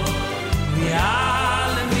lerotzoin Oy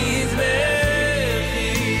alem mizbechi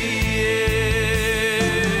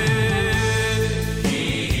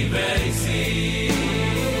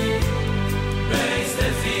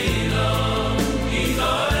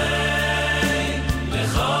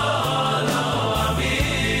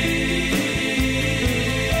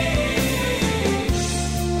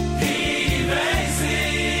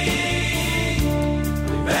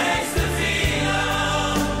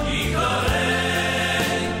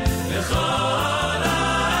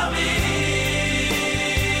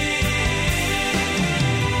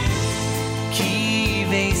Ki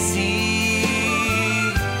veisi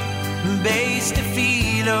beis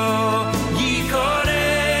tefilo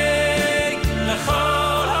yikorei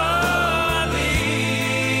lechol ho'amim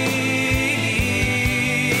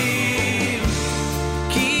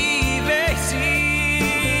Ki veisi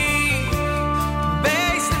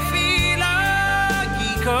beis tefilo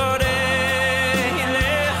yikorei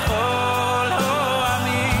lechol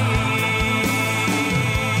ho'amim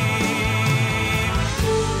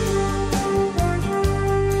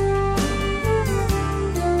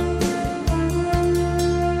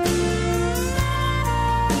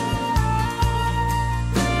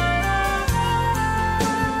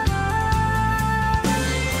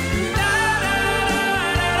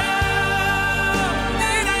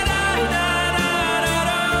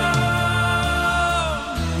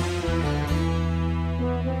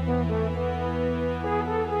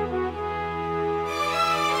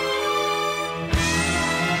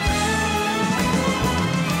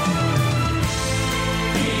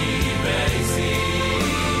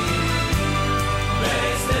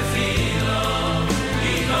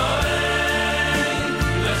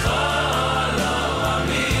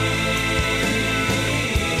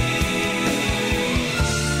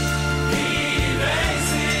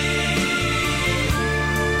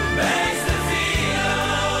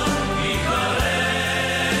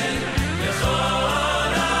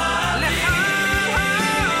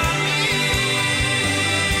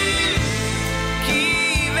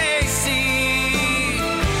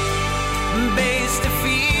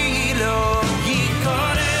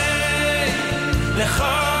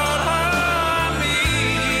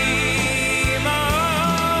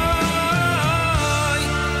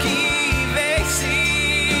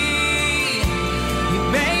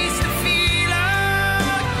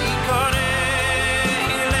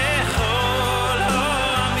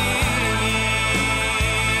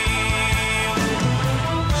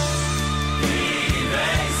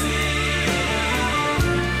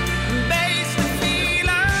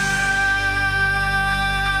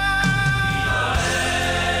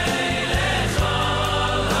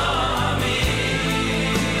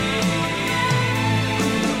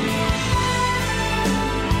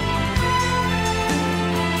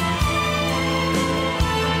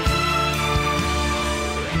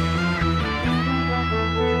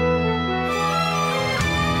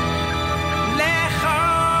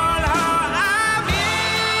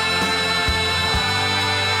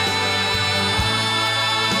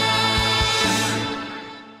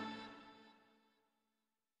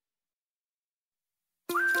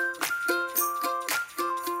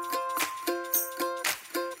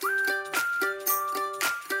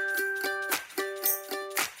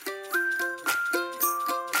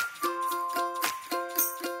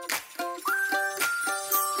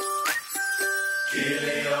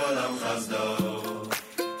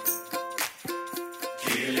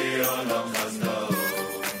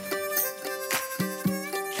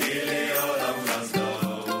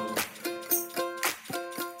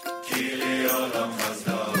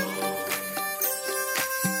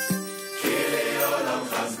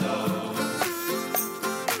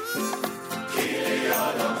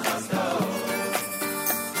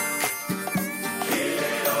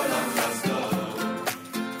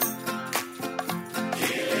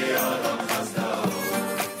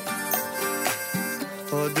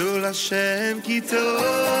הודו לשם כי טוב,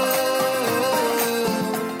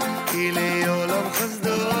 כי לעולם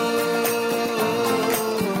חסדו.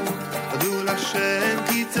 הודו לשם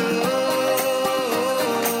כי טוב,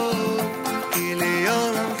 כי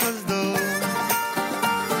לעולם חסדו.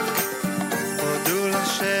 הודו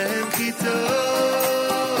לשם כי טוב,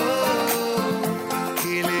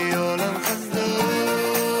 כי לעולם חסדו.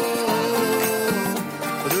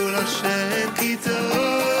 הודו לשם כי טוב,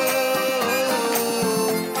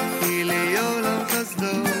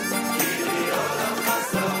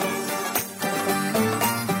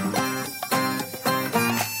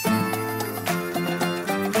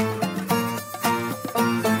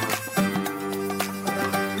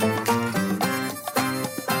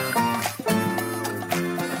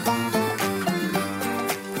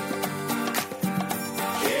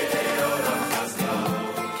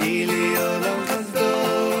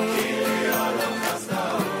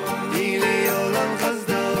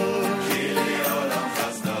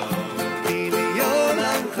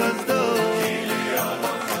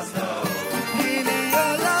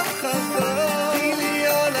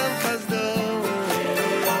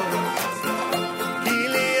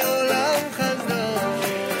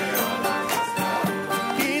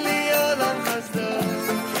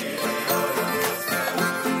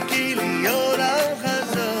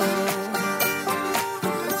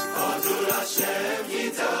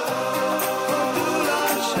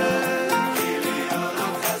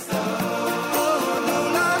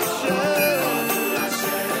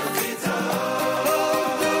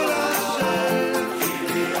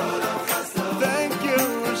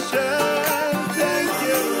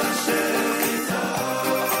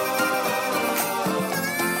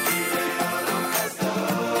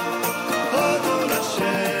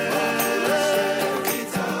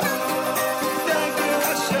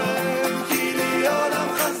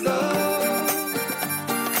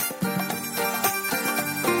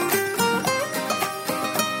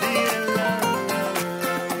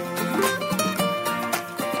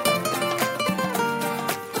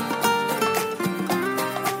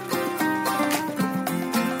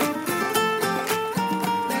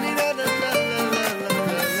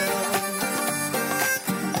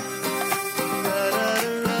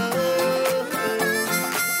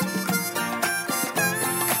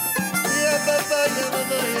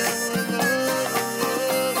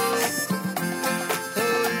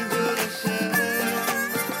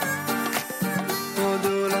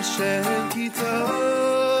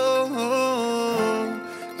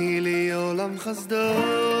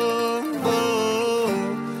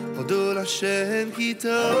 הודו לשם כי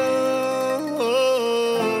טוב,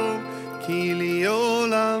 כי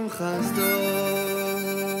לעולם חסדו.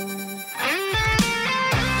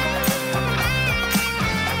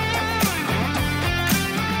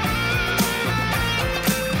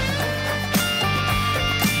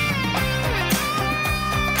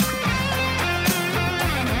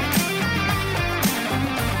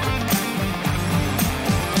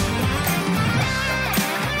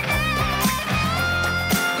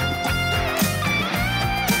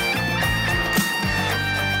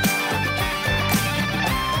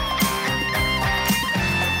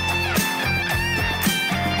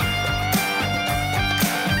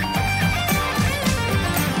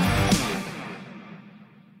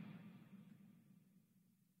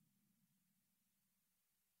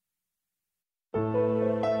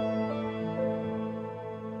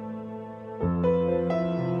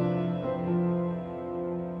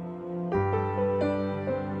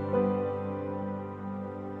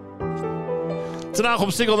 It's an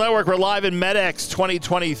Nachum Single Network. We're live in MedEx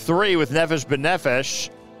 2023 with Nefesh B'Nefesh.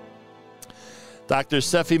 Dr.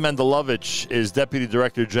 Sefi Mendelovich is Deputy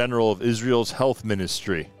Director General of Israel's Health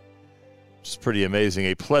Ministry, which is pretty amazing.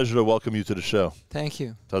 A pleasure to welcome you to the show. Thank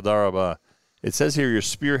you. Tadar Rabba. It says here you're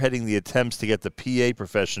spearheading the attempts to get the PA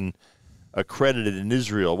profession accredited in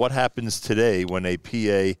Israel. What happens today when a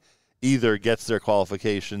PA either gets their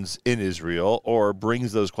qualifications in Israel or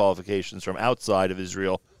brings those qualifications from outside of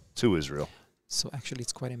Israel to Israel? So actually,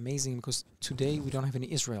 it's quite amazing because today we don't have any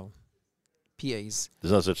Israel PAs.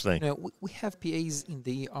 There's no such thing. No, we have PAs in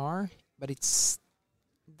the ER, but it's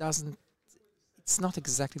doesn't. It's not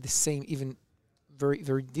exactly the same, even very,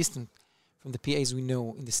 very distant from the PAs we know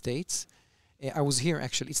in the States. I was here,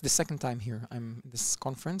 actually. It's the second time here. I'm in this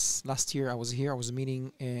conference. Last year I was here. I was meeting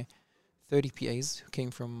 30 PAs who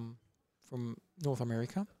came from North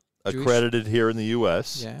America. Jewish. Accredited here in the U.S.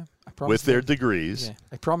 Yeah, with their degrees.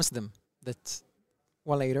 Yeah, I promised them that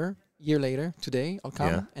year later, today, I'll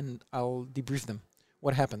come and I'll debrief them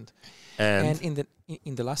what happened. And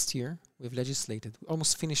in the last year, we've legislated. We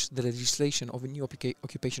almost finished the legislation of a new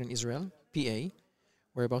occupation in Israel, PA.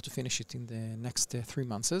 We're about to finish it in the next 3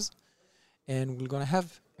 months. And we're going to have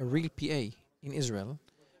a real PA in Israel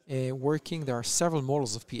working. There are several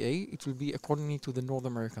models of PA. It will be according to the North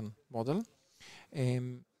American model.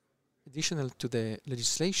 Additional to the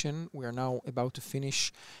legislation, we are now about to finish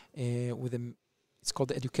with it's called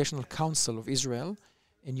the Educational Council of Israel,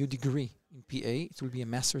 a new degree in PA. It will be a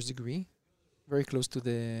master's degree, very close to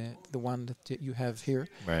the one that you have here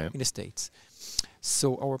in the States. So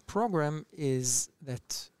our program is that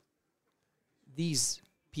these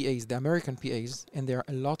PAs, the American PAs, and there are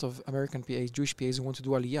a lot of American PAs, Jewish PAs who want to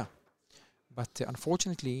do Aliyah. But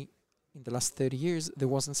unfortunately, in the last 30 years, there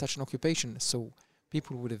wasn't such an occupation. So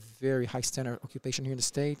people with a very high standard occupation here in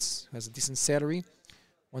the States, who has a decent salary,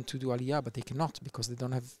 want to do Aliyah, but they cannot because they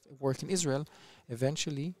don't have work in Israel.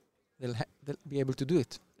 Eventually, they'll be able to do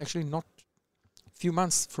it. Actually, not a few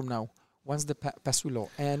months from now, once they pass through law.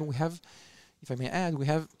 And we have, if I may add, we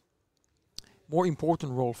have more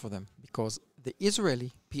important role for them because the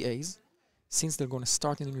Israeli PAs, since they're going to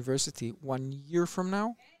start in university 1 year from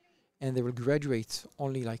now, and they will graduate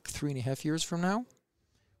only like 3.5 years from now,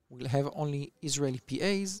 we'll have only Israeli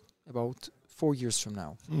PAs about 4 years from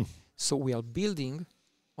now. So we are building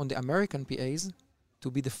on the American PAs to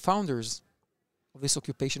be the founders of this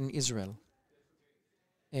occupation in Israel.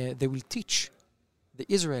 They will teach the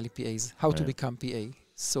Israeli PAs how to become PA.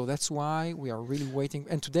 So that's why we are really waiting.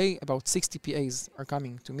 And today, about 60 PAs are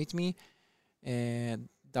coming to meet me, and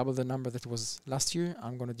double the number that was last year.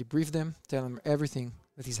 I'm going to debrief them, tell them everything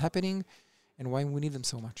that is happening, and why we need them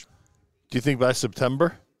so much. Do you think by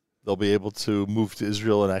September they'll be able to move to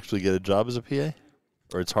Israel and actually get a job as a PA?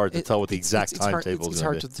 Or it's hard to tell what the exact timetable is? It's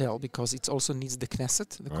hard to tell because it also needs the Knesset,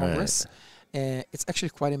 the Congress. It's actually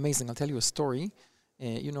quite amazing. I'll tell you a story.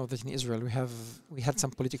 You know that in Israel we had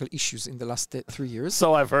some political issues in the last 3 years.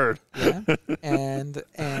 So I've heard. Yeah, and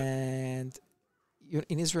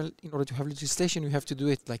in Israel, in order to have legislation, you have to do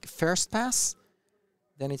it like first pass,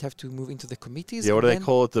 then it have to move into the committees. Yeah, what do they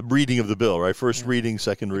call it? The reading of the bill, right? First reading,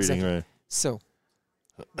 second reading, exactly. right? So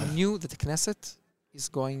we knew that the Knesset is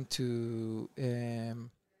going to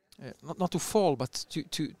not to fall, but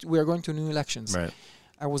to we are going to new elections. Right.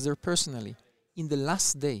 I was there personally in the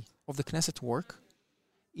last day of the Knesset work,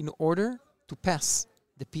 in order to pass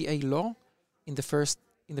the PA law in the first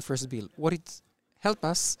bill. What it helped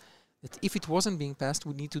us that if it wasn't being passed,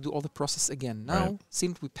 we need to do all the process again. Now,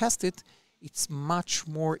 since we passed it, it's much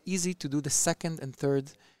more easy to do the second and third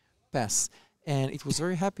pass. And it was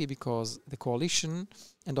very happy because the coalition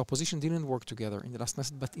and the opposition didn't work together in the last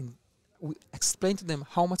Knesset, but we explained to them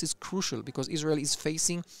how much is crucial because Israel is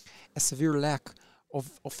facing a severe lack of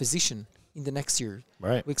physician in the next year.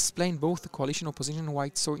 Right. We explained both the coalition and opposition why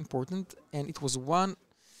it's so important, and it was one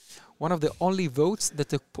of the only votes that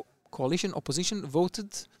the coalition opposition voted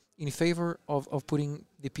in favor of putting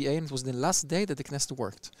the PA, and it was the last day that the Knesset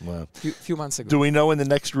worked. Wow. Few months ago. Do we know when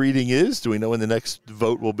the next reading is? Do we know when the next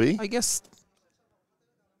vote will be? I guess,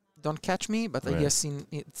 don't catch me, but I guess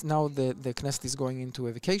it's now the Knesset is going into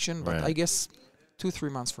a vacation, but I guess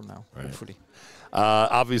 2-3 months from now, hopefully.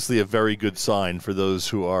 Obviously a very good sign for those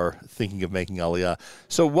who are thinking of making Aliyah.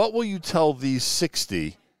 So what will you tell these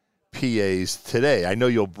 60 PAs today? I know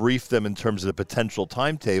you'll brief them in terms of the potential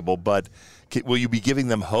timetable, but will you be giving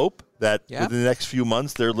them hope that within the next few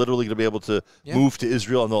months they're literally going to be able to move to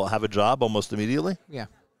Israel and they'll have a job almost immediately? Yeah.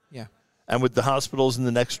 And would the hospitals in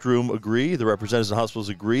the next room agree, the representatives of the hospitals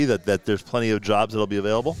agree that there's plenty of jobs that will be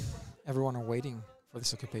available? Everyone are waiting for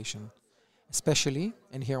this occupation, especially,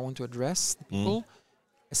 and here I want to address the people,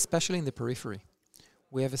 especially in the periphery.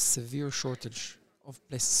 We have a severe shortage of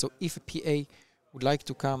places. So if a PA would like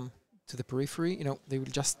to come to the periphery,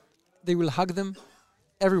 they will hug them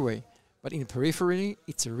everywhere. But in the periphery,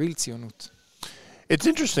 it's a real tzionut. It's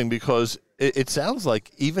interesting because it sounds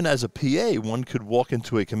like even as a PA, one could walk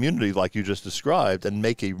into a community like you just described and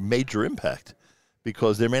make a major impact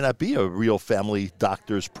because there may not be a real family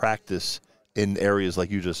doctor's practice in areas like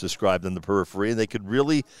you just described in the periphery, and they could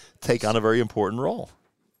really take on a very important role.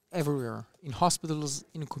 Everywhere. In hospitals,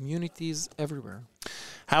 in communities, everywhere.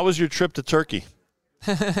 How was your trip to Turkey?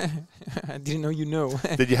 I didn't know you know.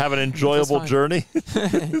 Did you have an enjoyable fine. journey?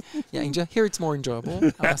 Yeah, here it's more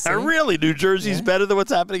enjoyable. I must say. Really? New Jersey's Yeah. better than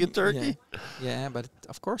what's happening in Turkey? Yeah, but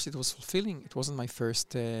of course it was fulfilling. It wasn't my first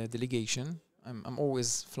delegation. I'm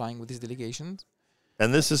always flying with these delegations.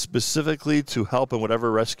 And this is specifically to help in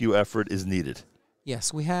whatever rescue effort is needed.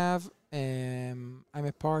 Yes, we have. I'm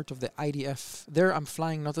a part of the IDF. There, I'm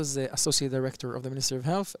flying not as the associate director of the Ministry of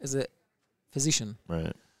Health, as a physician,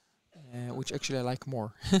 Right. which actually I like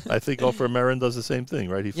more. I think Ofer Marin does the same thing,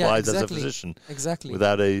 right? He Yeah, flies as a exactly. physician Exactly.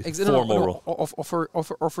 without a formal role.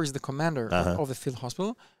 Offer is the commander Uh-huh. of the field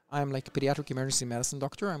hospital. I'm like a pediatric emergency medicine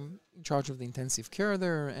doctor. I'm in charge of the intensive care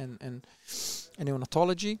there and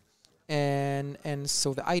neonatology. And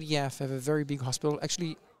so the IDF have a very big hospital.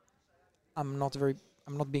 Actually, I'm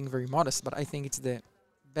not being very modest, but I think it's the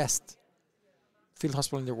best field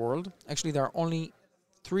hospital in the world. Actually, there are only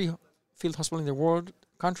 3 field hospitals in the world,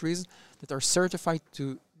 countries, that are certified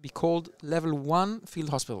to be called level 1 field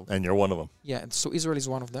hospital. And you're one of them. Yeah, and so Israel is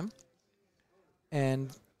one of them.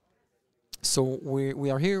 And so we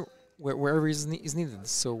are here wherever is needed.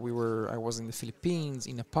 So I was in the Philippines,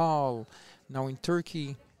 in Nepal, now in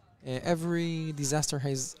Turkey. Every disaster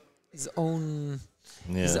has its own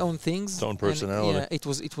things, its own and, personality. yeah, it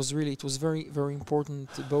was very, very important,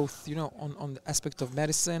 both on the aspect of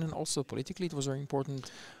medicine and also politically. It was very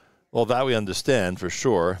important. Well, that we understand for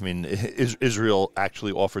sure. I mean, Israel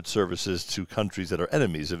actually offered services to countries that are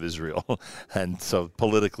enemies of Israel. And so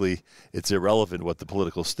politically, it's irrelevant what the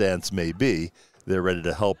political stance may be. They're ready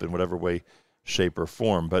to help in whatever way, shape, or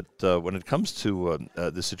form. But when it comes to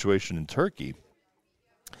the situation in Turkey,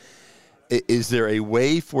 is there a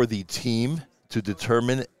way for the team to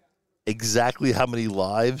determine exactly how many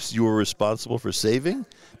lives you were responsible for saving?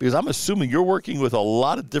 Because I'm assuming you're working with a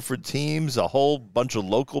lot of different teams, a whole bunch of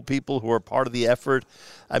local people who are part of the effort.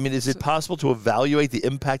 I mean, is it possible to evaluate the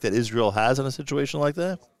impact that Israel has on a situation like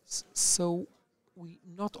that? So we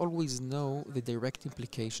not always know the direct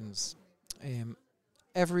implications.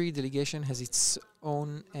 Every delegation has its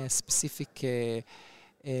own specific,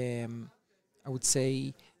 I would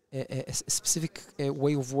say, a specific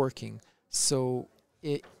way of working. So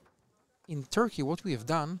in Turkey, what we have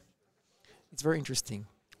done, it's very interesting.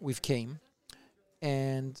 We've came,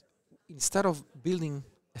 and instead of building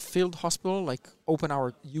a field hospital, like open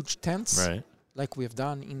our huge tents, Right. like we have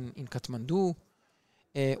done in Kathmandu,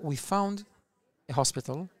 we found a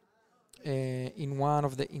hospital in one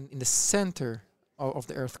of in the center of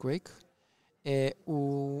the earthquake,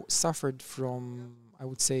 who suffered from, I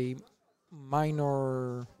would say,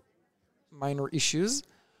 minor issues,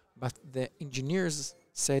 but the engineers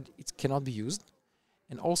said it cannot be used,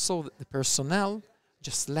 and also the personnel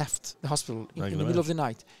just left the hospital in the middle of the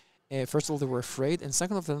night. First of all, they were afraid, and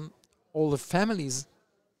second of them, all the families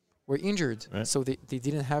were injured, Right. so they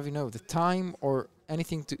didn't have the time or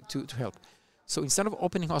anything to help. So instead of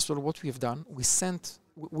opening hospital, what we have done,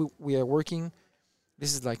 we are working.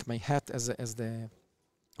 This is like my hat as the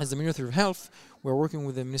Ministry of Health. We're working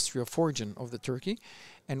with the Ministry of Origin of the Turkey,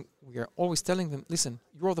 and we are always telling them, listen,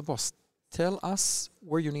 you're the boss. Tell us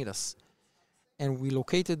where you need us. And we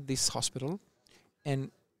located this hospital, and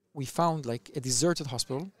we found like a deserted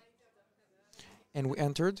hospital, and we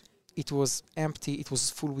entered. It was empty. It was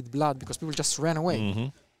full with blood because people just ran away. Mm-hmm.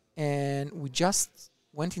 And we just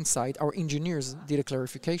went inside. Our engineers did a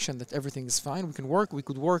clarification that everything is fine. We can work. We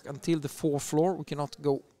could work until the 4th floor. We cannot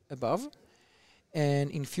go above.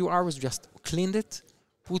 And in a few hours, just cleaned it,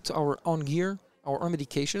 put our own gear, our own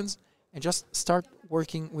medications, and just start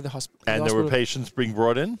working with the hospital. And there were patients being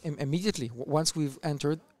brought in? Immediately. Once we've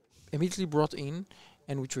entered, immediately brought in,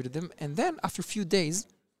 and we treated them. And then after a few days,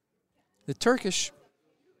 the Turkish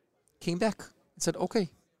came back and said, okay,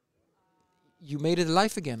 you made it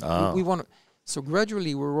alive again. Oh. We want to. So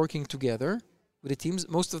gradually we're working together with the teams.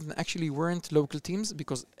 Most of them actually weren't local teams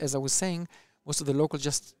because, as I was saying, most of the locals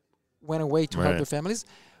just went away to help their families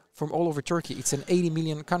from all over Turkey. It's an 80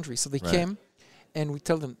 million country. So they came, and we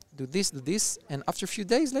tell them, do this. And after a few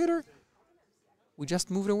days later, we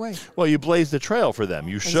just moved away. Well, you blazed the trail for them.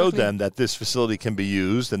 You showed them that this facility can be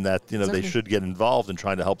used and that they should get involved in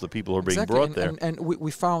trying to help the people who are being brought there. And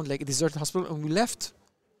we found like a deserted hospital, and we left.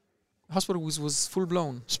 The hospital was full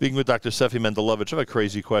blown. Speaking with Dr. Sefi Mendelovich, I have a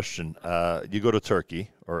crazy question. You go to Turkey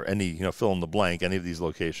or any, fill in the blank, any of these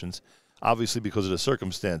locations. Obviously, because of the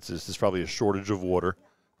circumstances, there's probably a shortage of water,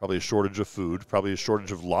 probably a shortage of food, probably a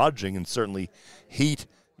shortage of lodging, and certainly heat,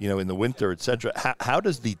 in the winter, etc. How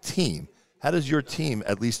does your team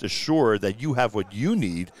at least assure that you have what you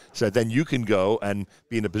need so that then you can go and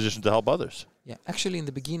be in a position to help others? Yeah, actually, in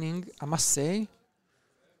the beginning, I must say,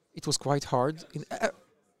 it was quite hard.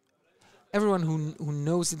 everyone who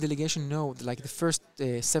knows the delegation know that, like the first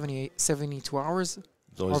 72 hours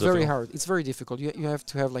are very hard. It's very difficult. You have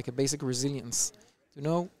to have like a basic resilience to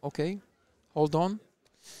know, okay, hold on,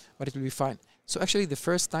 but it will be fine. So actually, the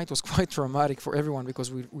first night was quite traumatic for everyone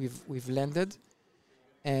because we've landed,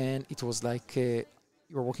 and it was like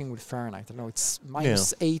you're working with Fahrenheit. I know it's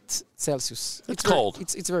 -8 Celsius. It's cold.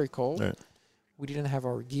 It's very cold. Right. We didn't have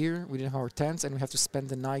our gear. We didn't have our tents, and we have to spend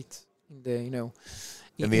the night in the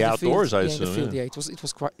in the outdoors. Field. I assume. In the field. Yeah.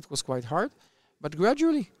 It was quite hard, but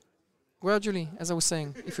gradually, as I was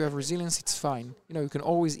saying, if you have resilience, it's fine. You can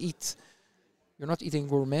always eat. You're not eating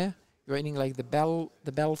gourmet. You're eating like the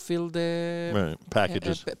Battlefield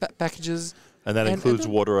packages. Packages. And that includes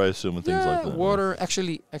water, I assume, and things like that. Water.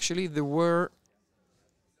 Actually, there were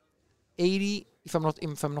 80, if I'm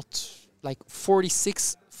not like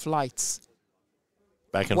 46 flights.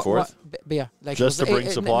 Back and forth? Yeah. Like just to bring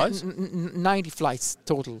supplies? 90 flights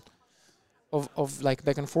total of like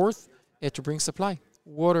back and forth to bring supply.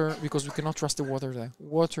 Water, because we cannot trust the water there.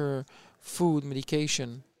 Water, food,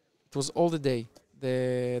 medication. It was all the day.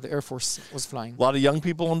 The Air Force was flying. A lot of young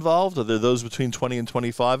people involved? Are there those between 20 and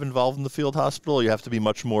 25 involved in the field hospital? Or you have to be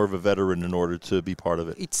much more of a veteran in order to be part of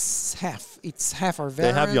it? It's half. It's half our They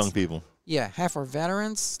veterans. have young people. Yeah, half are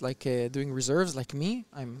veterans, like doing reserves, like me.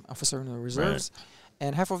 I'm officer in the reserves. Right.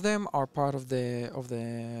 And half of them are part of the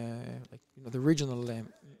the regional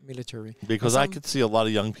military. Because I could see a lot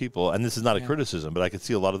of young people, and this is not a criticism, but I could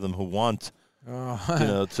see a lot of them who want,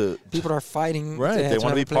 to people are fighting. Right, they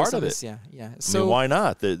want to be part of it. Yeah. So I mean, why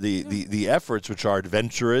not? The efforts, which are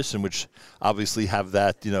adventurous and which obviously have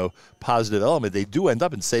that positive element, they do end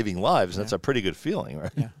up in saving lives, and that's a pretty good feeling,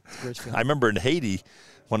 right? Yeah, it's a great feeling. I remember in Haiti,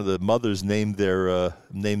 one of the mothers named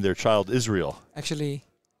their child Israel. Actually,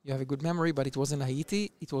 you have a good memory, but it wasn't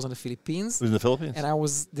Haiti. It was in the Philippines. It was in the Philippines? And I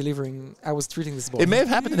was treating this boy. It may have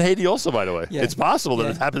happened in Haiti also, by the way. Yeah. It's possible that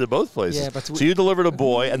it happened in both places. Yeah, but so you delivered a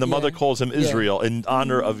boy, and the mother calls him Israel in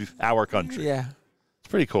honor of our country. Yeah. It's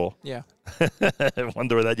pretty cool. Yeah. I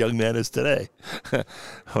wonder where that young man is today.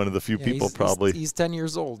 One of the few people probably. He's 10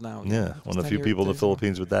 years old now. Yeah, one of the few people in the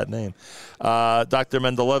Philippines with that name. Dr.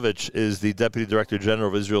 Mendelevich is the Deputy Director General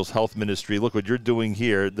of Israel's Health Ministry. Look, what you're doing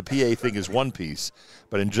here, the PA thing is one piece,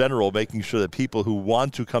 but in general, making sure that people who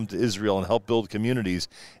want to come to Israel and help build communities,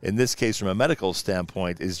 in this case from a medical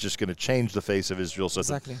standpoint, is just going to change the face of Israel. So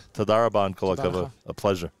exactly. Tadar Rabba and Kol Hakavod, a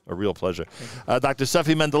pleasure, a real pleasure. Dr.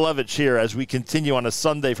 Sefi Mendelevich here as we continue on a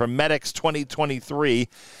Sunday from MedEx 2023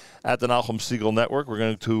 at the Nahum Siegel Network. We're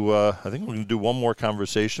going to, I think we're going to do one more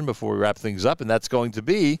conversation before we wrap things up, and that's going to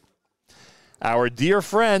be our dear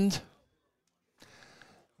friend,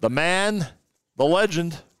 the man, the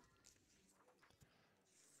legend.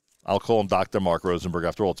 I'll call him Dr. Mark Rosenberg.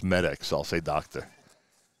 After all, it's MedEx, so I'll say doctor.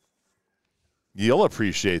 You'll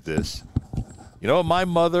appreciate this. You know what my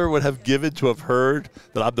mother would have given to have heard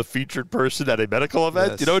that I'm the featured person at a medical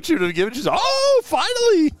event? Yes. You know what she would have given? She said, oh,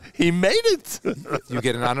 finally, he made it. You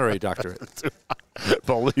get an honorary doctorate.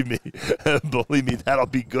 Believe me, that'll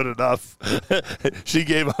be good enough. She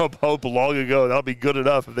gave up hope long ago. That'll be good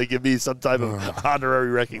enough if they give me some type of honorary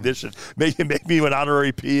recognition. Make me an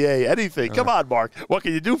honorary PA, anything. Come on, Mark. What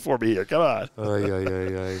can you do for me here? Come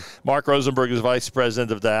on. Mark Rosenberg is Vice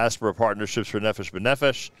President of Diaspora Partnerships for Nefesh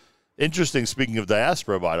B'Nefesh. Interesting, speaking of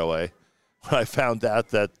diaspora, by the way, when I found out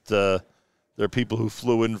that there are people who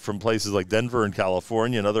flew in from places like Denver and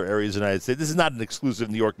California and other areas of the United States. This is not an exclusive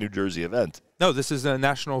New York, New Jersey event. No, this is a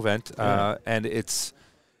national event, and it's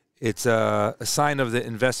a sign of the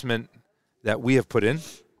investment that we have put in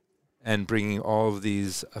and bringing all of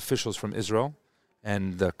these officials from Israel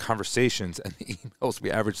and the conversations and the emails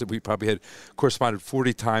we averaged that we probably had corresponded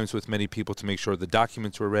 40 times with many people to make sure the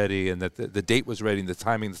documents were ready and that the date was ready and the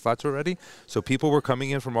timing, the slots were ready. So people were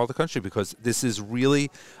coming in from all the country because this is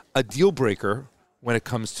really a deal breaker when it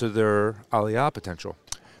comes to their aliyah potential.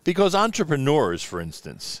 Because entrepreneurs, for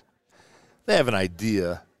instance, they have an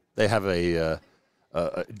idea. They have a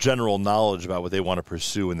general knowledge about what they want to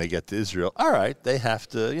pursue when they get to Israel. All right, they have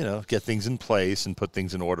to, get things in place and put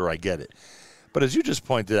things in order. I get it. But as you just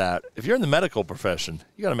pointed out, if you're in the medical profession,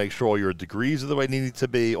 you got to make sure all your degrees are the way they need to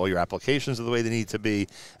be, all your applications are the way they need to be,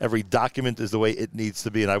 every document is the way it needs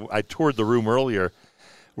to be. And I toured the room earlier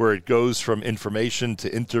where it goes from information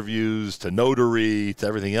to interviews to notary to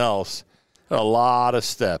everything else. A lot of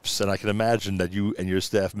steps, and I can imagine that you and your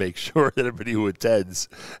staff make sure that everybody who attends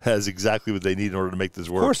has exactly what they need in order to make this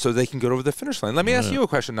work. Of course, so they can go over the finish line. Let me ask you a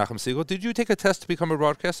question, Nachum Siegel. Did you take a test to become a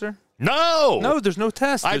broadcaster? No! No, there's no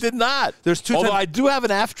test. I did not. There's two. Although I do have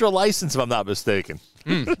an AFTRA license, if I'm not mistaken.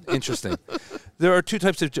 Interesting. There are two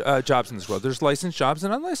types of jobs in this world. There's licensed jobs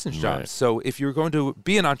and unlicensed jobs. So if you're going to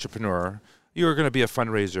be an entrepreneur, you're going to be a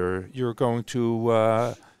fundraiser, you're going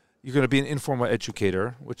to be an informal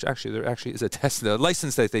educator, which there actually is a test, a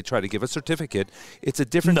license that they try to give, a certificate. It's a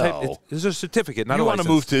different type. There's a certificate, not a license.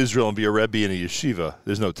 You want to move to Israel and be a Rebbe in a yeshiva.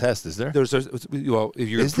 There's no test, is there? If you're going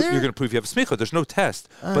to prove you have a smicha, there's no test.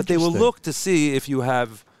 Oh, but they will look to see if you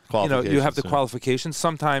have you have the Qualifications, qualifications.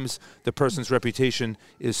 Sometimes the person's reputation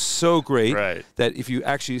is so great that if you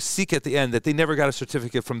actually seek at the end that they never got a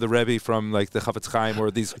certificate from the Rebbe, from like the Chavetz Chaim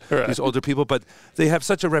or these older people, but they have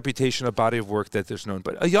such a reputation, a body of work that there's known.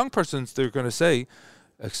 But a young person, they're going to say,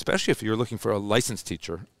 especially if you're looking for a licensed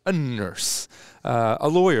teacher, a nurse, a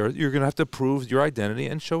lawyer, you're going to have to prove your identity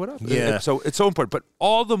and show it up. Yeah. So it's so important. But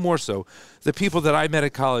all the more so, the people that I met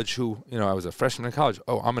at college who, I was a freshman in college,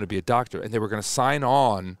 I'm going to be a doctor, and they were going to sign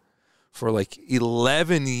on for like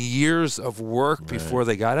 11 years of work before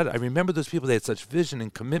they got it. I remember those people, they had such vision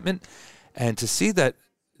and commitment, and to see that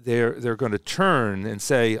they're going to turn and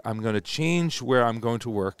say, I'm going to change where I'm going to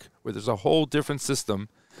work, where there's a whole different system.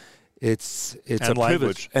 It's a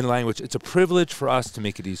privilege. And language. It's a privilege for us to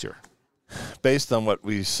make it easier. Based on what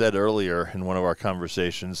we said earlier in one of our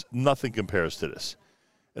conversations, nothing compares to this.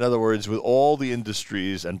 In other words, with all the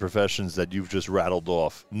industries and professions that you've just rattled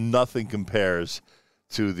off, nothing compares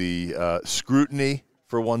to the scrutiny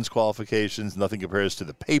for one's qualifications. Nothing compares to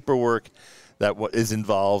the paperwork that is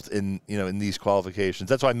involved in these qualifications.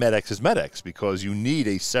 That's why MedEx is MedEx, because you need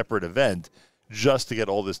a separate event just to get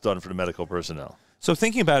all this done for the medical personnel. So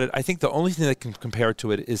thinking about it, I think the only thing that can compare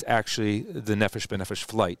to it is actually the Nefesh B'Nefesh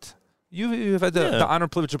flight. You've had the honor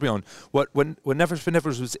and privilege of being on. What Nefesh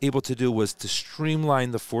B'Nefesh was able to do was to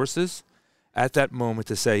streamline the forces at that moment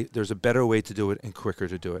to say there's a better way to do it and quicker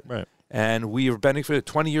to do it. Right. And we are benefited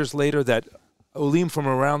 20 years later that Olim from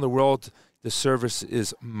around the world, the service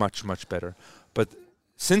is much, much better. But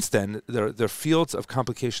since then, there are fields of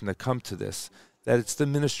complication that come to this, that it's the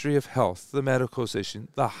Ministry of Health, the medical association,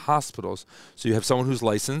 the hospitals. So you have someone who's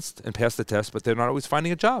licensed and passed the test, but they're not always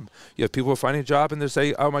finding a job. You have people who are finding a job and they're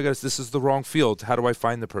saying, oh my gosh, this is the wrong field. How do I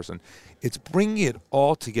find the person? It's bringing it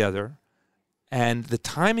all together. And the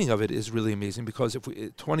timing of it is really amazing, because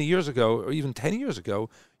if 20 years ago or even 10 years ago,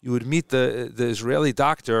 you would meet the Israeli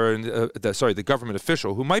doctor and the government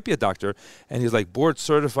official who might be a doctor, and he's like board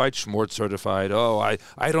certified, schmort certified. Oh,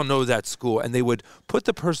 I don't know that school, and they would put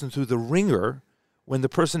the person through the ringer when the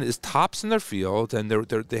person is tops in their field and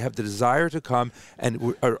they have the desire to come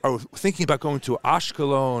and are thinking about going to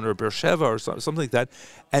Ashkelon or Beersheba or something like that,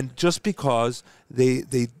 and just because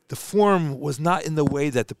the form was not in the way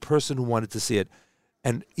that the person wanted to see it,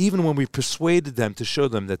 and even when we persuaded them to show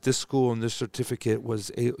them that this school and this certificate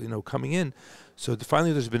was coming in, so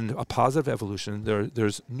finally there's been a positive evolution.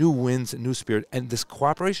 There's new winds and new spirit, and this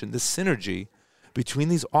cooperation, this synergy between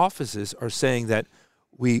these offices are saying that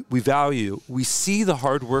we value, we see the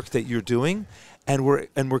hard work that you're doing, and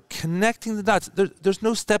we're connecting the dots. There's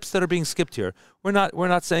no steps that are being skipped here. We're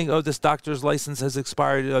not saying, oh, this doctor's license has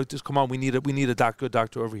expired. Oh, just come on, we need a good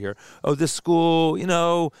doctor over here. Oh, this school,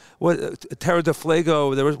 Terra de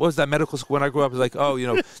Flego. What was that medical school when I grew up? It was like,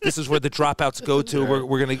 oh, this is where the dropouts go to.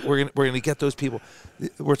 We're gonna get those people.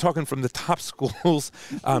 We're talking from the top schools,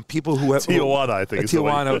 people who have Tijuana, I think.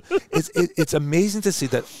 Tijuana. It's amazing to see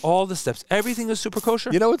that all the steps, everything is super kosher.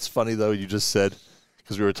 You know what's funny though? You just said,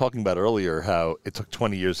 because we were talking about earlier how it took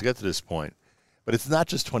 20 years to get to this point. But it's not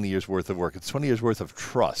just 20 years worth of work. It's 20 years worth of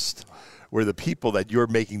trust, where the people that you're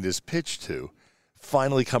making this pitch to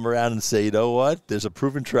finally come around and say, you know what, there's a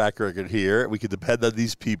proven track record here. We can depend on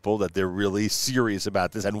these people, that they're really serious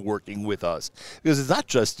about this and working with us. Because it's not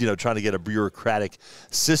just, trying to get a bureaucratic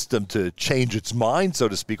system to change its mind, so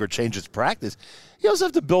to speak, or change its practice. You also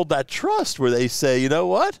have to build that trust where they say, you know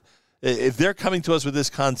what? If they're coming to us with this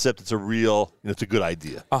concept, it's a real, it's a good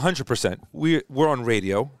idea. 100%. We're on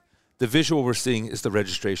radio. The visual we're seeing is the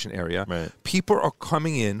registration area. Right. People are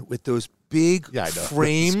coming in with those big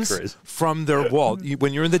frames from their wall.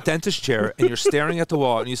 When you're in the dentist chair and you're staring at the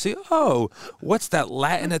wall and you see, oh, what's that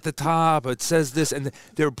Latin at the top? It says this. And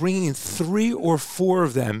they're bringing in 3 or 4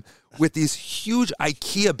 of them with these huge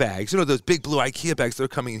IKEA bags, those big blue IKEA bags that are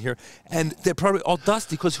coming in here. And they're probably all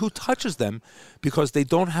dusty because who touches them? Because they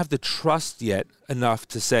don't have the trust yet enough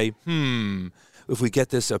to say, if we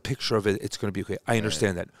get a picture of it, it's going to be okay. I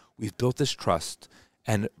understand that. We've built this trust,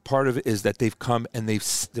 and part of it is that they've come and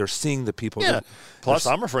they're seeing the people. Yeah. Plus,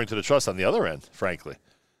 I'm referring to the trust on the other end, frankly.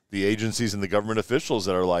 The agencies and the government officials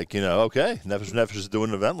that are like, okay, Nefesh is doing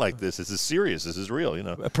an event like this. This is serious. This is real,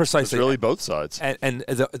 Precisely. It's really both sides. And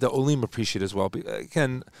the Olim appreciate as well.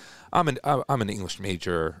 Again, I'm an English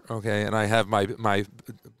major, okay, and I have my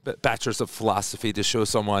bachelor's of philosophy to show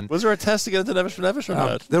someone. Was there a test to get into Nefesh B'Nefesh or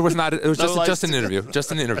not? There was not. It was No just an interview.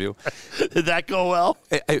 Just an interview. Did that go well?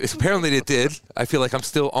 Apparently it did. I feel like I'm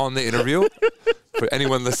still on the interview. For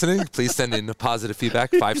anyone listening, please send in positive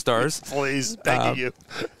feedback, 5 stars. Please, begging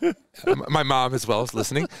you. My mom as well is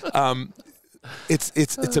listening.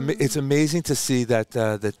 It's amazing to see that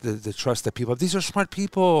the trust that people have. These are smart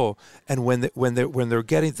people, and when they're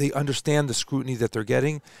getting, they understand the scrutiny that they're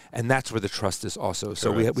getting, and that's where the trust is also.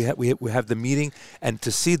 So we have the meeting, and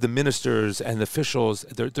to see the ministers and the officials,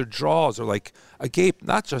 their jaws are like agape.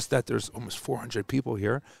 Not just that there's almost 400 people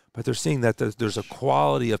here, but they're seeing that there's a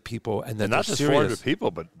quality of people, and that not just serious. 400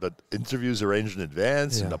 people, but interviews arranged in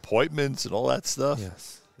advance and appointments and all that stuff.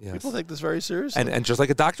 Yes. Yes. People take this very seriously. And just like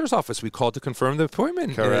a doctor's office, we called to confirm the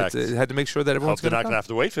appointment. Correct. It had to make sure that everyone's Hope they're going not going to have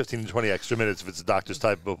to wait 15 to 20 extra minutes if it's a doctor's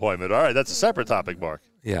type of appointment. All right, that's a separate topic, Mark.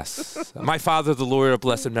 Yes. My father, the lawyer of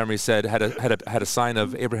blessed memory, said had a sign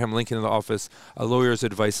of Abraham Lincoln in the office. A lawyer's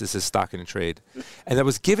advice is his stock in trade, and that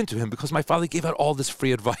was given to him because my father gave out all this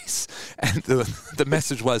free advice, and the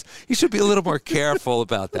message was he should be a little more careful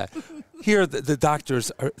about that. Here, the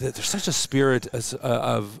doctors there's such a spirit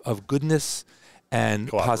of goodness and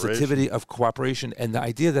positivity, of cooperation, and the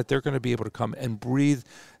idea that they're going to be able to come and breathe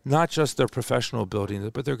not just their professional ability,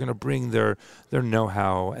 but they're going to bring their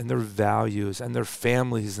know-how and their values and their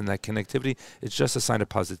families and that connectivity. It's just a sign of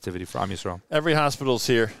positivity for Am Yisrael. Every hospital's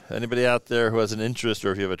here. Anybody out there who has an interest,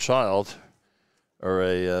 or if you have a child or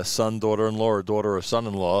a son, daughter-in-law, or daughter or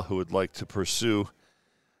son-in-law who would like to pursue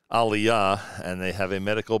Aliyah, and they have a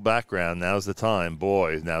medical background, now's the time.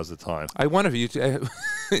 Boy, now's the time. I wonder if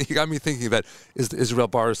you got me thinking that is the Israel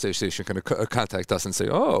Bar Association going to contact us and say,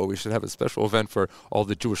 oh, we should have a special event for all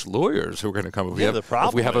the Jewish lawyers who are going to come. If we have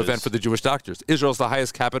an event for the Jewish doctors. Israel's the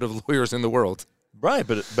highest capital of lawyers in the world. Right,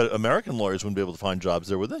 but American lawyers wouldn't be able to find jobs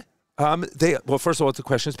there, would they? Well, first of all, the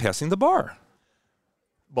question is passing the bar.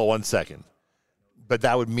 Well, 1 second. But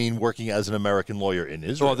that would mean working as an American lawyer in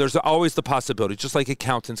Israel. Well, there's always the possibility, just like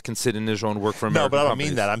accountants can sit in Israel and work for American companies. No, but I don't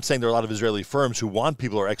companies. mean that. I'm saying there are a lot of Israeli firms who want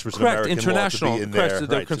people who are experts in American international, law to be in there.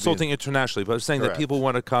 They're consulting internationally, but I'm saying that people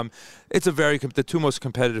want to come. It's the 2 most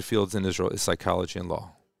competitive fields in Israel is psychology and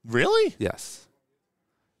law. Really? Yes.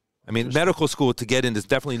 I mean, medical school to get in is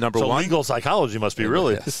definitely number one. So legal psychology must be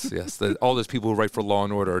really. Yes. All those people who write for Law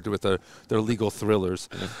and Order do with their legal thrillers.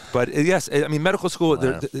 But yes, I mean, medical school,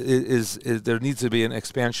 there needs to be an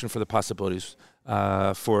expansion for the possibilities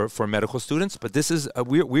for medical students. But this is,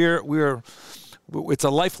 it's a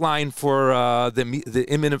lifeline for the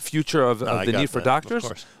imminent future of the need for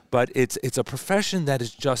doctors. But it's a profession that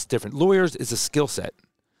is just different. Lawyers is a skill set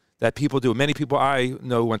that people do. Many people I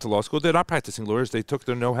know went to law school. They're not practicing lawyers. They took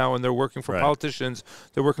their know-how and they're working for politicians.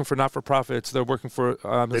 They're working for not-for-profits. They're working for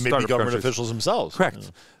they may be government officials themselves. Correct. Yeah.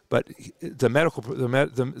 But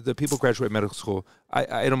the people graduate medical school, I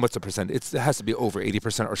don't know what's the percent. It has to be over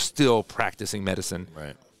 80% are still practicing medicine.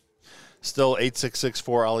 Right. Still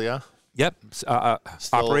 8664-ALIYAH? Yep.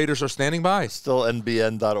 Operators are standing by. Still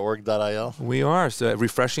nbn.org.il? We are. So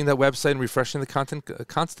refreshing that website and refreshing the content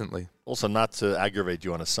constantly. Also, not to aggravate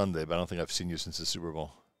you on a Sunday, but I don't think I've seen you since the Super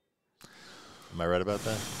Bowl. Am I right about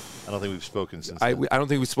that? I don't think we've spoken since I don't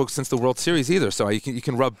think we spoke since the World Series either, so you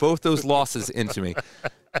can rub both those losses into me.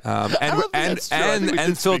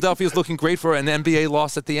 And Philadelphia's looking great for an NBA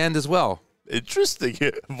loss at the end as well. Interesting.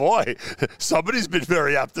 Boy, somebody's been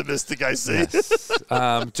very optimistic, I see. Yes.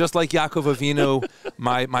 Just like Yaakov Avinu,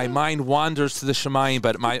 my mind wanders to the Shemayim,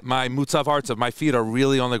 but my mutzav arts of my feet are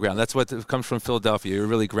really on the ground. That's what comes from Philadelphia. You're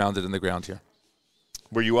really grounded in the ground here.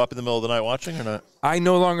 Were you up in the middle of the night watching or not? I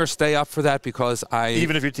no longer stay up for that because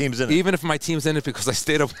even if your team's in it? Even if my team's in it, because I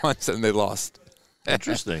stayed up once and they lost.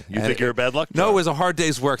 Interesting. You think you're a bad luck charm? No, it was a hard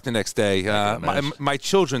day's work the next day. My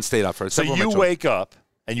children stayed up for it. So you wake up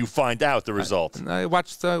and you find out the result. I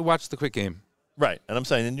watched the quick game. Right. And I'm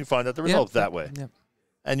saying, and you find out the result that way. Yep.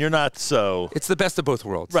 And you're not so... It's the best of both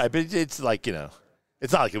worlds. Right, but it's like,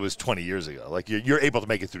 it's not like it was 20 years ago. Like, you're able to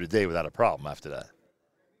make it through the day without a problem after that.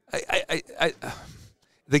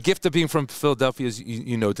 The gift of being from Philadelphia is,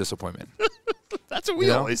 disappointment. That's what we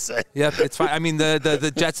always say. Yeah, it's fine. I mean,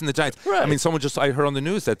 the Jets and the Giants. Right. I mean, I heard on the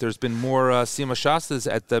news that there's been more Sima Shastas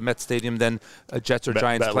at the Met Stadium than Jets or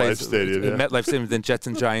Giants plays. MetLife Stadium than Jets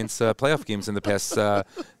and Giants playoff games in the past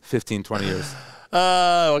 15, 20 years.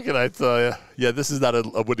 What can I tell you? Yeah, this is not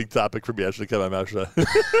a winning topic for me. I should have kept my mouth shut.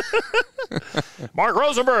 Mark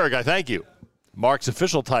Rosenberg, I thank you. Mark's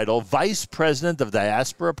official title, Vice President of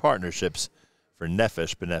Diaspora Partnerships for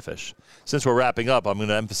Nefesh B'Nefesh. Since we're wrapping up, I'm going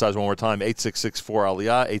to emphasize one more time,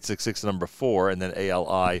 866-4-ALIYAH, 866 4, and then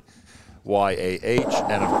ALIYAH.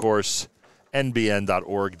 And, of course,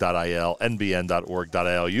 nbn.org.il,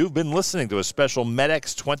 nbn.org.il. You've been listening to a special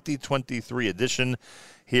MedEx 2023 edition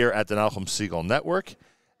here at the Nachum Segal Network,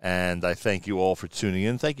 and I thank you all for tuning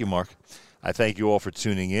in. Thank you, Mark. I thank you all for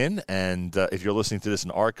tuning in, and if you're listening to this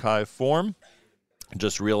in archive form,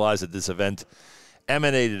 just realize that this event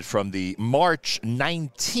emanated from the March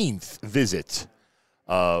 19th visit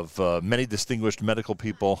of many distinguished medical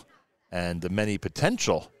people and many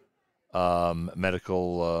potential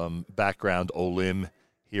medical background Olim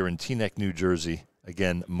here in Teaneck, New Jersey.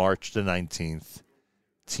 Again, March the 19th,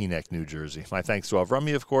 Teaneck, New Jersey. My thanks to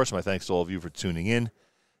Avrami, of course. My thanks to all of you for tuning in.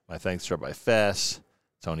 My thanks to Rabbi Fass,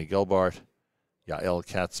 Tony Gelbart, Yael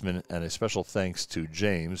Katzman, and a special thanks to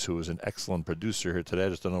James, who is an excellent producer here today. I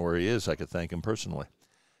just don't know where he is. I could thank him personally.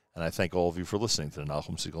 And I thank all of you for listening to the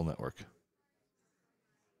Nachum Segal Network.